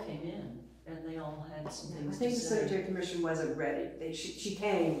they all came in, and they all had some I things to think the say. cemetery commission wasn't ready. She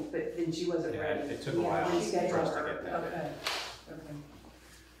came, but then she wasn't Yeah, ready. it took a while when she got for us to over. get that. Okay.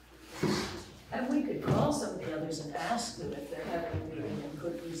 And we could call some of the others and ask them if they're having a meeting and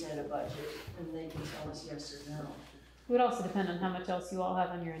could present a budget, and they can tell us yes or no. It would also depend on how much else you all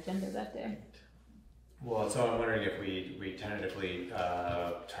have on your agenda that day. Well, so I'm wondering if we tentatively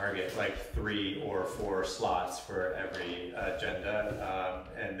target like 3 or 4 slots for every agenda,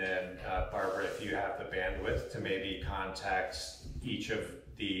 and then Barbara, if you have the bandwidth to maybe contact each of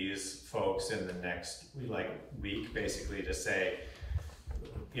these folks in the next week, basically to say,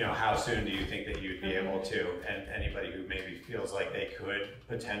 how soon do you think that you'd be able to, and anybody who maybe feels like they could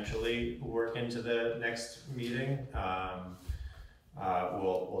potentially work into the next meeting,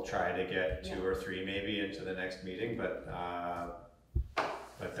 we'll try to get 2 or 3 maybe into the next meeting, but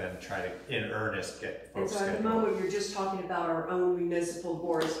then try to in earnest get And folks so at the scheduled. moment, you're just talking about our own municipal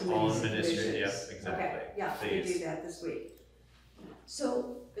boards, committees, and commissions. Yep, exactly. Okay, yeah, we can Please. do that this week.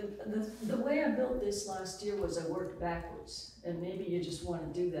 So the way I built this last year was I worked backwards, and maybe you just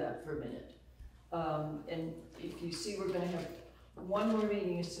want to do that for a minute. And if you see, we're going to have 1 more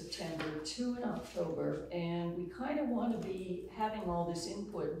meeting in September, 2 in October, and we kind of want to be having all this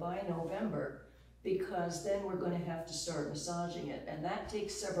input by November, because then we're going to have to start massaging it, and that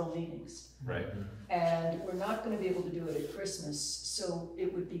takes several meetings. Right. And we're not going to be able to do it at Christmas, so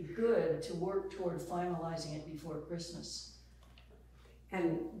it would be good to work toward finalizing it before Christmas.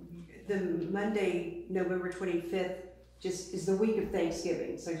 And the Monday, November 25th, just is the week of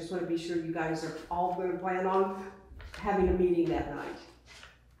Thanksgiving. So I just want to be sure you guys are all going to plan on having a meeting that night.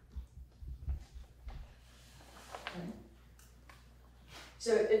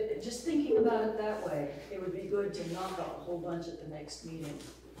 So just thinking about it that way, it would be good to knock out a whole bunch at the next meeting,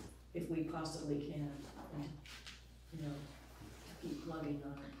 if we possibly can. And, you know, keep plugging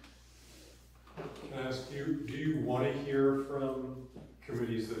on it. Can I ask you, do you want to hear from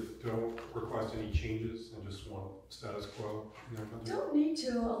committees that don't request any changes and just want status quo in their budget? Don't need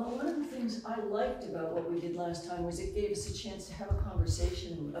to, although one of the things I liked about what we did last time was it gave us a chance to have a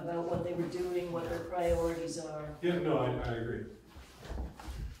conversation about what they were doing, what their priorities are. Yeah, no, I agree.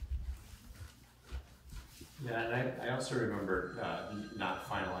 Yeah, and I also remember not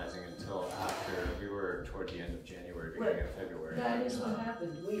finalizing until after we were toward the end of January, beginning of February. That is what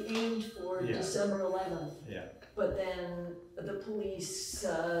happened. We aimed for December 11th. Yeah. But then the police, you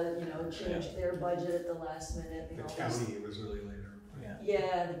know, changed their budget at the last minute. The county was really later.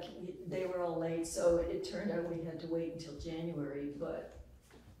 Yeah, they were all late, so it turned out we had to wait until January, but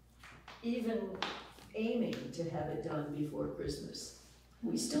even aiming to have it done before Christmas,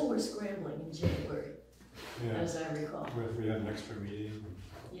 we still were scrambling in January, as I recall. We had an extra meeting.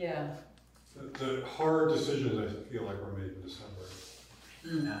 Yeah. The hard decisions, I feel like, were made in December.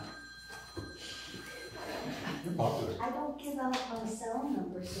 Yeah. Popular. I don't give out my cell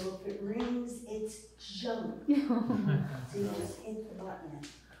number, so if it rings, it's junk. So you just hit the button.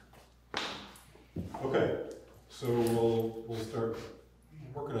 Okay, so we'll start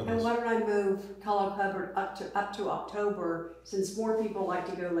working on And this. why don't I move Colin Hubbard up to October, since more people like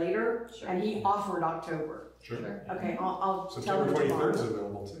to go later, and he offered October. Sure. Okay, I'll tell September him 23rd is tomorrow.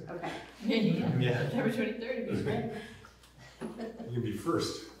 available too. Okay. Yeah. September 23rd would be great. You can be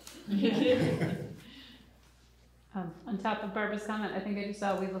first. On top of Barbara's comment, I think I just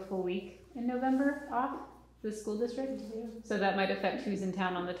saw we have a full week in November off, the school district. So that might affect who's in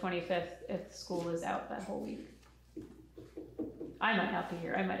town on the 25th if school is out that whole week. I might not be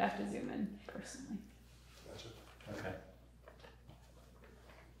here. I might have to Zoom in personally. Gotcha. Okay.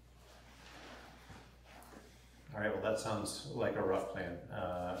 All right, well, that sounds like a rough plan.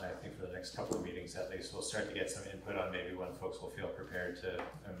 I think for the next couple of meetings at least, we'll start to get some input on maybe when folks will feel prepared to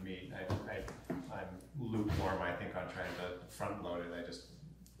meet. I'm lukewarm, I think, on trying to front load it.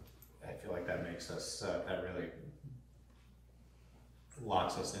 I feel like that makes us, that really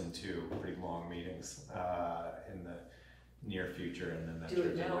locks us into pretty long meetings in the near future, and then that Do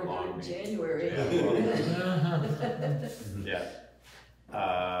it turns into now or long do it in meetings. January. Yeah.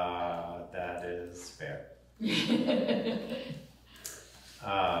 That is fair.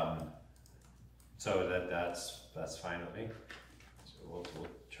 So that's fine with me. So we'll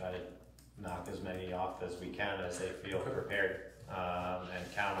try to knock as many off as we can as they feel prepared,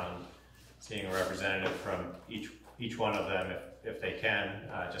 and count on seeing a representative from each one of them if they can,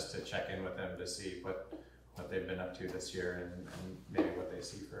 just to check in with them to see what they've been up to this year and maybe what they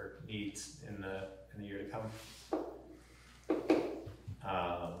see for needs in the year to come.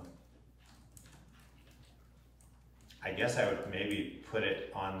 I guess I would maybe put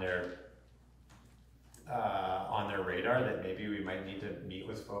it on their radar that maybe we might need to meet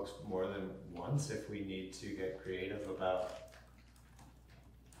with folks more than once if we need to get creative about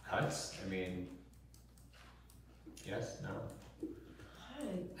cuts. I mean, yes, no.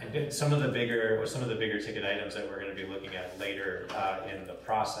 I did some of the bigger ticket items that we're going to be looking at later in the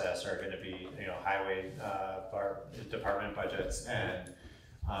process are going to be, highway department budgets and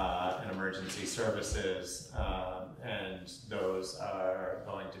emergency services, and those are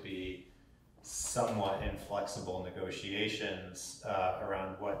going to be somewhat inflexible negotiations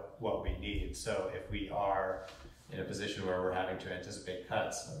around what we need. So if we are in a position where we're having to anticipate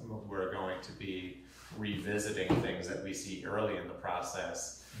cuts, we're going to be revisiting things that we see early in the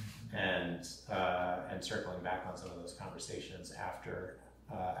process, and circling back on some of those conversations after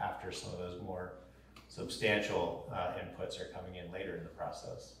some of those more substantial inputs are coming in later in the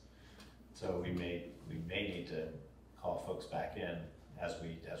process. So we may need to call folks back in as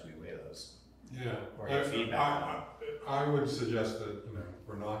we weigh those. Yeah, or get feedback. I would suggest that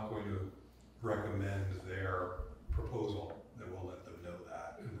we're not going to recommend their proposal, that we'll let them know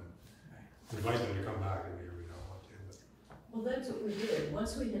that, and then invite them to come back and maybe we don't want to. Well, that's what we did.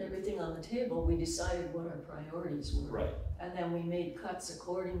 Once we had everything on the table, we decided what our priorities were. Right. And then we made cuts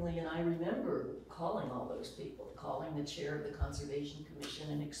accordingly, and I remember calling all those people, calling the chair of the Conservation Commission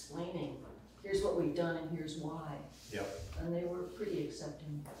and explaining, here's what we've done and here's why. Yep. And they were pretty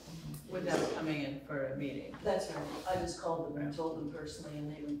accepting. Without coming in for a meeting. That's right. I just called them and told them personally, and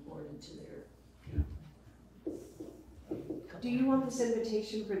they reported to their. Do you want this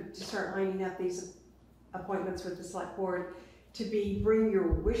invitation to start lining up these appointments with the select board to bring your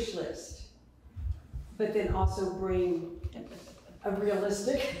wish list, but then also bring a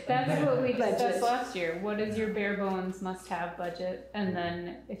realistic. That's what we discussed budget. last year. What is your bare bones must-have budget? And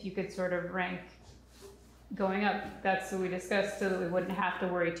then if you could sort of rank going up, that's what we discussed, so that we wouldn't have to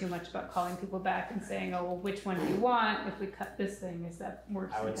worry too much about calling people back and saying, oh, well, which one do you want? If we cut this thing, is that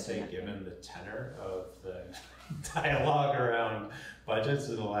worse? I would say, given the tenor of the dialogue around budgets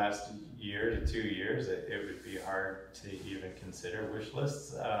in the last year to 2 years, it would be hard to even consider wish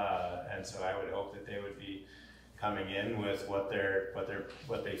lists. And so I would hope that they would be coming in with what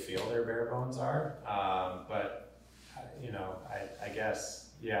they feel their bare bones are. But you know, I guess,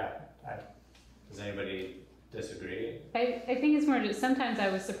 yeah. Does anybody disagree? I think it's more just sometimes I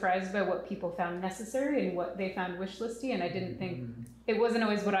was surprised by what people found necessary and what they found wish listy, and I didn't think it wasn't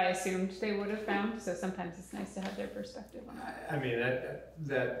always what I assumed they would have found. So sometimes it's nice to have their perspective on it. I mean,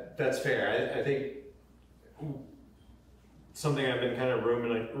 that's fair. I think something I've been kind of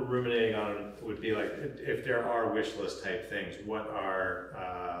ruminating on would be like, if there are wish list type things, what are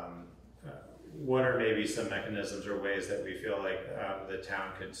maybe some mechanisms or ways that we feel like the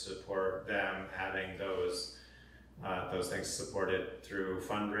town could support them having those things supported through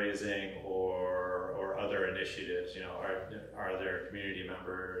fundraising or other initiatives? You know, are there community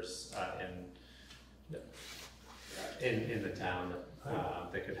members in the town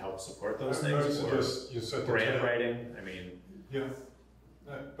that could help support those things? Or grant writing? I mean, yeah.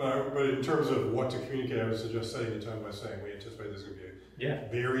 But in terms of what to communicate, I would suggest setting the tone by saying we anticipate this is going to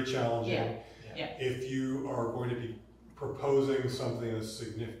be very challenging. Yeah. If you are going to be proposing something that's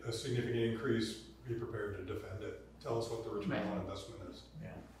a significant increase, be prepared to defend it. Tell us what the return on investment is. Yeah.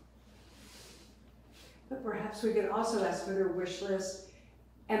 But perhaps we could also ask for their wish list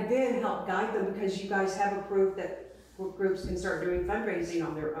and then help guide them, because you guys have approved that groups can start doing fundraising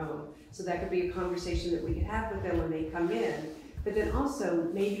on their own. So that could be a conversation that we could have with them when they come in. But then also,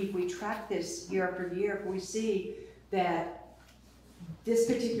 maybe if we track this year after year, if we see that this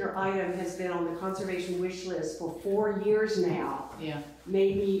particular item has been on the conservation wish list for 4 years now. Yeah.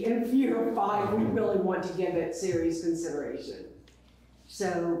 Maybe in year 5, we really want to give it serious consideration.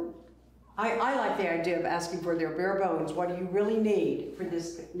 So I like the idea of asking for their bare bones. What do you really need for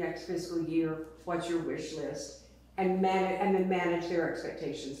this next fiscal year? What's your wish list? And then manage their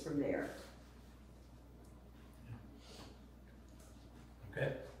expectations from there.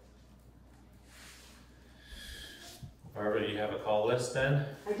 okay. Barbara, do you have a call list then?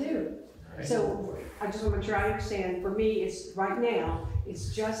 I do. Right. So I just want to make sure I understand. For me, it's right now,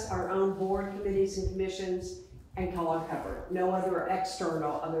 it's just our own board committees and commissions and Color Cover. No other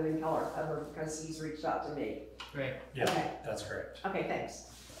external other than Color Cover, because he's reached out to me. Right. Yeah, okay. That's correct. Okay, thanks.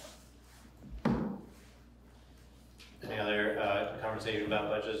 Any other conversation about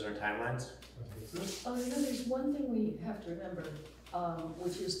budgets or timelines? Oh, you know, there's one thing we have to remember,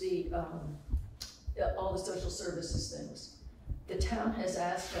 which is all the social services things. The town has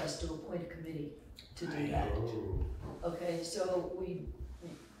asked us to appoint a committee to do that. Okay, so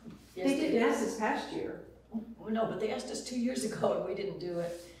They didn't ask this past year. Well, no, but they asked us 2 years ago and we didn't do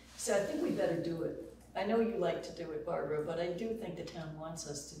it. So I think we better do it. I know you like to do it, Barbara, but I do think the town wants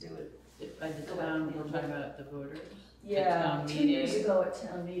us to do it. By the town, we're talking about the voters? Yeah, 2 years ago at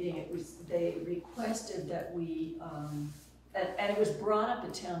town meeting, they requested that we, and it was brought up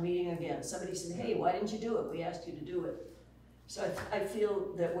at town meeting again. Somebody said, hey, why didn't you do it? We asked you to do it. So I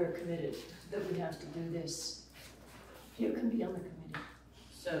feel that we're committed, that we have to do this. You can be on the committee.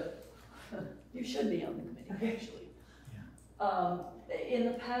 So you should be on the committee, actually. In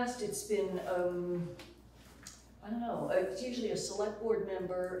the past, it's been, I don't know, it's usually a select board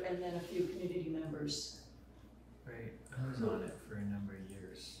member and then a few community members. Right, I was on it for a number of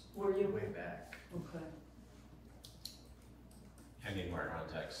years. Were you? Way back. Okay. I need more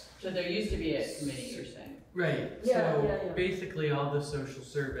context. So there used to be a committee, you're saying? Right, Yeah, so yeah. basically all the social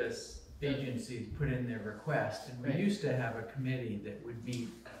service agencies put in their request, and we Right. used to have a committee that would meet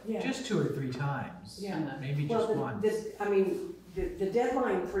Yeah. just 2 or 3 times. Yeah. Maybe Well, just once. the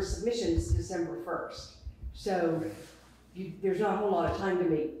deadline for submission is December 1st. So there's not a whole lot of time to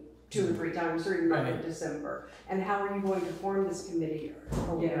meet 2 or 3 times during the month of Right. December. And how are you going to form this committee?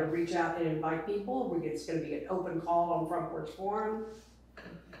 Are we gonna reach out and invite people? It's gonna be an open call on Front Porch Forum?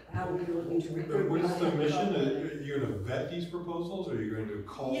 How are we looking to recruit? What is the people? mission? Are you going to vet these proposals, or are you going to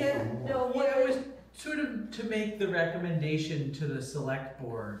call Yeah, for more? No, Yeah, it was sort of to make the recommendation to the select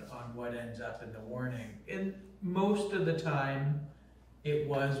board on what ends up in the warning. And most of the time, it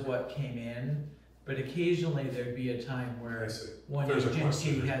was what came in, but occasionally there'd be a time where one There's a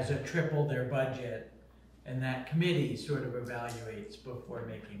agency question. has a triple their budget, and that committee sort of evaluates before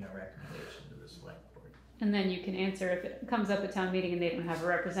making a recommendation to the select board. And then you can answer if it comes up at town meeting and they don't have a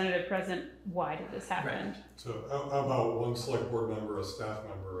representative present, why did this happen? So how about one select board member, a staff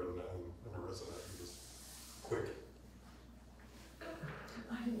member, and a resident, just quick.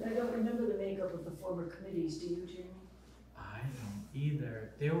 I don't remember the makeup of the former committees, do you, Jamie? I don't either.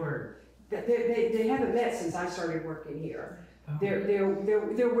 They were. They haven't met since I started working here. Oh.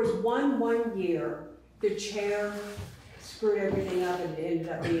 There was one year, the chair screwed everything up and it ended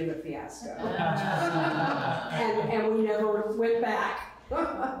up being a fiasco. and we never went back.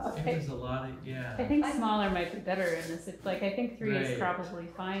 It was a lot of, yeah. I think smaller might be better in this. It's like, I think 3 is Right. probably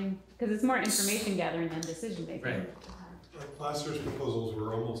fine, because it's more information gathering than decision making. Right. Last year's proposals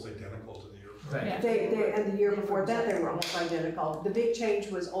were almost identical to the year before. Right. They, and the year before that, they were almost identical. The big change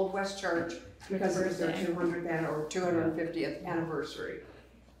was Old West Church because it was their 200th or 250th anniversary.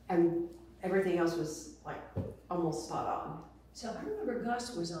 And everything else was like almost spot on. So I remember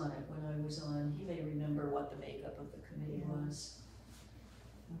Gus was on it when I was on. He may remember what the makeup of the committee was.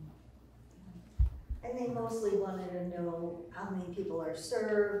 And they mostly wanted to know how many people are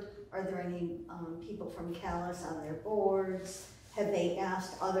served, are there any people from Calais on their boards? Have they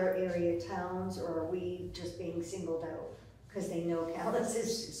asked other area towns, or are we just being singled out because they know Calais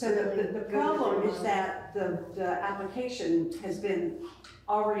is So really the good problem with is their that the application has been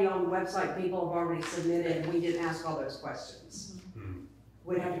already on the website, people have already submitted, we didn't ask all those questions.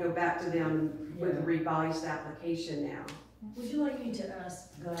 We'd have to go back to them with a revised application now. Would you like me to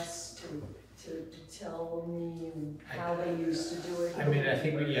ask Gus to tell me how they used to do it? I mean, I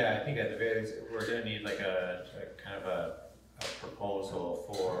think, I think at the very least, we're gonna need like a kind of a proposal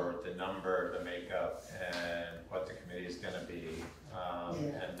for the number, the makeup, and what the committee is gonna be.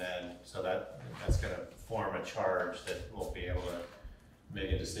 And then, so that's gonna form a charge that we'll be able to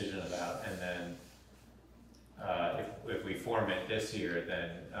make a decision about. And then, if we form it this year, then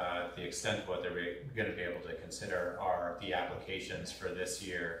the extent of what they're gonna be able to consider are the applications for this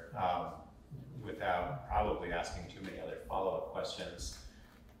year, without probably asking too many other follow-up questions.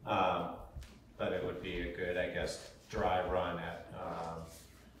 But it would be a good, I guess, dry run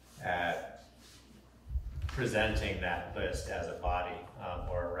at presenting that list as a body,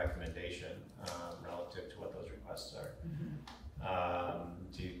 or a recommendation relative to what those requests are.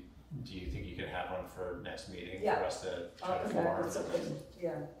 Do you think you could have one for next meeting for us to try to I'll come back form? with something,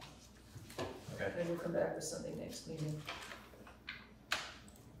 yeah. Okay. Maybe we'll come back with something next meeting.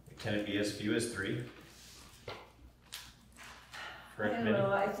 Can it be as few as 3? For a I don't committee?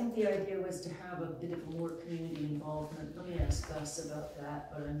 know, I think the idea was to have a bit of more community involvement. Let me ask Gus about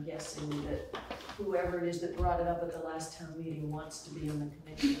that, but I'm guessing that whoever it is that brought it up at the last town meeting wants to be on the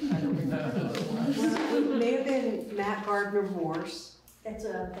committee. I don't remember who it was. Well, it may have been Matt Gardner Morse. That's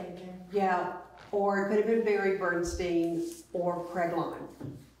what I'm thinking. Yeah, or it could have been Barry Bernstein or Craig Lyon.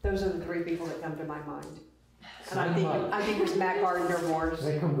 Those are the 3 people that come to my mind. And I think it was Matt Gardner Morse.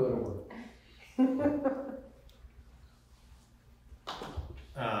 They come go to work.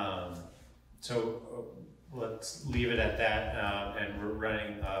 So let's leave it at that, and we're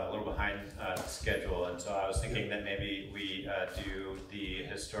running a little behind schedule, and so I was thinking that maybe we do the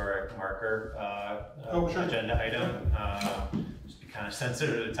historic marker Sure. agenda item, just be kind of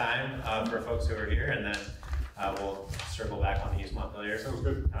sensitive to time for folks who are here, and then we'll circle back on the East Montpelier. Sounds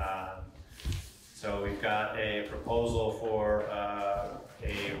good. So we've got a proposal for a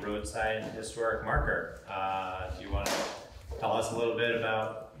roadside historic marker. Do you want to tell us a little bit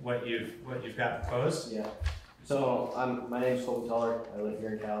about what you've got proposed? Yeah. So my name's Colby Teller. I live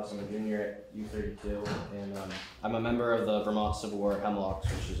here in Calais. I'm a junior at U32, and I'm a member of the Vermont Civil War Hemlocks,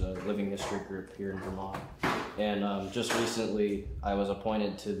 which is a living history group here in Vermont. And just recently, I was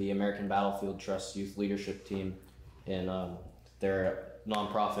appointed to the American Battlefield Trust Youth Leadership Team, and they're a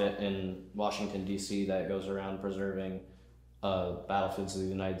nonprofit in Washington D.C. that goes around preserving battlefields of the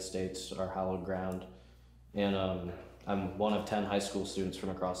United States, our hallowed ground. And I'm one of 10 high school students from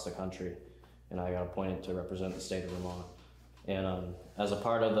across the country, and I got appointed to represent the state of Vermont. And as a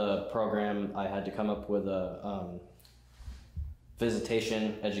part of the program, I had to come up with a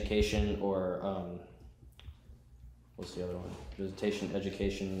visitation, education, or what's the other one? Visitation,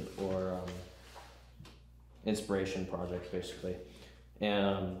 education, or inspiration project, basically.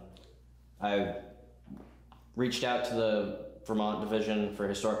 And I reached out to the Vermont Division for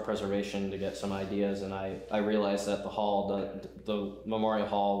Historic Preservation to get some ideas, and I realized that the hall, the Memorial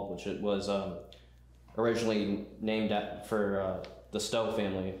Hall, which it was originally named for the Stowe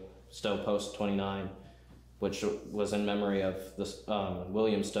family, Stowe Post 29, which was in memory of this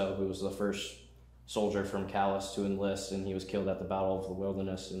William Stowe, who was the first soldier from Calais to enlist, and he was killed at the Battle of the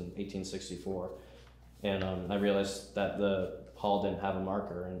Wilderness in 1864. And I realized that the hall didn't have a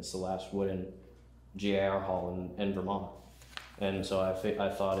marker, and it's the last wooden GAR Hall in Vermont. And so I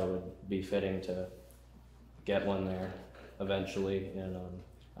thought it would be fitting to get one there eventually. And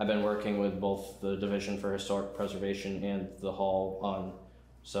I've been working with both the Division for Historic Preservation and the Hall on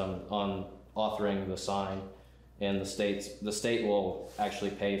authoring the sign. And the state will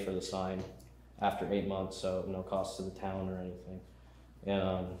actually pay for the sign after 8 months, so no cost to the town or anything.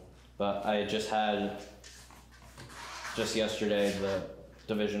 And but I just yesterday the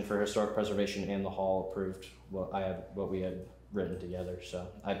Division for Historic Preservation and the Hall approved what we had written together. So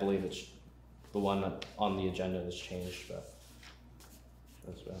I believe it's the one that on the agenda has changed, but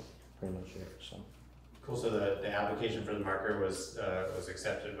that's pretty much it. So cool. So the application for the marker was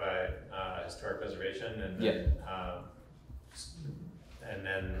accepted by Historic Preservation, and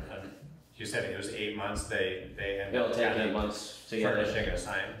then, you said it was 8 months. They ended it'll up take 8 months to get furnishing a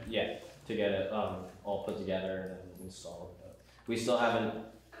sign. Yeah, to get it all put together and installed. But we still haven't.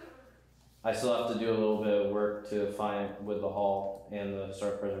 I still have to do a little bit of work to find with the Hall and the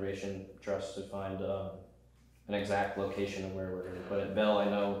Historic Preservation Trust to find an exact location of where we're going to put it. Bill, I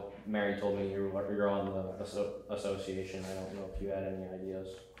know Mary told me you're on the association. I don't know if you had any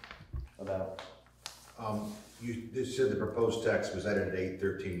ideas about. You said the proposed text was edited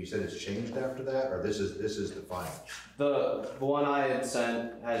 8/13. You said it's changed after that, or this is the final? The one I had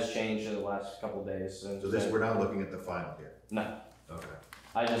sent has changed in the last couple of days. And so we're not looking at the final here. No. Okay.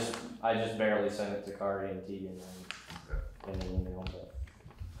 I just barely sent it to Cardi and Tegan in an email. But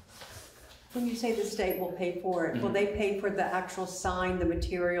When you say the state will pay for it, will they pay for the actual sign, the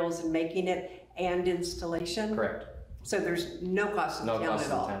materials and making it and installation? Correct. So there's no cost to the town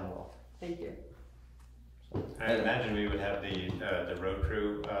at all? Town at all. Thank you. I imagine we would have the road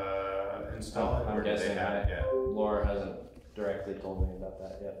crew install it. I'm guessing. Laura hasn't directly told me about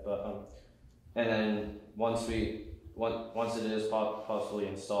that yet, but and then once it is possibly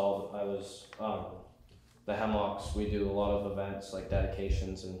installed, the Hemlocks, we do a lot of events like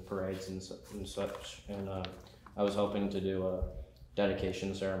dedications and parades and such, and I was hoping to do a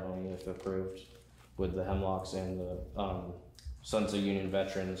dedication ceremony if approved with the Hemlocks and the Sons of Union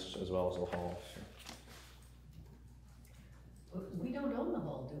Veterans as well as the Hall. So. We don't own the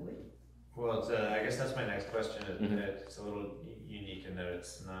hall, do we? Well, I guess that's my next question. It's a little unique in that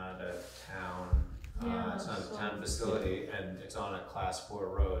it's not a town, it's not a town facility, and it's on a Class 4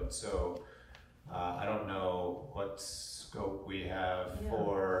 road. So I don't know what scope we have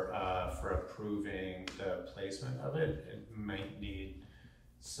for approving the placement of it. It might need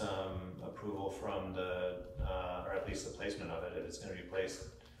some approval from or at least the placement of it if it's going to be placed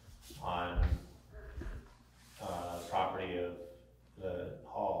on property of the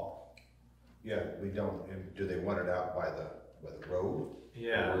hall. Yeah, we don't. And do they want it out by the road?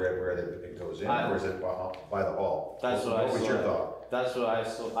 Yeah. Or where it goes in, or is it by the hall? That's what was your thought? That's what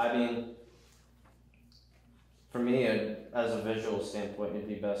I mean, for me, as a visual standpoint, it'd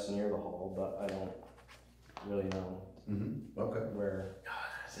be best near the hall, but I don't really know. Okay. Where.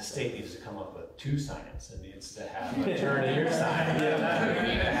 The state needs to come up with 2 signs. It needs to have a turn here sign. We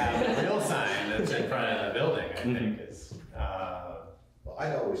need to have a real sign that's in front of the building, I think. Well,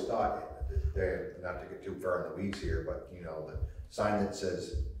 I always thought, not to get too far in the weeds here, but the sign that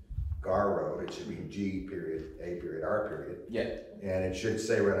says Gar Road, it should be G period, A period, R period. Yeah. And it should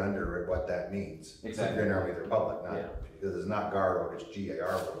say right under it what that means. Exactly. Green Army Republic, because it's not Gar Road, it's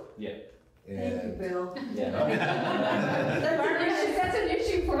GAR Road. Yeah. Thank you, Bill. Yeah. That's an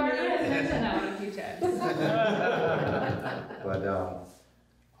issue for me. Has mentioned that one a few times. But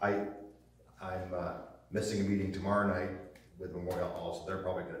I'm missing a meeting tomorrow night with Memorial Hall, so they're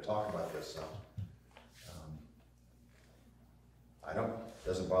probably going to talk about this.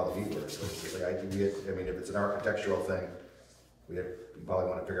 Doesn't bother me where it's going. I mean, if it's an architectural thing, you probably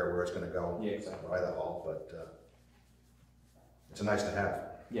want to figure out where it's going to go. Yeah, exactly. By the hall, but it's nice to have.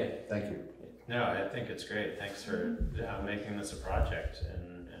 Yeah. Thank you. No, I think it's great. Thanks for making this a project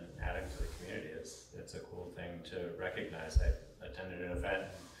and adding to the community. It's a cool thing to recognize. I attended an event,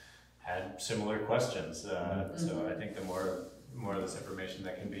 had similar questions. So I think the more of this information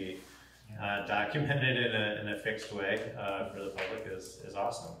that can be documented in a fixed way for the public is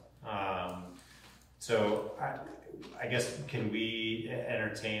awesome. So I guess, can we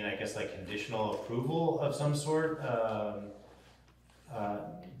entertain, like conditional approval of some sort?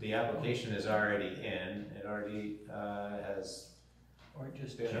 The application is already in. It already has or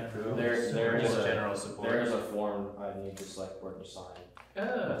just been approved. There's general support. There's a form I need the Selectboard to sign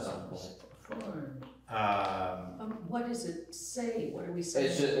at some point. What does it say? What are we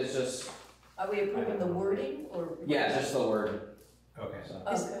saying? It's just. Are we approving the wording or? Yeah, just the word. Okay. So.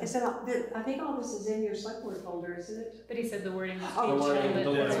 Is it, I think all this is in your select board folder, isn't it? But he said the wording was Oh, changed.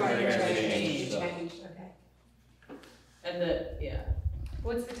 the wording that's right, was changed, changed, okay. And yeah.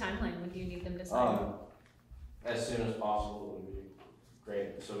 What's the timeline? When do you need them to sign? As soon as possible would be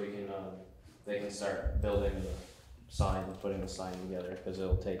great, so we can, they can start building the sign and putting the sign together, because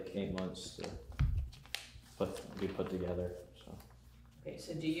it'll take 8 months to be put together, so. Okay,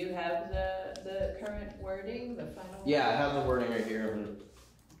 so do you have the current wording, the final? Yeah, I have the wording right here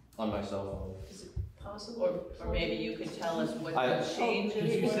on my cell phone. Is it possible, or maybe you could tell us what the change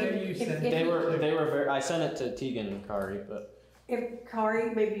Did you say you sent? They were very, I sent it to Tegan and Kari, but. If,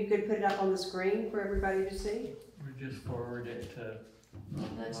 Kari, maybe you could put it up on the screen for everybody to see? We just forward it to.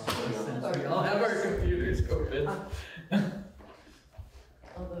 That's Since we all have our computers open.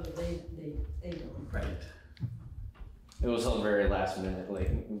 Although they don't. Right. It was a very last minute,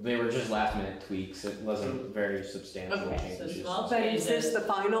 like, they were just last minute tweaks, it wasn't very substantial Okay, so changes. small But is this the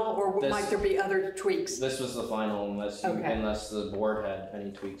final, or might there be other tweaks? This was the final unless the board had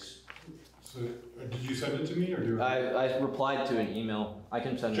any tweaks. So, did you send it to me, or do I replied to an email, I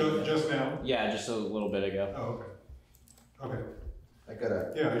can send it. Just now? Yeah, just a little bit ago. Oh, okay. Okay. I got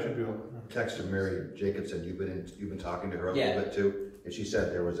a Yeah, I should be able to. text from Mary Jacobson, you've been talking to her a Yeah. little bit too, and she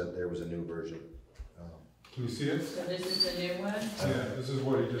said there was a new version. Can you see it? So this is the new one? Yeah, this is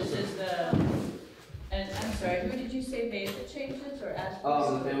what he just This said. is the, and I'm sorry, who did you say made the changes or asked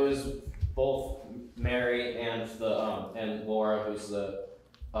for? It was both Mary and and Laura, who's the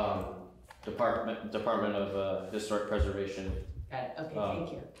Department of Historic Preservation Got it, okay,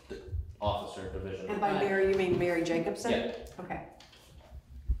 thank you. Officer Division. And by Mary, you mean Mary Jacobson? Yeah. Okay.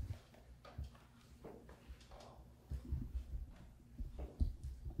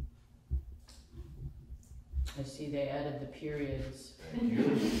 I see they added the periods. Thank you.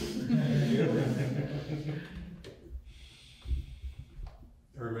 Thank you.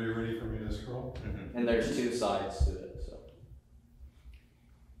 Everybody ready for me to scroll? And there's 2 sides to it, so.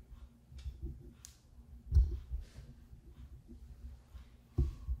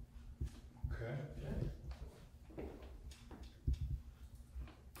 Okay.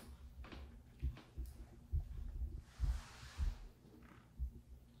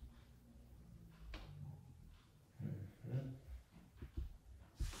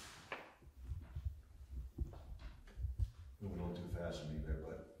 Moving a little too fast for me there,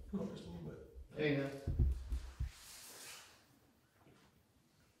 but just a little bit. There you go.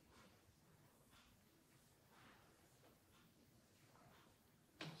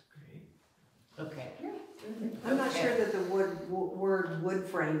 That's great. Okay. I'm not sure that the word wood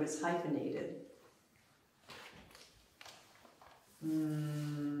frame is hyphenated.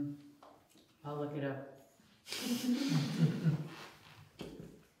 I'll look it up.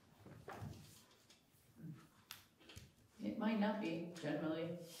 It might not be, generally.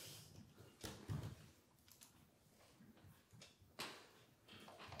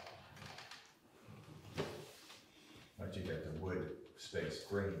 Once you get the wood space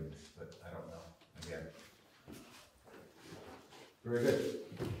framed, but I don't know, again. Very good.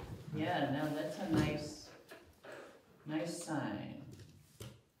 Yeah, no, that's a nice sign.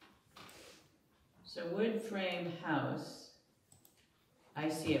 So wood frame house, I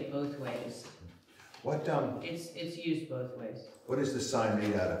see it both ways. What, It's used both ways. what is this sign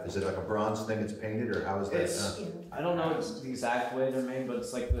made out of? Is it like a bronze thing it's painted, or how is that? It's, I don't know the exact way they're made, but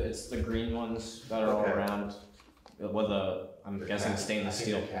it's like it's the green ones that are all Okay. around with I'm guessing cast. stainless I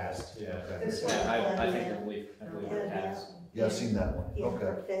think steel. they're cast, yeah. This Yeah, one, I believe they're cast. Yeah, I've seen that one, Yeah, okay.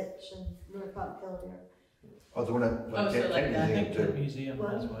 for Fitch and Norfolk Hillier. Oh, the one at, Oh, so like Kent that. Museum Kent too. Museum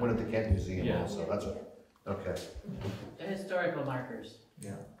has One one. at the Kent Museum Yeah. also, that's what, okay. The historical markers,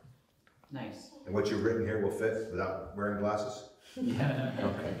 Yeah. nice. And what you've written here will fit without wearing glasses? Yeah.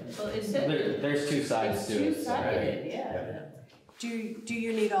 Okay. Well, it said. There's 2 sides It's to it. two-sided, yeah. Do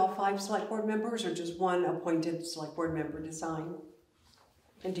you need all 5 select board members, or just one appointed select board member to sign?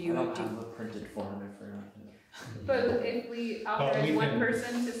 And do I you, don't have a printed form, I forgot. But if we authorize we one can-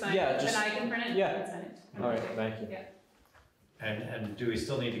 person to sign Yeah, it, just- then I can print it, yeah. and sign it. All right, thank you. Yeah. And do we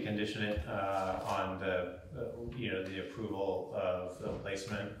still need to condition it on the, the approval of the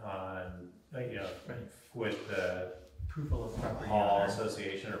placement on, with the Approval of property hall owner.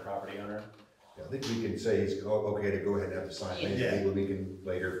 association or property owner? I think we can say he's okay to go ahead and have the sign, Yeah. maybe we can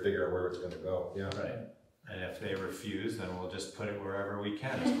later figure out where it's gonna go, yeah. Right. And if they refuse, then we'll just put it wherever we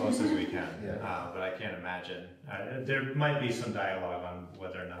can, as close as we can. Yeah. But I can't imagine, there might be some dialogue on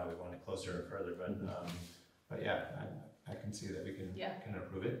whether or not we want it closer or further, but yeah, I I can see that we can Yeah.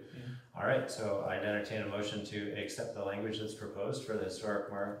 approve it. All right, so I'd entertain a motion to accept the language that's proposed for the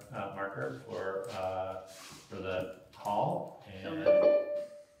historic marker for the hall and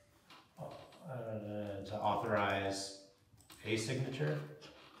to authorize a signature.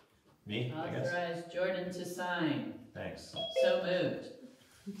 Me, I guess. Authorize Jordan to sign. Thanks. So moved.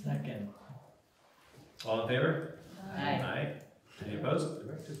 Second. All in favor? Aye. Aye. Any opposed? Do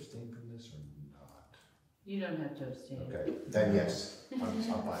I have to abstain from this or not? You don't have to abstain. Okay, then yes, I'm fine with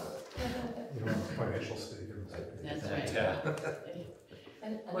it. You don't have financial stake in That's right. Yeah.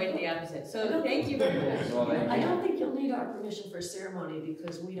 Quite the opposite. So thank you very much. Well, thank I you. don't think you'll need our permission for ceremony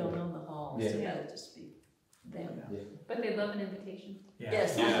because we don't own the hall, so Yeah. that'll just be them. But they love an invitation.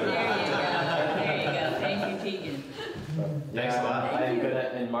 Yes. There you go. Thank you, Tegan. Thanks a lot. I'm good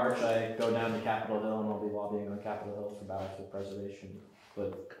at, in March, I go down to Capitol Hill and I'll be lobbying on Capitol Hill for battlefield preservation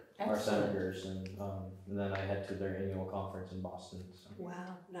with our Excellent. senators, and then I head to their annual conference in Boston. So.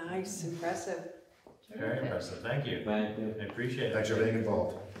 Wow, nice, impressive. Very impressive. Thank you. Thank you. I appreciate it. Thanks for being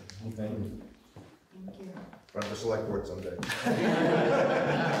involved. Thank you. Thank you. Run for select board someday.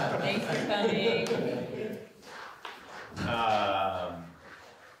 Thanks for coming.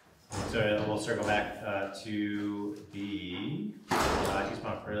 So we'll circle back to the East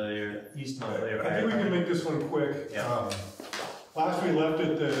Montpelier. I think we can make this one quick. Yeah. Last we left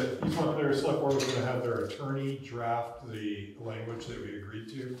it, the East Montpelier Select Board was gonna have their attorney draft the language that we agreed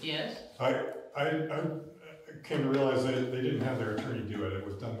to. Yes? I came to realize that they didn't have their attorney do it, it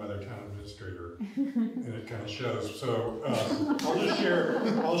was done by their town administrator, and it kind of shows. So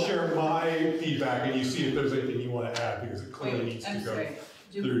I'll share my feedback, and you see if there's anything you want to add, because it clearly needs to go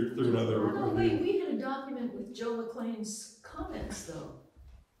through another Oh, no, wait, review. we had a document with Joe McLean's comments, though.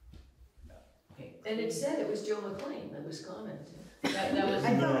 Okay. And it said it was Joe McLean that was commenting. That was,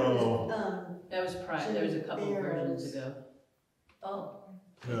 I thought it No. was, that was there was a couple of versions ago. Oh,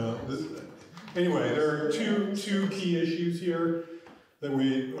 No, anyway, there are two key issues here that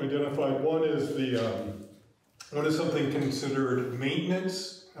we identified. One is what is something considered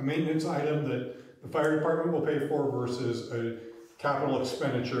maintenance, a maintenance item that the fire department will pay for versus a capital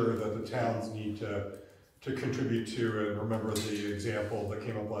expenditure that the towns need to contribute to. And remember, the example that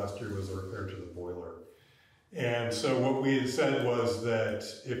came up last year was a repair to the boiler. And so what we had said was that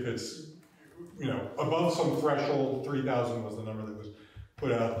if it's, above some threshold, 3,000 was the number that was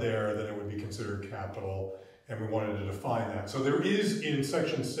put out there, then it would be considered capital, and we wanted to define that. So there is in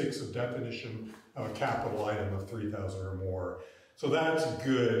section 6 a definition of a capital item of 3,000 or more. So that's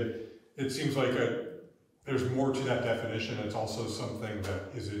good. It seems like there's more to that definition. It's also something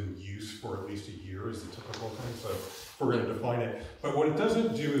that is in use for at least a year is the typical thing, so we're going to define it. But what it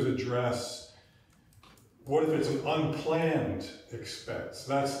doesn't do is address what if it's an unplanned expense.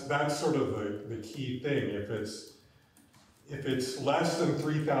 That's sort of the key thing. If it's less than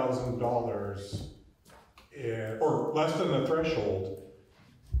 $3,000 or less than the threshold,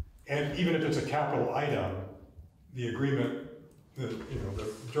 and even if it's a capital item, the agreement, the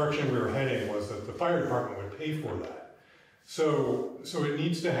direction we were heading was that the fire department would pay for that. So it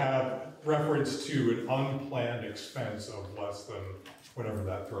needs to have reference to an unplanned expense of less than whatever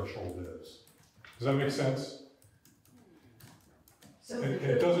that threshold is. Does that make sense? so. And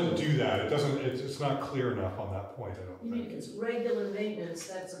it doesn't do that. It's not clear enough on that point, I don't You mean think. if it's regular maintenance,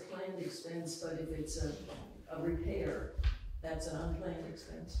 that's a planned expense, but if it's a repair, that's an unplanned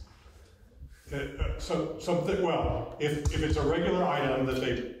expense? If it's a regular item that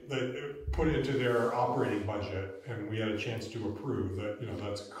they put into their operating budget, and we had a chance to approve that,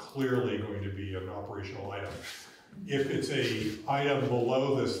 that's clearly going to be an operational item. If it's a item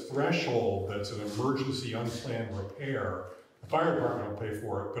below this threshold that's an emergency unplanned repair, the fire department will pay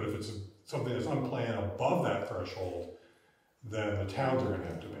for it, but if it's something that's unplanned above that threshold, then the towns are gonna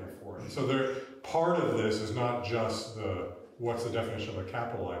have to pay for it. So part of this is not just what's the definition of a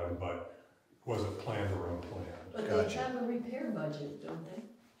capital item, but was it planned or unplanned? But they have a repair budget, don't they?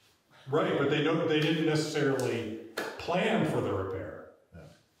 Right, but they didn't necessarily plan for the repair.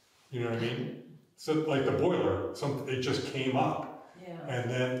 You know what I mean? So like the boiler, it just came up. Yeah. And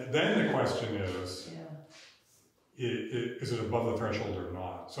then the question is, Yeah. is it above the threshold or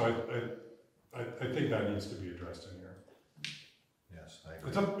not? So I think that needs to be addressed in here. Yes, I agree.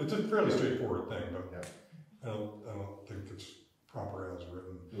 It's a fairly straightforward thing, but I don't think it's proper as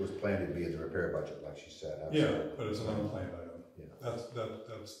written. It was planned to be in the repair budget, like she said. Yeah, but it's an unplanned item. Yeah. That's the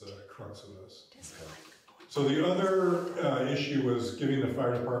crux of this. So the other issue was giving the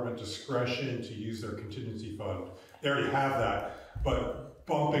fire department discretion to use their contingency fund. They already have that, but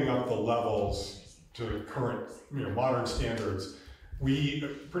bumping up the levels to current, modern standards. we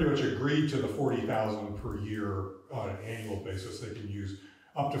pretty much agreed to the 40,000 per year on an annual basis. They can use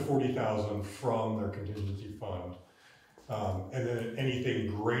up to 40,000 from their contingency fund. And then anything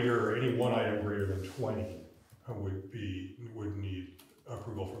greater, any one item greater than 20 would need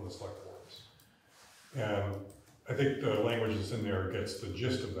approval from the select boards. And I think the language that's in there gets the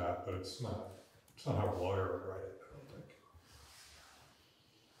gist of that, but it's not how a lawyer would write it, I don't think.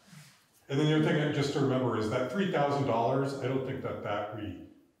 And then the other thing just to remember is that $3,000, I don't think that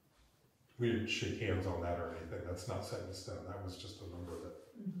we didn't shake hands on that or anything. That's not set in stone. That was just a number that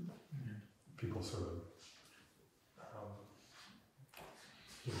people sort of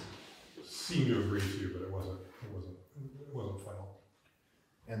seemed to agree to, but it wasn't final.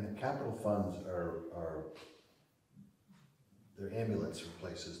 And the capital funds are their ambulance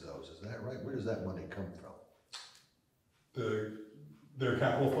replaces those, is that right? Where does that money come from? Their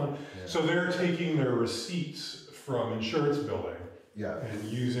capital fund? Yeah. So they're taking their receipts from insurance billing and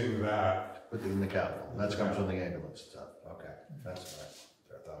using that. Put in the capital. That comes from the ambulance stuff. Okay, that's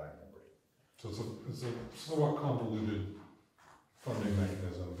what I thought I remembered. So it's a somewhat convoluted funding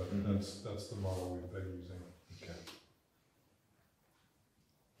mechanism, but that's the model we've been using. Okay.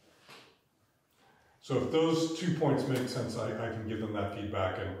 So if those 2 points make sense, I can give them that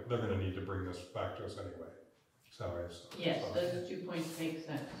feedback, and they're going to need to bring this back to us anyway. Yes, those 2 points make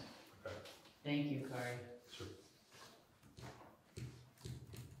sense. Okay. Thank you, Kari. Sure.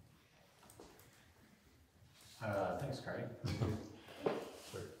 Thanks, Kari.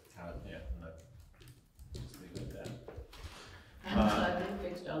 Sure. Just leave it at that. I'm glad they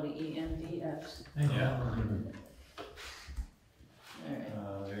fixed all the EMDFs. Yeah. All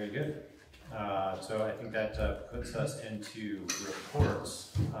right. Very good. So I think that puts us into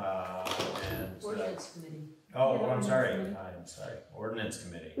reports. Ordinance committee. Oh, I'm sorry. Ordinance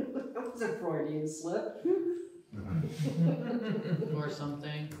committee. That was a Freudian slip. Or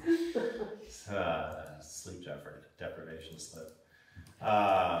something. Sleep deprivation slip.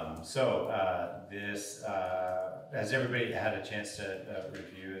 This, has everybody had a chance to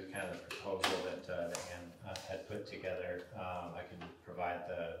review kind of the proposal that Anne had put together? I can provide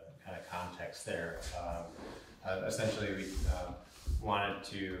the kind of context there. Essentially, we wanted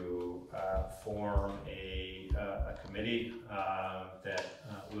to form a committee that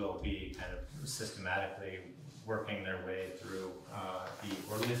will be kind of systematically working their way through the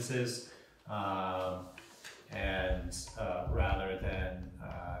ordinances, and rather than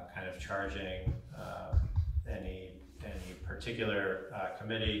kind of charging any particular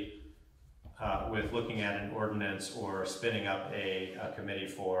committee with looking at an ordinance or spinning up a committee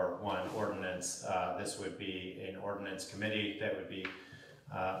for one ordinance, this would be an ordinance committee that would be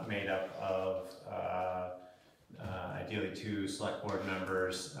made up of ideally 2 select board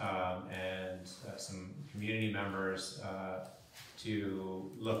members and some community members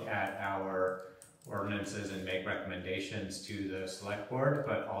to look at our ordinances and make recommendations to the select board,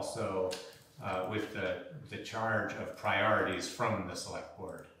 but also with the charge of priorities from the select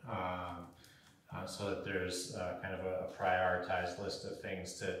board. So that there's kind of a prioritized list of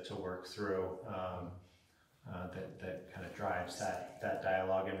things to work through that kind of drives that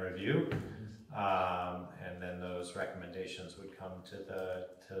dialogue and review. And then those recommendations would come to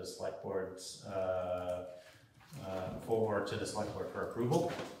the select boards for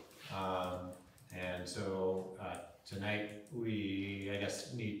approval. And so tonight we, I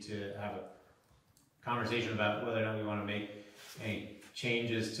guess, need to have a conversation about whether or not we want to make any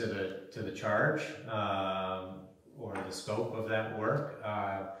changes to the charge or the scope of that work.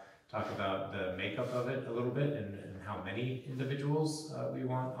 Talk about the makeup of it a little bit and how many individuals we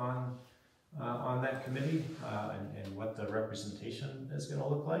want on that committee and what the representation is going to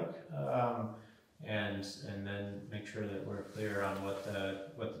look like. And then make sure that we're clear on what the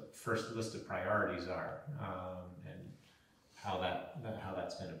first list of priorities are and how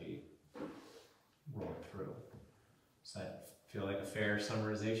that's going to be rolled through. Does that feel like a fair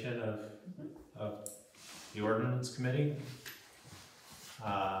summarization of the ordinance committee?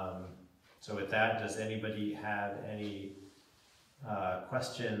 So with that, does anybody have any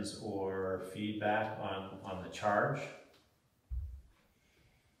questions or feedback on the charge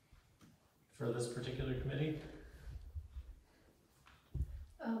for this particular committee?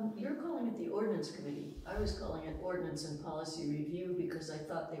 You're calling it the ordinance committee. I was calling it ordinance and policy review because I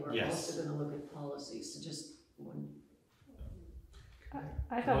thought they were also going to look at policies. So just one.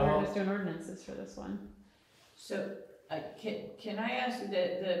 I thought we were just doing ordinances for this one. So can I ask,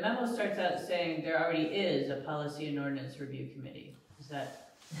 the memo starts out saying there already is a policy and ordinance review committee. Is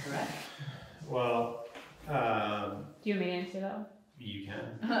that correct? Well, do you want me to answer that one? You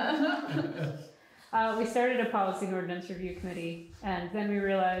can. We started a policy and ordinance review committee, and then we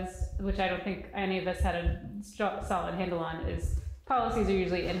realized, which I don't think any of us had a solid handle on, is policies are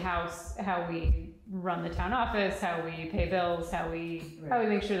usually in-house, how we run the town office, how we pay bills, how we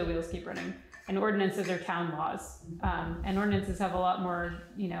make sure the wheels keep running. And ordinances are town laws, and ordinances have a lot more,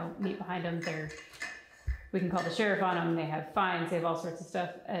 meat behind them. We can call the sheriff on them. They have fines. They have all sorts of stuff,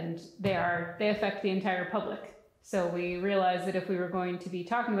 and they affect the entire public. So we realized that if we were going to be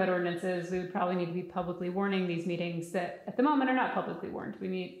talking about ordinances, we would probably need to be publicly warning these meetings that at the moment are not publicly warned. We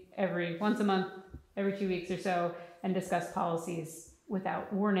meet once a month, every 2 weeks or so, and discuss policies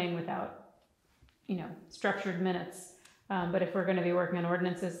without warning, without, structured minutes. But if we're going to be working on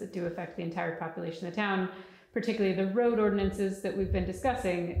ordinances that do affect the entire population of the town, particularly the road ordinances that we've been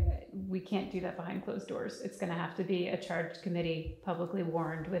discussing, we can't do that behind closed doors. It's going to have to be a charged committee, publicly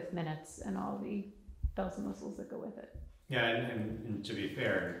warned with minutes and all the bells and whistles that go with it. Yeah, and to be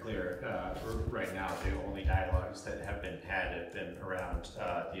fair and clear, right now the only dialogues that have been had have been around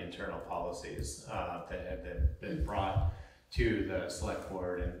the internal policies that have been brought to the select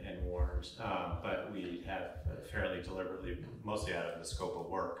board and warned, but we have fairly deliberately, mostly out of the scope of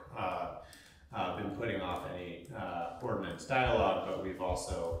work, been putting off any ordinance dialogue, but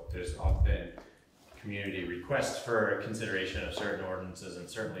there's been community requests for consideration of certain ordinances, and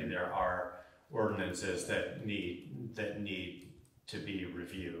certainly there are ordinances that need to be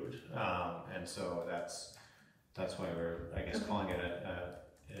reviewed, and so that's why we're, I guess, calling it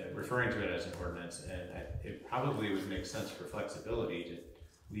referring to it as an ordinance. And it probably would make sense for flexibility to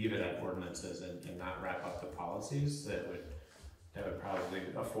leave it at ordinances and not wrap up the policies. That would probably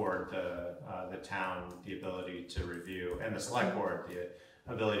afford the town the ability to review, and the select board the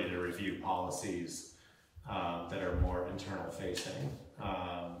ability to review policies that are more internal facing.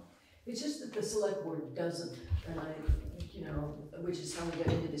 It's just that the select board doesn't, and which is how we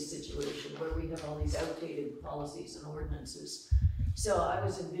got into this situation where we have all these outdated policies and ordinances. So I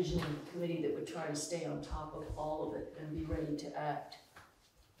was envisioning a committee that would try to stay on top of all of it and be ready to act.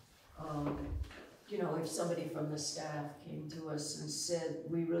 If somebody from the staff came to us and said,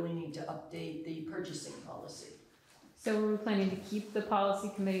 we really need to update the purchasing policy. So were we planning to keep the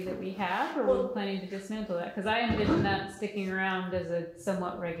policy committee that we have, or were we planning to dismantle that? Because I envision that sticking around as a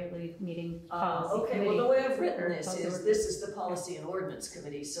somewhat regularly meeting policy committee. Okay, well, the way I've written this is the policy and ordinance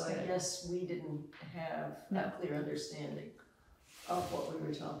committee, so I guess we didn't have a clear understanding of what we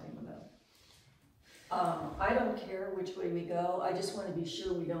were talking about. I don't care which way we go. I just want to be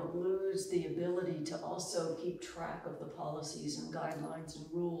sure we don't lose the ability to also keep track of the policies and guidelines and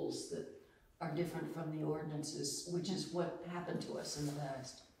rules that are different from the ordinances, which is what happened to us in the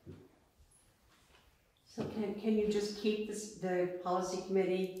past. So can you just keep the policy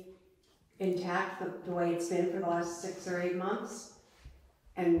committee intact the way it's been for the last 6 or 8 months?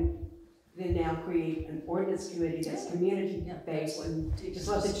 And then now create an ordinance committee that's community-based and just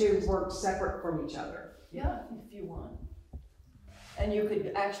let the two work separate from each other? Yeah, if you want. And you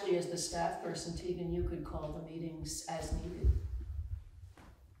could actually, as the staff person, Tegan, you could call the meetings as needed.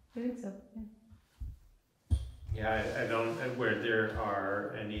 I think so, Yeah, I don't, where there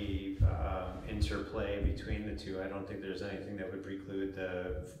are any interplay between the two, I don't think there's anything that would preclude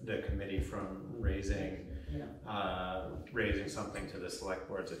the committee from raising something to the select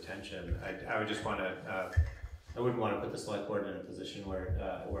board's attention. I would just want to, I wouldn't want to put the select board in a position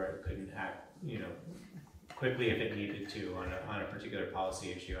where it couldn't act, quickly if it needed to on a particular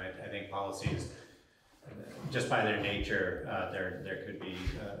policy issue. I think policies, just by their nature, there could be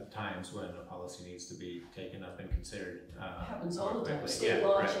times when a policy needs to be taken up and considered. Happens all the time. Quickly. State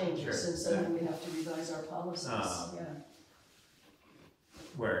law changes, and suddenly we have to revise our policies.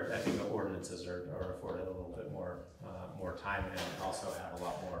 Where I think the ordinances are afforded a little bit more time and also have a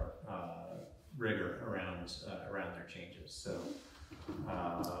lot more rigor around their changes. So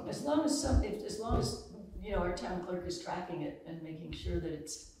as long as our town clerk is tracking it and making sure that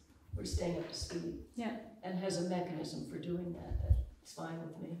we're staying up to speed. Yeah. And has a mechanism for doing that, that's fine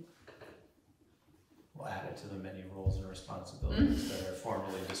with me. We'll add it to the many roles and responsibilities that are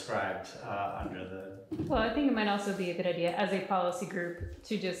formally described under the... Well, I think it might also be a good idea as a policy group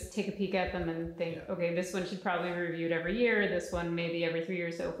to just take a peek at them and think, okay, this one should probably be reviewed every year, this one maybe every 3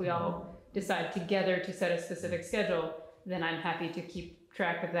 years. So if we all decide together to set a specific schedule, then I'm happy to keep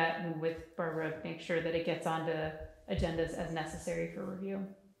track of that and with Barbara make sure that it gets onto agendas as necessary for review.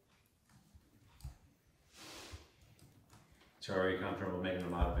 So are we comfortable making a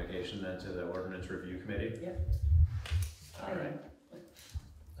modification then to the ordinance review committee? Yep. All right.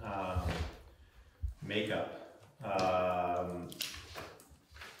 Makeup. I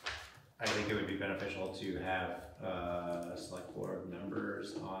think it would be beneficial to have select board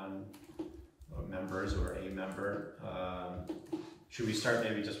members on members or a member. Should we start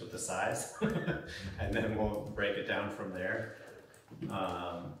maybe just with the size? And then we'll break it down from there.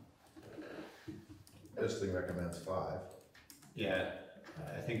 This thing recommends 5. Yeah,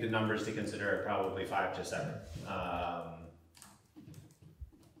 I think the numbers to consider are probably 5 to 7.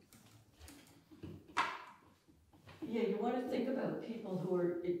 Yeah, you want to think about people who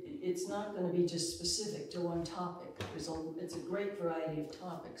are, it's not going to be just specific to one topic. It's a great variety of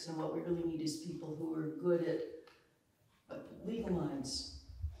topics, and what we really need is people who are good at legal minds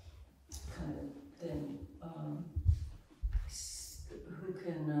kind of thing, who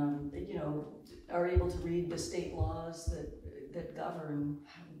can, you know, are able to read the state laws that govern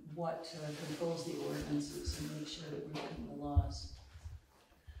what controls the ordinances and make sure that we're reading the laws.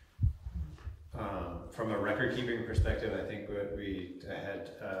 From a record keeping perspective, I think what we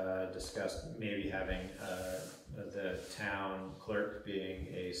had discussed maybe having the town clerk being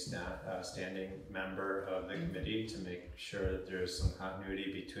a standing member of the committee to make sure that there's some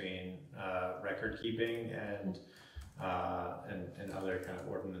continuity between record keeping and other kind of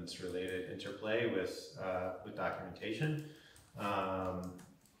ordinance related interplay with documentation.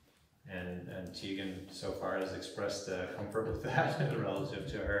 And Tegan so far has expressed comfort with that relative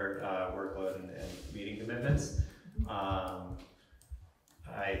to her workload and meeting commitments. I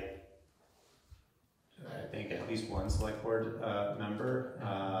think at least one select board member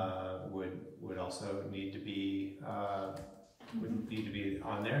would also need to be on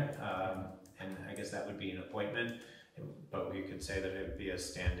there, and I guess that would be an appointment. But we could say that it would be a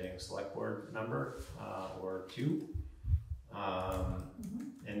standing select board member or 2.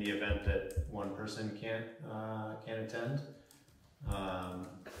 In the event that one person can't attend.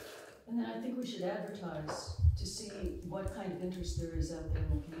 And then I think we should advertise to see what kind of interest there is out there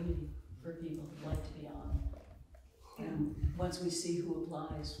in the community for people who'd like to be on. And once we see who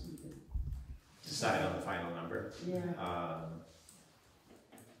applies, we could decide on the final number. Yeah.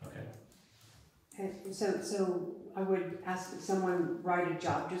 Okay. And so I would ask that someone write a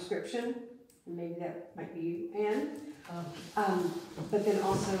job description, and maybe that might be you, Anne. But then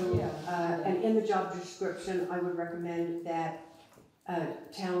also, and in the job description, I would recommend that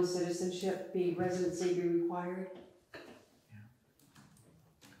town citizenship residency be required.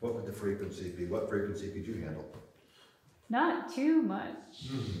 What would the frequency be? What frequency could you handle? Not too much.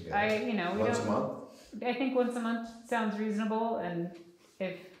 Okay. Once a month? I think once a month sounds reasonable, and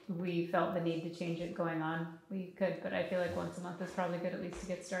if we felt the need to change it going on, we could, but I feel like once a month is probably good at least to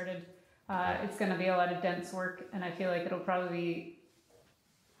get started. It's going to be a lot of dense work, and I feel like it'll probably be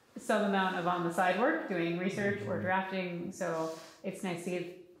some amount of on the side work, doing research or drafting, so it's nice to give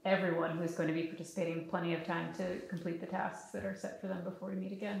everyone who's going to be participating plenty of time to complete the tasks that are set for them before we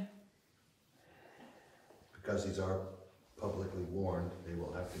meet again. Because these are publicly warned, they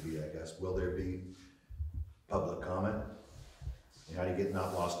will have to be, I guess. Will there be public comment? How do you get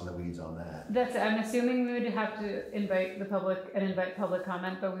not lost in the weeds on that? I'm assuming we would have to invite the public and invite public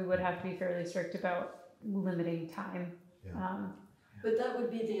comment, but we would have to be fairly strict about limiting time. Yeah. But that would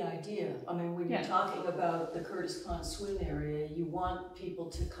be the idea. I mean, when you're talking about the Curtis Pond swim area, you want people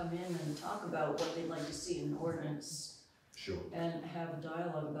to come in and talk about what they'd like to see in an ordinance. Sure. And have a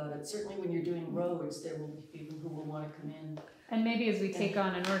dialogue about it. Certainly when you're doing roads, there will be people who will want to come in. And maybe as we take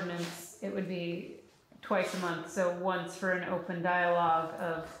on an ordinance, it would be twice a month, so once for an open dialogue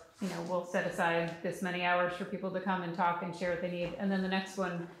of, we'll set aside this many hours for people to come and talk and share what they need, and then the next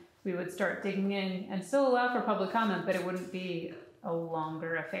one we would start digging in and still allow for public comment, but it wouldn't be a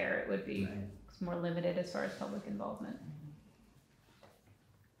longer affair. It would be more limited as far as public involvement.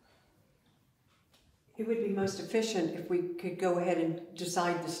 It would be most efficient if we could go ahead and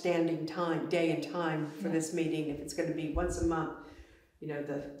decide the standing time, day and time for this meeting, if it's going to be once a month,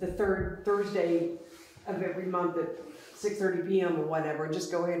 the third Thursday of every month at 6:30 p.m. or whatever.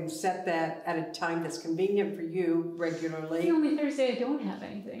 Just go ahead and set that at a time that's convenient for you regularly. It's the only Thursday I don't have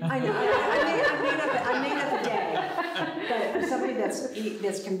anything. I know. I made up a day, but something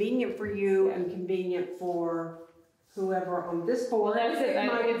that's convenient for you and convenient for whoever on this board. Well, that's it.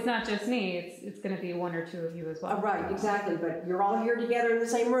 It's not just me. It's going to be 1 or 2 of you as well. Right, exactly. But you're all here together in the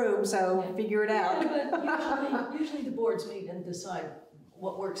same room, so figure it out. Yeah, but usually the boards meet and decide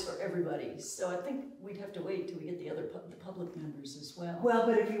what works for everybody. So I think we'd have to wait till we get the public members as well. Well,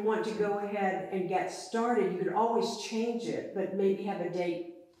 but if you want to go ahead and get started, you could always change it, but maybe have a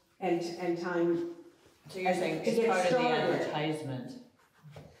date and time. So you're saying it's part of the advertisement?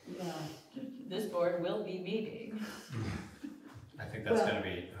 Yeah. This board will be meeting. I think that's going to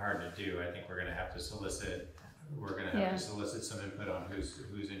be hard to do. I think we're going to have to solicit we're gonna have to solicit some input on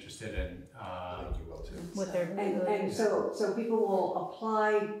who's interested in, what they're. And so people will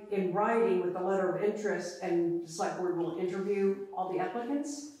apply in writing with a letter of interest, and the select board will interview all the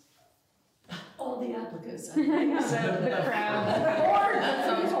applicants? All the applicants. The crowd.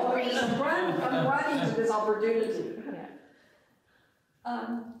 I'm running to this opportunity.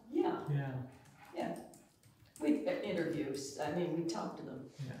 Yeah. We interviews, I mean, we talk to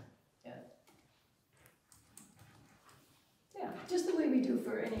them. Yeah, just the way we do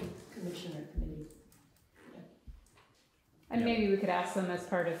for any commission or committee. And maybe we could ask them as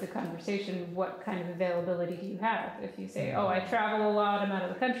part of the conversation, what kind of availability do you have? If you say, oh, I travel a lot, I'm out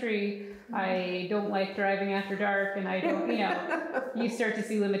of the country, I don't like driving after dark, and I don't, you start to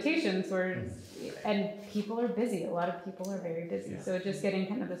see limitations where, and people are busy. A lot of people are very busy. So just getting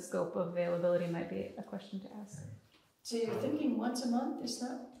kind of the scope of availability might be a question to ask. So you're thinking once a month, is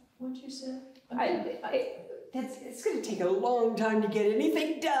that what you said? It's going to take a long time to get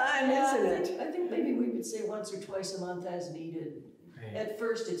anything done, isn't it? I think maybe we would say once or twice a month as needed. Right. At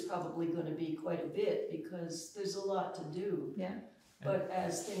first, it's probably going to be quite a bit because there's a lot to do. Yeah. But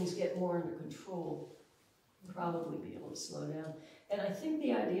as things get more under control, we'll probably be able to slow down. And I think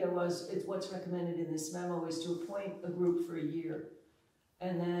the idea was, it's what's recommended in this memo is to appoint a group for a year.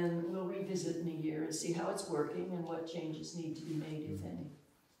 And then we'll revisit in a year and see how it's working and what changes need to be made, if any.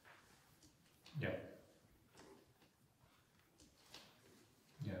 Yeah.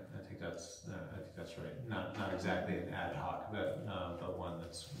 Yeah, I think that's right. Not exactly an ad hoc, but one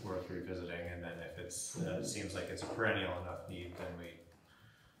that's worth revisiting. And then if it's seems like it's a perennial enough need, then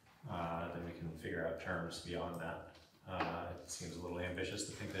we can figure out terms beyond that. It seems a little ambitious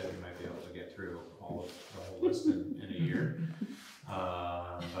to think that we might be able to get through all of the whole list in a year.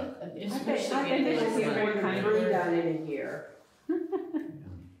 But I think it's done in a year.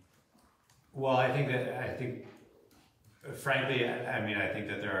 Well, I think frankly, I think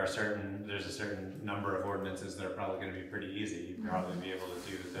that there's a certain number of ordinances that are probably going to be pretty easy. You'd probably be able to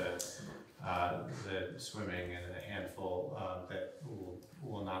do the swimming and a handful that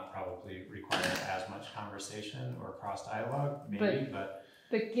will not probably require as much conversation or cross dialogue, maybe, but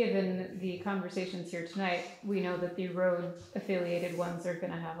given the conversations here tonight, we know that the road affiliated ones are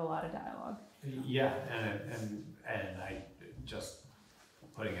going to have a lot of dialogue. Yeah, and I just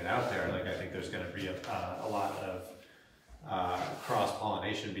putting it out there, like I think there's going to be a lot of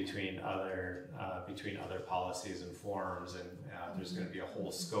cross-pollination between other policies and forms, and there's going to be a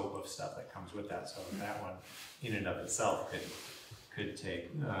whole scope of stuff that comes with that. So that one, in and of itself, could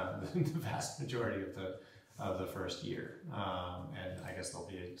take the vast majority of the first year. And I guess there'll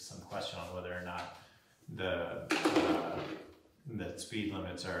be some question on whether or not the speed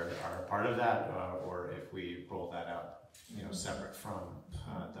limits are a part of that, or if we roll that out, separate from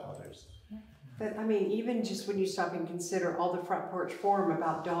the others. But I mean, even just when you stop and consider all the front porch forum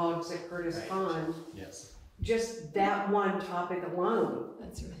about dogs at Curtis Pond, yes, just that one topic alone,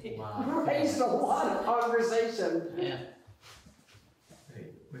 that's right. Wow. Raised a lot of conversation. Yeah.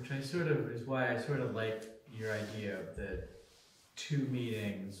 Right. Which is why I sort of like your idea of the 2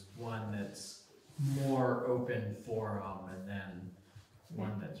 meetings, one that's more open forum and then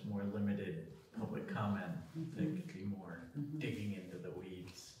one that's more limited public comment that could be more digging into the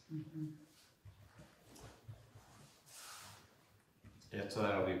weeds. Yeah, so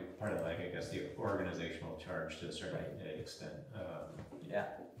that'll be part of, I guess, the organizational charge to a certain extent. Yeah.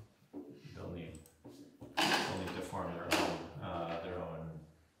 They'll need to form their own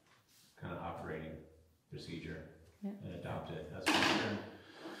kind of operating procedure and adopt it as concerned.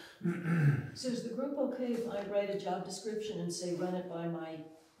 So is the group okay if I write a job description and say run it by my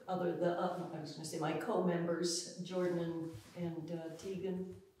co-members, Jordan and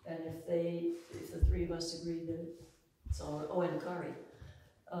Tegan, and if the 3 of us agree that it's all right, oh, and Kari.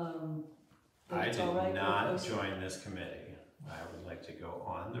 I did not join this committee. I would like to go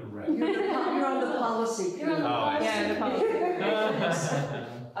on the record. You're on the policy. You're on the policy. Yeah, the policy.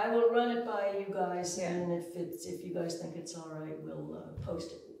 I will run it by you guys, and if you guys think it's all right, we'll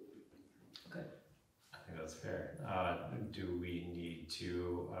post it. Okay. I think that's fair. Do we need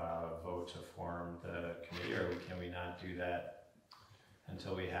to vote to form the committee, or can we not do that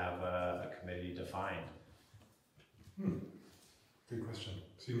until we have a committee defined? Good question.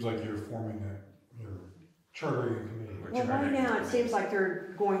 Seems like you're you're chartering a committee. Well, right now it seems like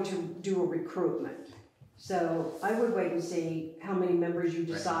they're going to do a recruitment. So I would wait and see how many members you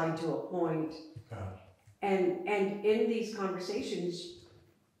decide to appoint. And in these conversations,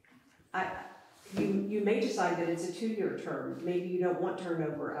 you may decide that it's a 2-year term. Maybe you don't want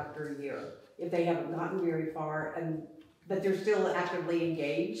turnover after a year if they haven't gotten very far, but they're still actively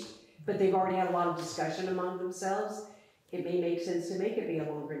engaged. but they've already had a lot of discussion among themselves, it may make sense to make it be a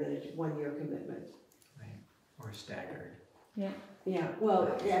longer than a 1-year commitment. Or staggered. Yeah, well,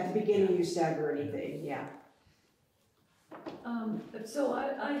 at the beginning you stagger anything, yeah. So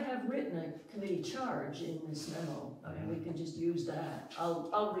I have written a committee charge in this memo. I mean, we can just use that.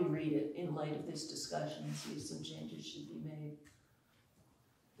 I'll reread it in light of this discussion and see if some changes should be made.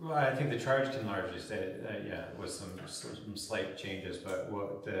 Well, I think the charge can largely stay, with some slight changes, but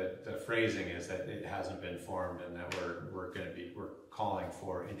what the phrasing is that it hasn't been formed and that we're calling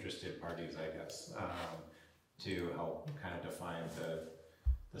for interested parties, I guess, to help kind of define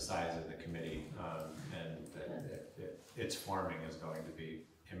the size of the committee, and that its forming is going to be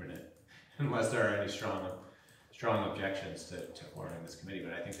imminent, unless there are any strong objections to forming this committee.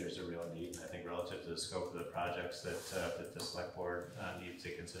 But I think there's a real need, I think, relative to the scope of the projects that the select board needs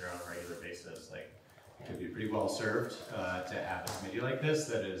to consider on a regular basis. Like, it could be pretty well served to have a committee like this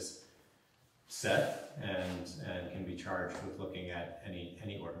that is set and can be charged with looking at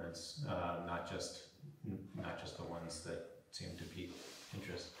any ordinance, not just the ones that seem to pique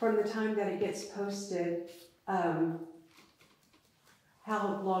interest. From the time that it gets posted,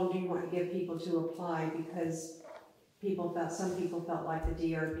 how long do you want to give people to apply? Because some people felt like the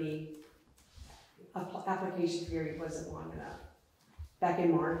DRB application period wasn't long enough. Back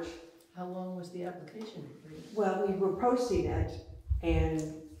in March. How long was the application period? Well, we were posting it, and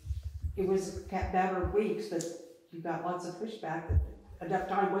it was a matter of weeks, but you got lots of pushback that enough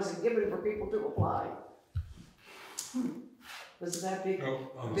time wasn't given for people to apply. Was that big,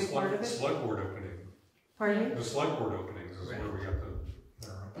 on big part of it? Select board opening. Pardon me? The select board openings is where we got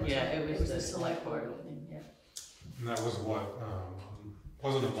It was the select board opening, and that was what,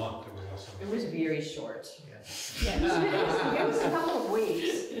 wasn't a month, it was less than a month. It was very short. It was a couple of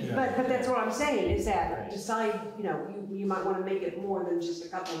weeks, Yeah. but that's what I'm saying, is that decide, you might want to make it more than just a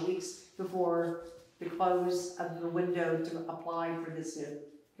couple of weeks before the close of the window to apply for this new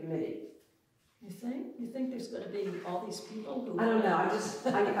committee. You think there's gonna be all these people who? I don't know,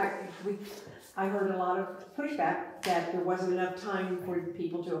 I heard a lot of pushback that there wasn't enough time for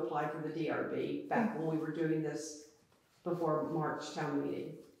people to apply for the DRB back when we were doing this before March town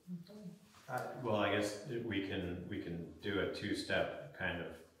meeting. Well, I guess we can do a two-step kind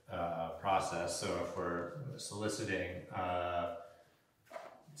of process. So if we're soliciting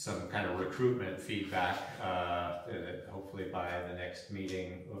some kind of recruitment feedback, hopefully by the next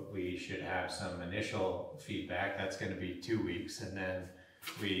meeting we should have some initial feedback. That's going to be 2 weeks, and then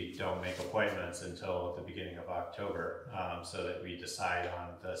we don't make appointments until the beginning of October, so that we decide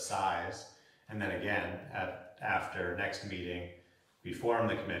on the size. And then again, after next meeting, we form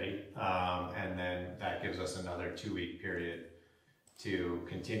the committee, and then that gives us another 2-week period to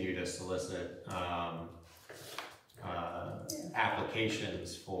continue to solicit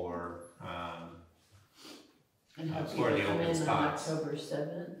applications for the open spots. October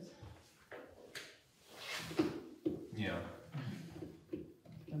 7th. Yeah.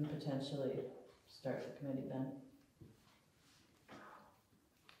 And potentially start the committee then.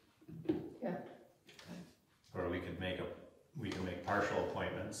 Yeah. Or we could make partial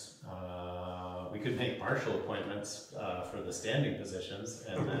appointments. We could make partial appointments for the standing positions,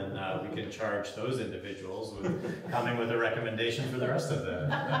 and then we can charge those individuals with coming with a recommendation for the rest of the.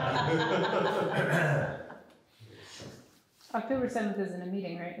 October 7th isn't a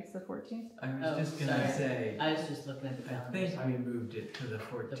meeting, right? It's the 14th. I was just gonna say. I was just looking at the calendar. I think we moved it to the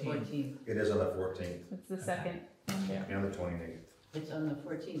 14th. The 14th. It is on the 14th. It's the second Monday. And the 28th. It's on the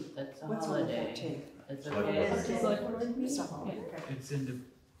 14th. That's a What's on the holiday. 14th? It's Select okay. board. It's just like, It's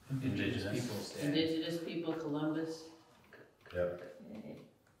Indigenous Peoples Day. Indigenous People, Columbus. Yep.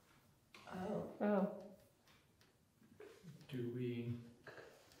 oh, Do we?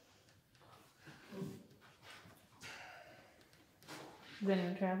 is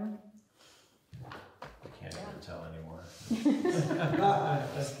anyone traveling? I can't even tell anymore.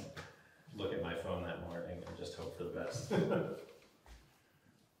 Look at my phone that morning and just hope for the best.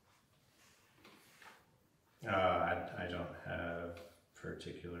 I don't have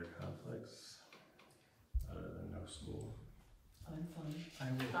particular conflicts other than no school. I'm fine.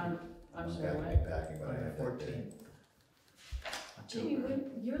 I will. I'm sorry, what? Packing, but I have that day. 14th. Jamie,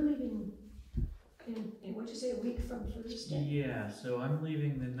 you're leaving in what'd you say, a week from Thursday? Yeah, so I'm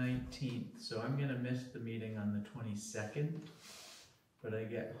leaving the 19th, so I'm gonna miss the meeting on the 22nd, but I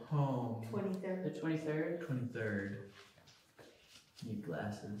get home 23rd. The 23rd? 23rd. Need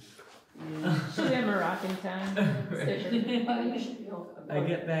glasses. She's in Moroccan time. It's different. Oh, you should be home. I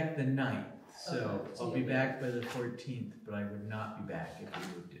get back the 9th, so Okay, so I'll be you're back by the 14th, but I would not be back if we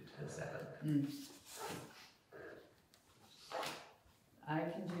moved it to the 7th. I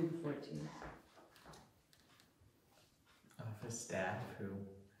can do the 14th. Office staff who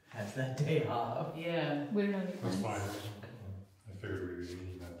has that day off. Yeah. We don't have any That's plans. fine. I figured we would be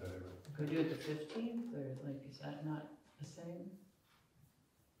meeting that day, but. Could we do it the 15th, or like, is that not the same?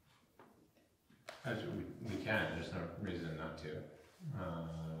 Actually, we can, there's no reason not to,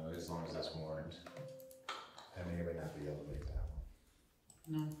 as long as it's warned. I may or may not be able to make that one.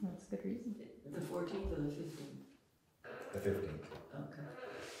 No. That's a good reason. The 14th or the 15th? The 15th. Okay.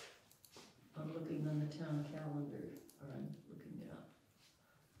 I'm looking on the town calendar, or I'm looking it up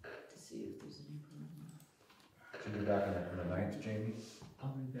to see if there's any problem. Should be back on the 9th, Jamie? I'll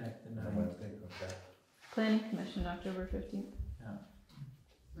be back the On 9th. Wednesday, okay. Planning Commission, October 15th.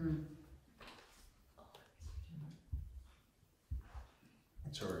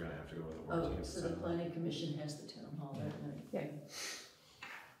 So we're gonna have to go with the Oh, 14th. so the planning commission has the town hall that night. Yeah.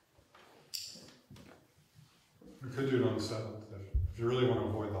 We could do it on the 7th, if you really want to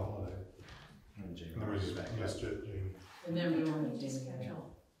avoid the holiday. And Jamie And then we will be just back, missed it, Jamie. And then we won't do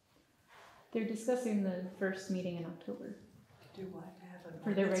Schedule. They're discussing the first meeting in October, Do what, have a.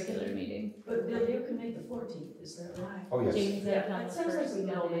 for their regular meeting. But Bill, you can make the 14th, is that right? Oh, yes. Jamie's out Yeah, on it the sounds like first we can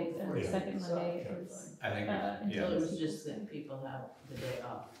all Monday, make the and the 14th, second so- Monday Yeah. is, I think, until yeah. So it was people just say. that people have the day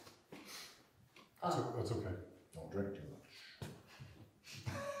off. That's okay. Don't drink too much.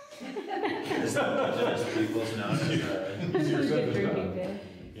 Is that what it is, people's known as, It's a good drinking day.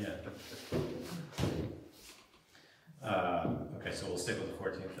 yeah. Okay, so we'll stick with the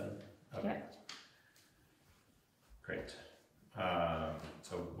 14th then? Okay. Yeah. Great.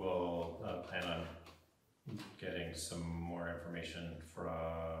 So we'll plan on getting some more information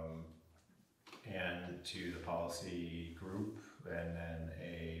from Ann to the policy group, and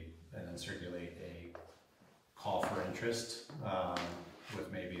then circulate a call for interest,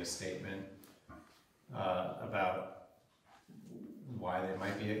 with maybe a statement about why they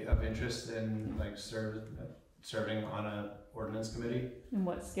might be of interest in like serving on a ordinance committee. And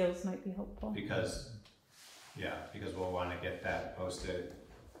what skills might be helpful. Because we'll want to get that posted.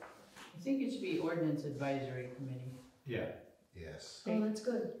 I think it should be ordinance advisory committee. Yeah. Yes, Oh, that's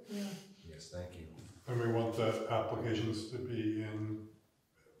good, yeah. yes, thank you. And we want the applications to be in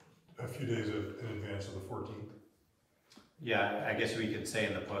a few days in advance of the 14th. Yeah, I guess we could say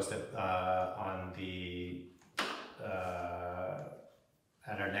in the post that on the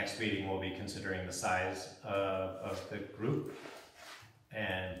at our next meeting, we'll be considering the size of the group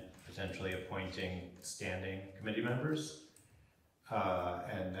and potentially appointing standing committee members.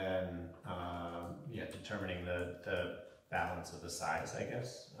 And then, determining the balance of the size, I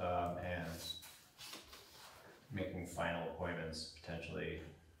guess, and making final appointments potentially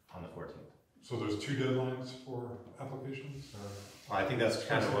on the 14th. So there's 2 deadlines for applications? Well, I think that's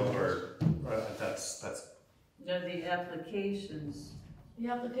kind of what that's. No, the applications The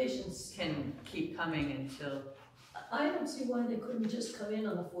applications, can keep coming until, I don't see why they couldn't just come in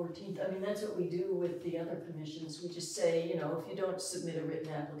on the 14th. I mean, that's what we do with the other commissions. We just say, you know, if you don't submit a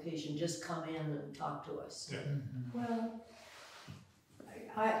written application, just come in and talk to us. Yeah. Well,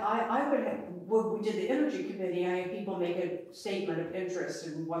 I would have, when we did the energy committee, I had people make a statement of interest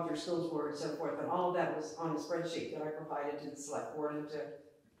in what their skills were and so forth, and all of that was on a spreadsheet that I provided to the select board and to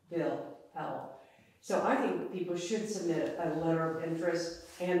Bill Powell. So I think people should submit a letter of interest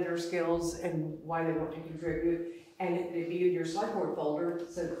and their skills and why they want to contribute, and it'd be in your select board folder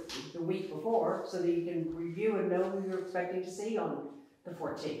so the week before, so that you can review and know who you're expecting to see on the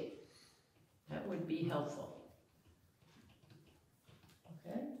 14th. that would be helpful.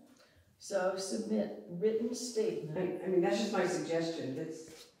 Okay? So submit written statement. I mean, that's just my suggestion.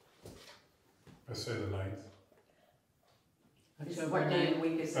 I say the 9th. What day of the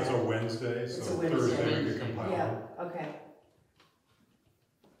week is that? That's a Wednesday, It's so a Wednesday. Thursday we could compile. Yeah, okay.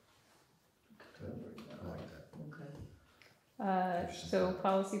 I like that. Okay. So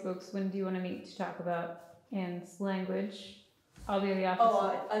policy folks, when do you want to meet to talk about Ann's language? I'll be at the office.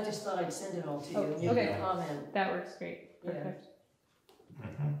 Oh, I just thought I'd send it all to you. Oh, and you okay. can comment. That works great. Yeah. Perfect.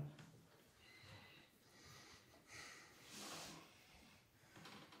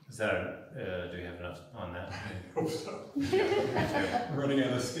 Is that, do we have enough on that? I hope so. Yeah, Running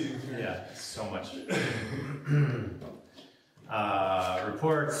out of steam here. yeah, so much.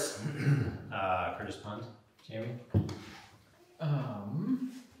 Reports, Curtis Pond, Jamie?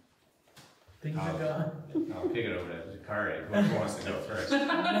 Things are going. I'll kick it over to Kari, who wants to go first?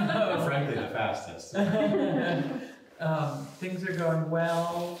 Frankly, the fastest. Things are going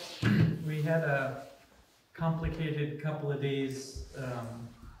well. We had a complicated couple of days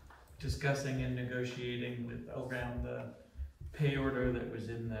discussing and negotiating around the pay order that was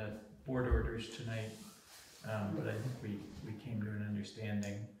in the board orders tonight. but I think we came to an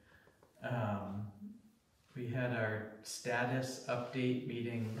understanding. We had our status update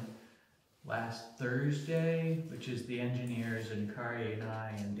meeting last Thursday, which is the engineers and Kari and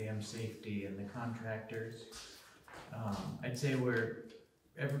I and dam safety and the contractors. I'd say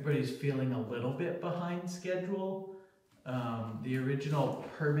everybody's feeling a little bit behind schedule. The original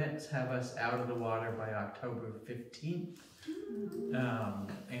permits have us out of the water by October 15th,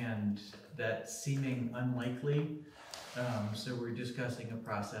 and that's seeming unlikely. So we're discussing a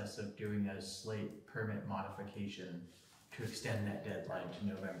process of doing a slate permit modification to extend that deadline to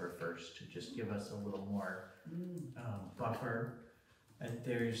November 1st to just give us a little more buffer. And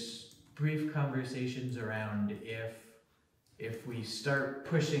there's brief conversations around if we start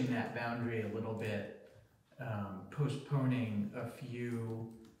pushing that boundary a little bit, postponing a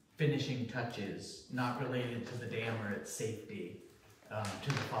few finishing touches not related to the dam or its safety to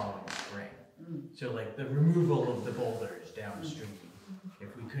the following spring. So like the removal of the boulders downstream,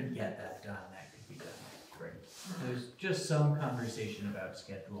 if we couldn't get that done, that could be done next spring. There's just some conversation about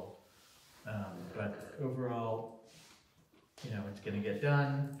schedule, but overall, you know, it's gonna get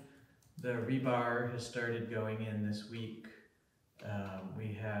done. The rebar has started going in this week.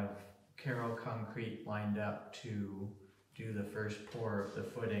 We have Carroll Concrete lined up to do the first pour of the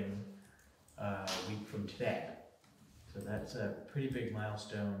footing a week from today. So that's a pretty big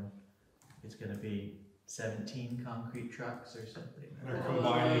milestone. It's gonna be 17 concrete trucks or something. And they're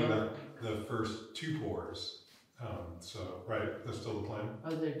combining the first 2 pours. So, right, that's still the plan?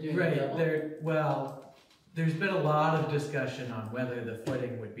 Oh, they're doing right, well, there's been a lot of discussion on whether the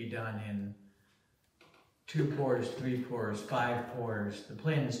footing would be done in 2 pours, 3 pours, 5 pours. The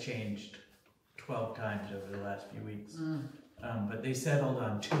plan has changed 12 times over the last few weeks. But they settled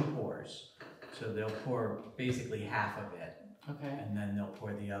on 2 pours. So they'll pour basically half of it. Okay. And then they'll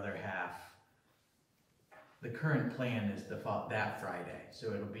pour the other half. The current plan is that Friday,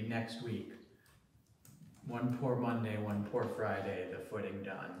 so it'll be next week. 1 pour Monday, 1 pour Friday, the footing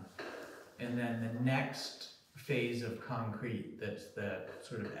done. And then the next phase of concrete, that's the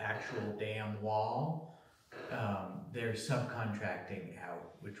sort of actual dam wall, they're subcontracting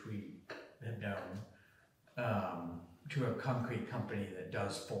out, which we have known, to a concrete company that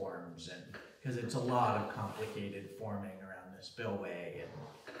does forms, and because it's a lot of complicated forming around the spillway and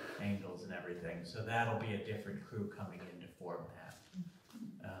angles and everything. So that'll be a different crew coming in to form that.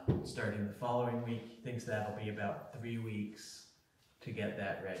 Starting the following week, he thinks that'll be about 3 weeks to get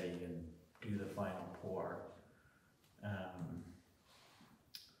that ready and do the final pour.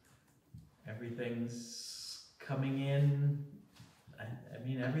 Everything's coming in. I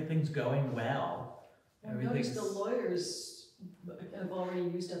mean, everything's going well. I noticed the lawyers have already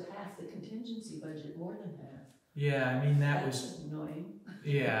used up half the contingency budget, more than half. Yeah, I mean, That's annoying.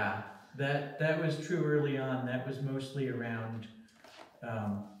 Yeah, that was true early on. That was mostly around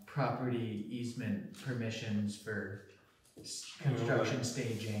property easement permissions for construction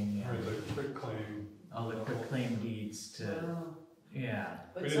staging. Right, the quick claim. All the quick claim deeds to, yeah.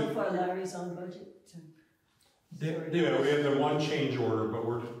 But so far Larry's on budget. Yeah, we had the one change order, but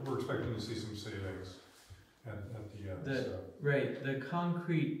we're expecting to see some savings at the end. Right, the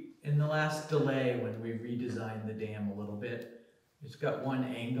concrete, in the last delay when we redesigned the dam a little bit, it's got one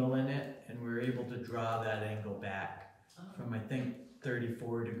angle in it, and we were able to draw that angle back from, I think,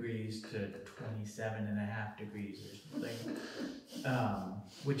 34 degrees to 27.5 degrees or something,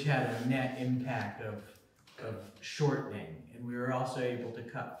 which had a net impact of shortening. And we were also able to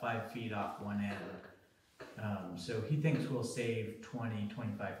cut 5 feet off one end. So he thinks we'll save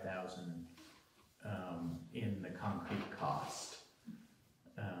 $25,000 in the concrete cost,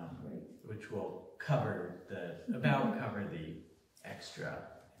 which will cover the extra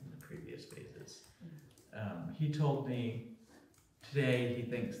in the previous phases. He told me today he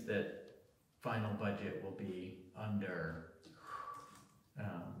thinks that final budget will be under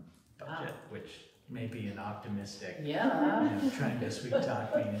budget, which may be an optimistic, trying to sweet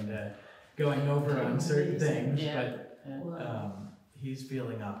talk me into going over on certain things, but he's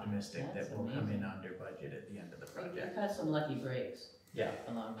feeling optimistic that we'll come in under budget at the end of the project. We've had some lucky breaks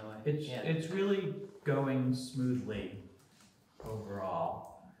along the way. It's really going smoothly overall.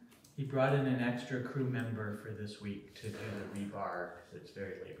 He brought in an extra crew member for this week to do the rebar, because it's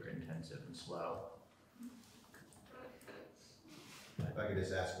very labor intensive and slow. If I could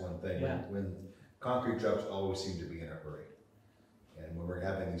just ask one thing, Yeah. when concrete trucks always seem to be in a hurry, and when we're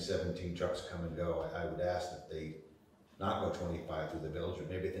having these 17 trucks come and go, I would ask that they not go 25 through the village, but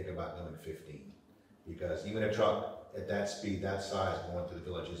maybe think about doing 15. Because even a truck at that speed, that size, going through the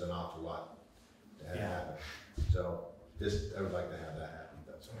village is an awful lot to have happen. So I would like to have that happen,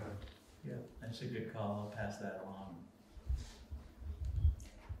 that's all. Yeah, that's a good call, I'll pass that along.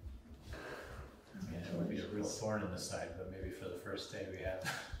 Yeah, it would be a real thorn in the side, but maybe for the first day we have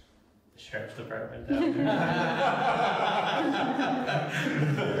the sheriff's department down there.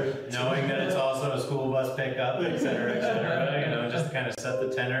 Knowing that it's also a school bus pickup, et cetera, you know, just kind of set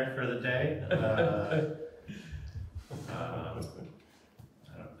the tenor for the day. I don't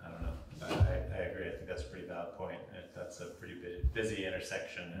know. I agree, I think that's a pretty valid point. That's a pretty busy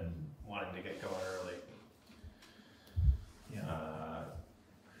intersection and wanting to get going early. Yeah.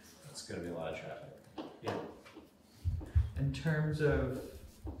 It's gonna be a lot of traffic. Yeah. In terms of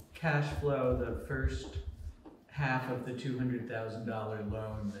cash flow, the first half of the $200,000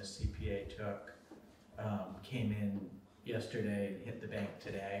 loan the CPA took came in yesterday and hit the bank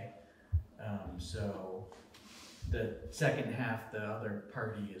today. So the second half, the other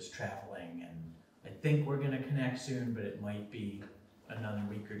party is traveling, and I think we're gonna connect soon, but it might be another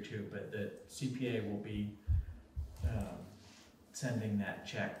week or two. But the CPA will be sending that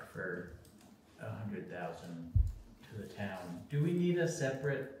check for $100,000 to the town. Do we need a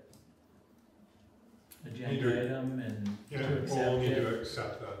separate agenda item and to accept we'll need it? to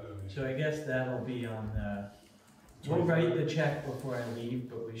accept that. So I guess that'll be on the, we'll write the check before I leave,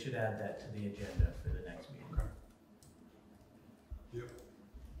 but we should add that to the agenda for the next meeting. Okay. Yep.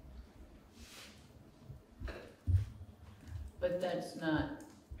 But that's not,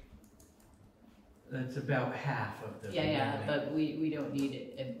 That's about half of the. yeah, remaining. but we don't need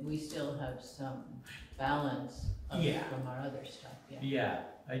it, and we still have some balance Yeah. from our other stuff, yeah. Yeah,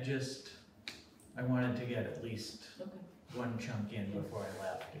 I wanted to get at least Okay. one chunk in before I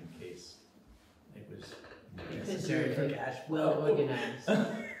left in case it was Because necessary you're for cash well flow. organized.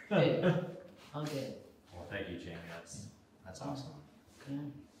 Good. I'll get it, Well, thank you, Jamie, that's awesome. yeah.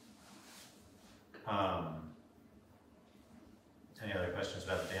 Any other questions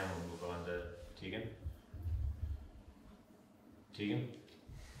about the dam? We'll move on to Tegan. Tegan?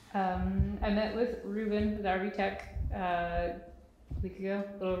 I met with Ruben with RV Tech a little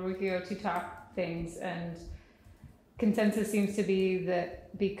over a week ago, to talk things, and consensus seems to be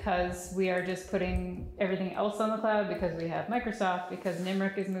that because we are just putting everything else on the cloud, because we have Microsoft, because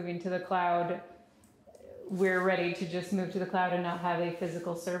NIMRIC is moving to the cloud, we're ready to just move to the cloud and not have a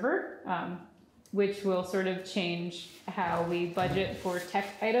physical server, which will sort of change how we budget for tech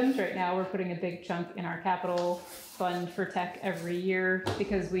items. Right now, we're putting a big chunk in our capital fund for tech every year,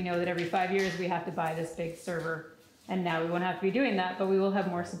 because we know that every 5 years we have to buy this big server. And now we won't have to be doing that, but we will have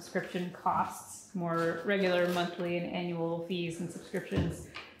more subscription costs, more regular monthly and annual fees and subscriptions.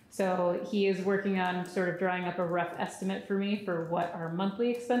 So he is working on sort of drawing up a rough estimate for me for what our monthly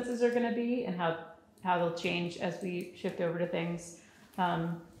expenses are gonna be and how they'll change as we shift over to things.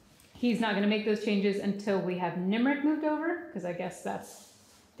 He's not going to make those changes until we have NIMRIC moved over, because I guess that's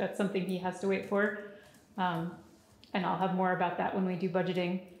something he has to wait for. And I'll have more about that when we do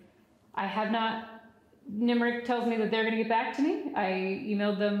budgeting. I have not, NIMRIC tells me that they're going to get back to me. I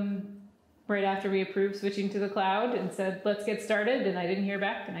emailed them right after we approved switching to the cloud and said, let's get started. And I didn't hear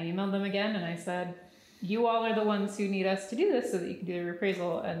back, and I emailed them again and I said, you all are the ones who need us to do this so that you can do the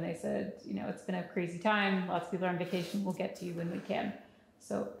reappraisal. And they said, you know, it's been a crazy time. Lots of people are on vacation. We'll get to you when we can.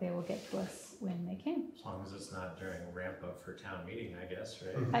 So they will get to us when they can. As long as it's not during ramp up for town meeting, I guess,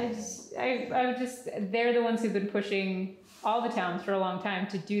 right? They're the ones who've been pushing all the towns for a long time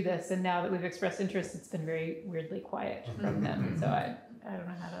to do this, and now that we've expressed interest, it's been very weirdly quiet from them. So I don't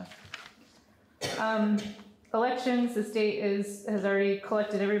know how to. Elections, the state has already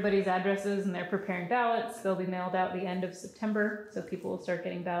collected everybody's addresses and they're preparing ballots. They'll be mailed out the end of September, so people will start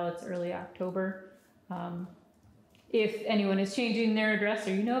getting ballots early October. If anyone is changing their address,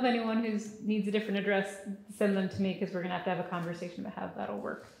 or you know of anyone who needs a different address, send them to me, because we're gonna have to have a conversation about how that'll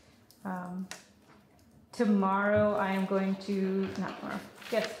work. Tomorrow I am going to, not tomorrow,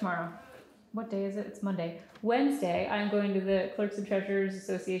 yes, tomorrow. What day is it? It's Monday. Wednesday, I'm going to the Clerks and Treasurers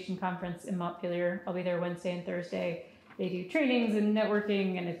Association conference in Montpelier. I'll be there Wednesday and Thursday. They do trainings and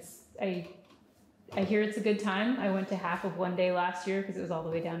networking, and I hear it's a good time. I went to half of one day last year because it was all the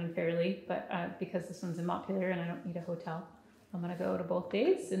way down in Fairleigh, but because this one's in Montpelier and I don't need a hotel, I'm gonna go to both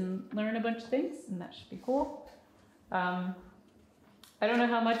days and learn a bunch of things, and that should be cool. I don't know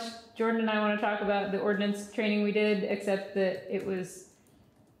how much Jordan and I want to talk about the ordinance training we did, except that it was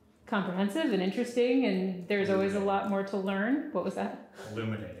comprehensive and interesting, and there's always a lot more to learn. What was that?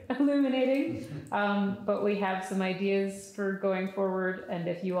 Illuminating. But we have some ideas for going forward, and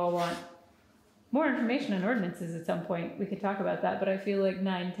if you all want more information on ordinances at some point, we could talk about that, but I feel like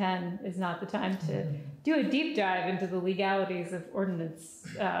 9-10 is not the time to do a deep dive into the legalities of ordinance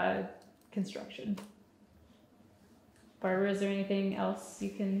construction. Barbara, is there anything else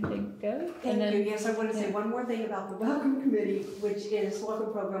you can think of? Thank you. Yes, I want to say one more thing about the Welcome Committee,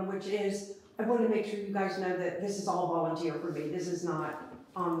 Welcome Program, which is, I want to make sure you guys know that this is all volunteer for me. This is not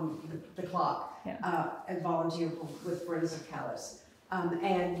on the clock. And volunteer with Friends of Calais.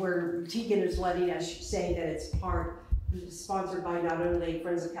 And where Tegan is letting us say that it's sponsored by not only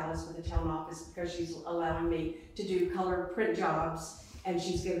Friends of Calais but the town office, because she's allowing me to do color print jobs, and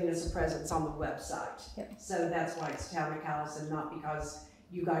she's giving us a presence on the website. So that's why it's Town of Calais, and not because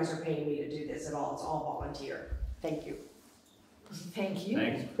you guys are paying me to do this at all. It's all volunteer. Thank you. Thank you.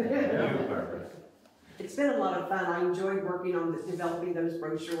 Thanks. Thank you, Barbara. It's been a lot of fun. I enjoyed working on developing those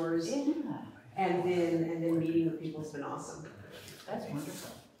brochures. And then meeting with people has been awesome. That's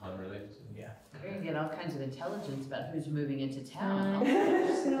wonderful. Unrelated. Yeah. We're gonna get all kinds of intelligence about who's moving into town.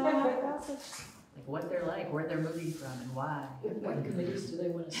 Like what they're like, where they're moving from, and why. What committees do they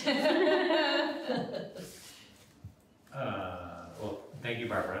want to see? Well, thank you,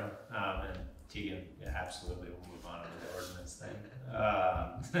 Barbara. And Tegan, yeah, absolutely, we'll move on to the ordinance thing.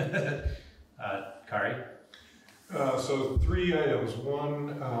 Kari? So 3 items.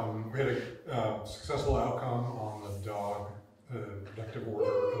 One, we had a successful outcome on the dog protective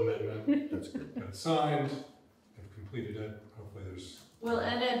order amendment. That's good. Got signed, they've completed it. Hopefully there's... Well,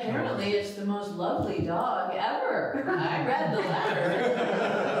 and apparently it's the most lovely dog ever. I read the letter.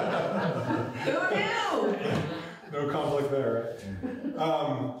 Who knew? No conflict there, right?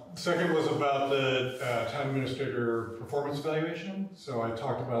 Second was about the town administrator performance evaluation. So I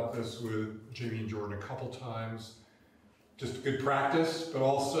talked about this with Jamie and Jordan a couple times. Just good practice, but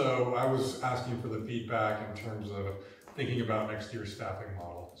also I was asking for the feedback in terms of thinking about next year's staffing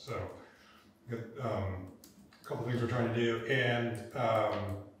model. So a couple things we're trying to do, and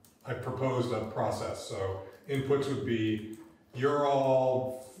I proposed a process. So inputs would be your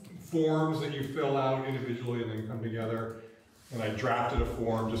all forms that you fill out individually and then come together. And I drafted a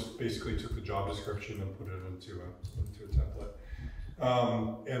form, just basically took the job description and put it into a template.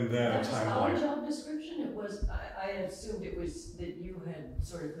 And then That was our timeline. job description? It was, I assumed it was that you had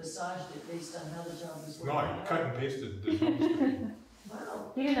sort of massaged it based on how the job was No, working. I cut and pasted the job description.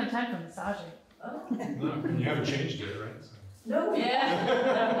 Wow. You didn't have time for massaging. Oh. No, and you haven't changed it, right? So. No.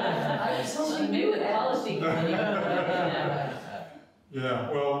 Yeah. I was hoping Maybe you the had. policy committee. Yeah,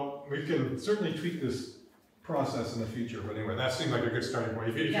 well, we can certainly tweak this process in the future, but anyway, that seemed like a good starting point.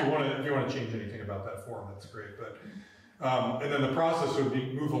 If you want to change anything about that form, that's great. But and then the process would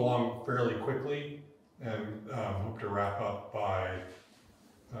move along fairly quickly, and hope to wrap up by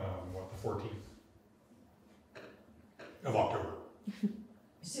the 14th of October.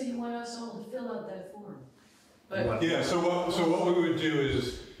 So you want us all to fill out that form? Yeah. So what we would do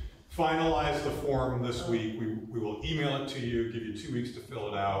is finalize the form this week. We will email it to you, give you 2 weeks to fill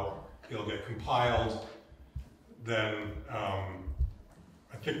it out. It'll get compiled. Then I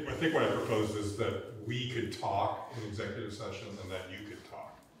think what I proposed is that we could talk in executive session, and then you could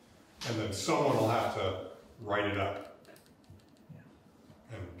talk, and then someone will have to write it up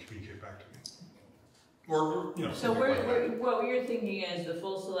and communicate back to me. Or you know. So what you're thinking is the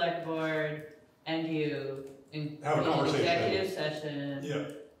full select board and you in Have a conversation. Executive session. Yeah.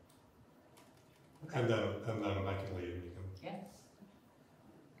 Okay. And then I can leave and you can. Yeah.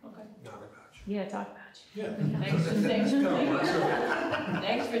 Okay. Talk about Yeah, talk about you. Yeah.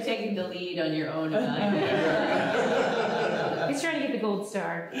 Thanks for taking the lead on your own evaluation. He's trying to get the gold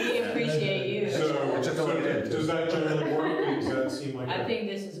star. We appreciate you. So does that generally work? Does that seem like I think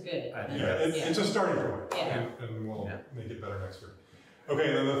this is good. it's a starting point, Yeah. and we'll make it better next week. Okay,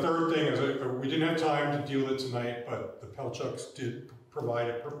 and then the third thing is we didn't have time to deal with it tonight, but the Pelchucks did provide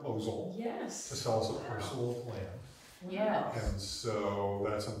a proposal Yes. to sell us a parcel of land. Yes. And so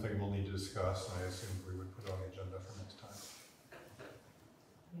that's something we'll need to discuss, and I assume we would put on the agenda for next time.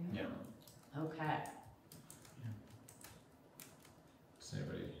 Yeah. Okay. Does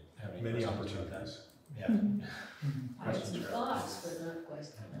anybody have any Many questions about that? opportunities. Yeah. I have Questions some or- thoughts, but not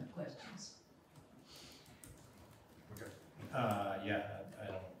questions. Okay. Yeah, I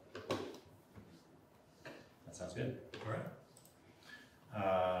don't. That sounds good. All right.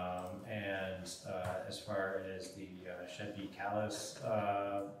 And as far as the Shed Calais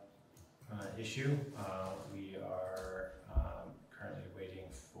issue, we are currently waiting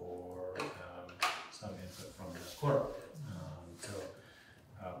for some input from the court. So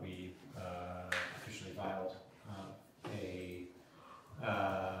we officially filed a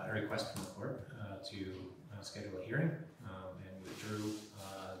request from the court to schedule a hearing and withdrew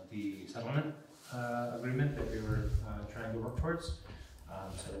the settlement agreement that we were trying to work towards.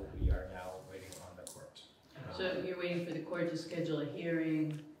 So we are now waiting on the court. So you're waiting for the court to schedule a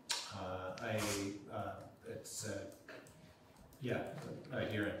hearing? a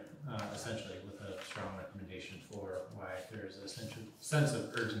hearing, essentially with a strong recommendation for why there's a sense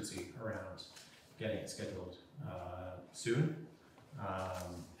of urgency around getting it scheduled soon,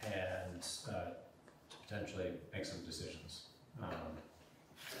 and to potentially make some decisions.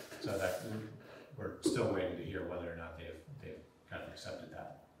 So that we're still waiting to hear whether or not they've kind of accepted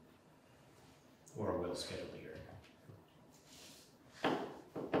that, or will schedule the hearing.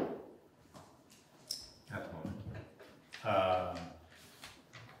 At the moment.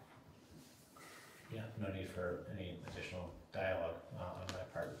 Yeah, no need for any additional dialogue on my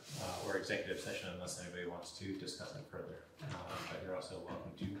part, or executive session unless anybody wants to discuss it further. But you're also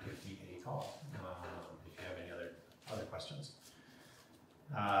welcome to give me a call if you have any other questions.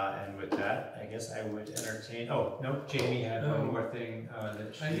 And with that, I guess I would entertain, oh, no, Jamie had one more thing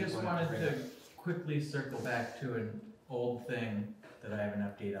that she I just wanted bring to up. quickly circle back to an old thing that I have an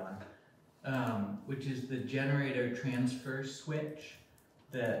update on, which is the generator transfer switch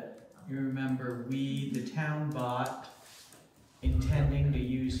that you remember the town bought intending to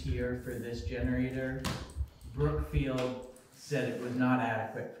use here for this generator. Brookfield said it was not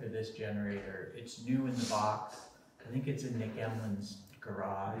adequate for this generator. It's new in the box. I think it's in Nick Emlin's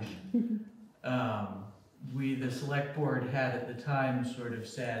garage. The select board had at the time sort of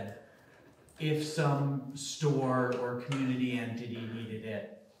said, if some store or community entity needed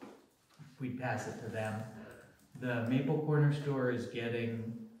it, we'd pass it to them. The Maple Corner store is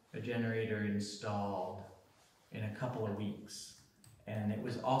getting a generator installed in a couple of weeks, and it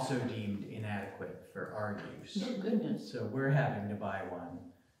was also deemed inadequate for our use. Oh, goodness. So we're having to buy one.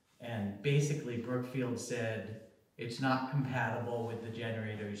 And basically Brookfield said it's not compatible with the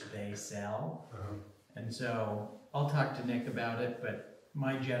generators they sell. And so I'll talk to Nick about it, but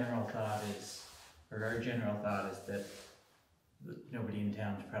my general thought is, or our general thought is that nobody in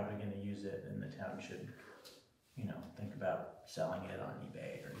town is probably going to use it, and the town should, think about selling it on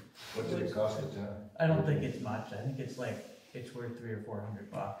eBay. Or what did it cost the town? I don't think it's much. I think it's worth $300 or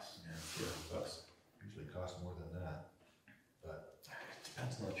 $400. Yeah, $400. Usually costs more than that. But it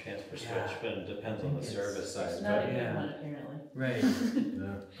depends on the transfer switch, but it depends on the service side. It's not a good one, apparently. Right.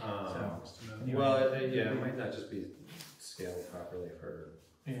 Anyway. well, it might not just be scaled properly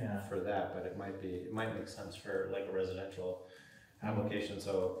for that, but it might make sense for like a residential application.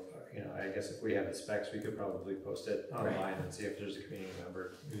 So, I guess if we have the specs, we could probably post it online and see if there's a community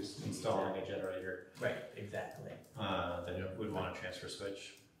member who's installing a generator. Right, exactly. That would want a transfer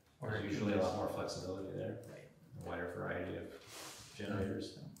switch. Or there's usually a lot more flexibility there. Right. A wider variety of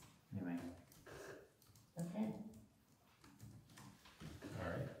generators. Anyway. Okay. All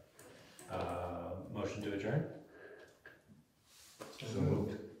right. Motion to adjourn? So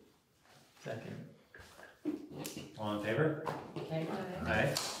moved. Second. All in favor? Thank you.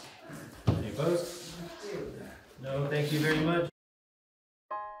 Aye. Any opposed? No, thank you very much.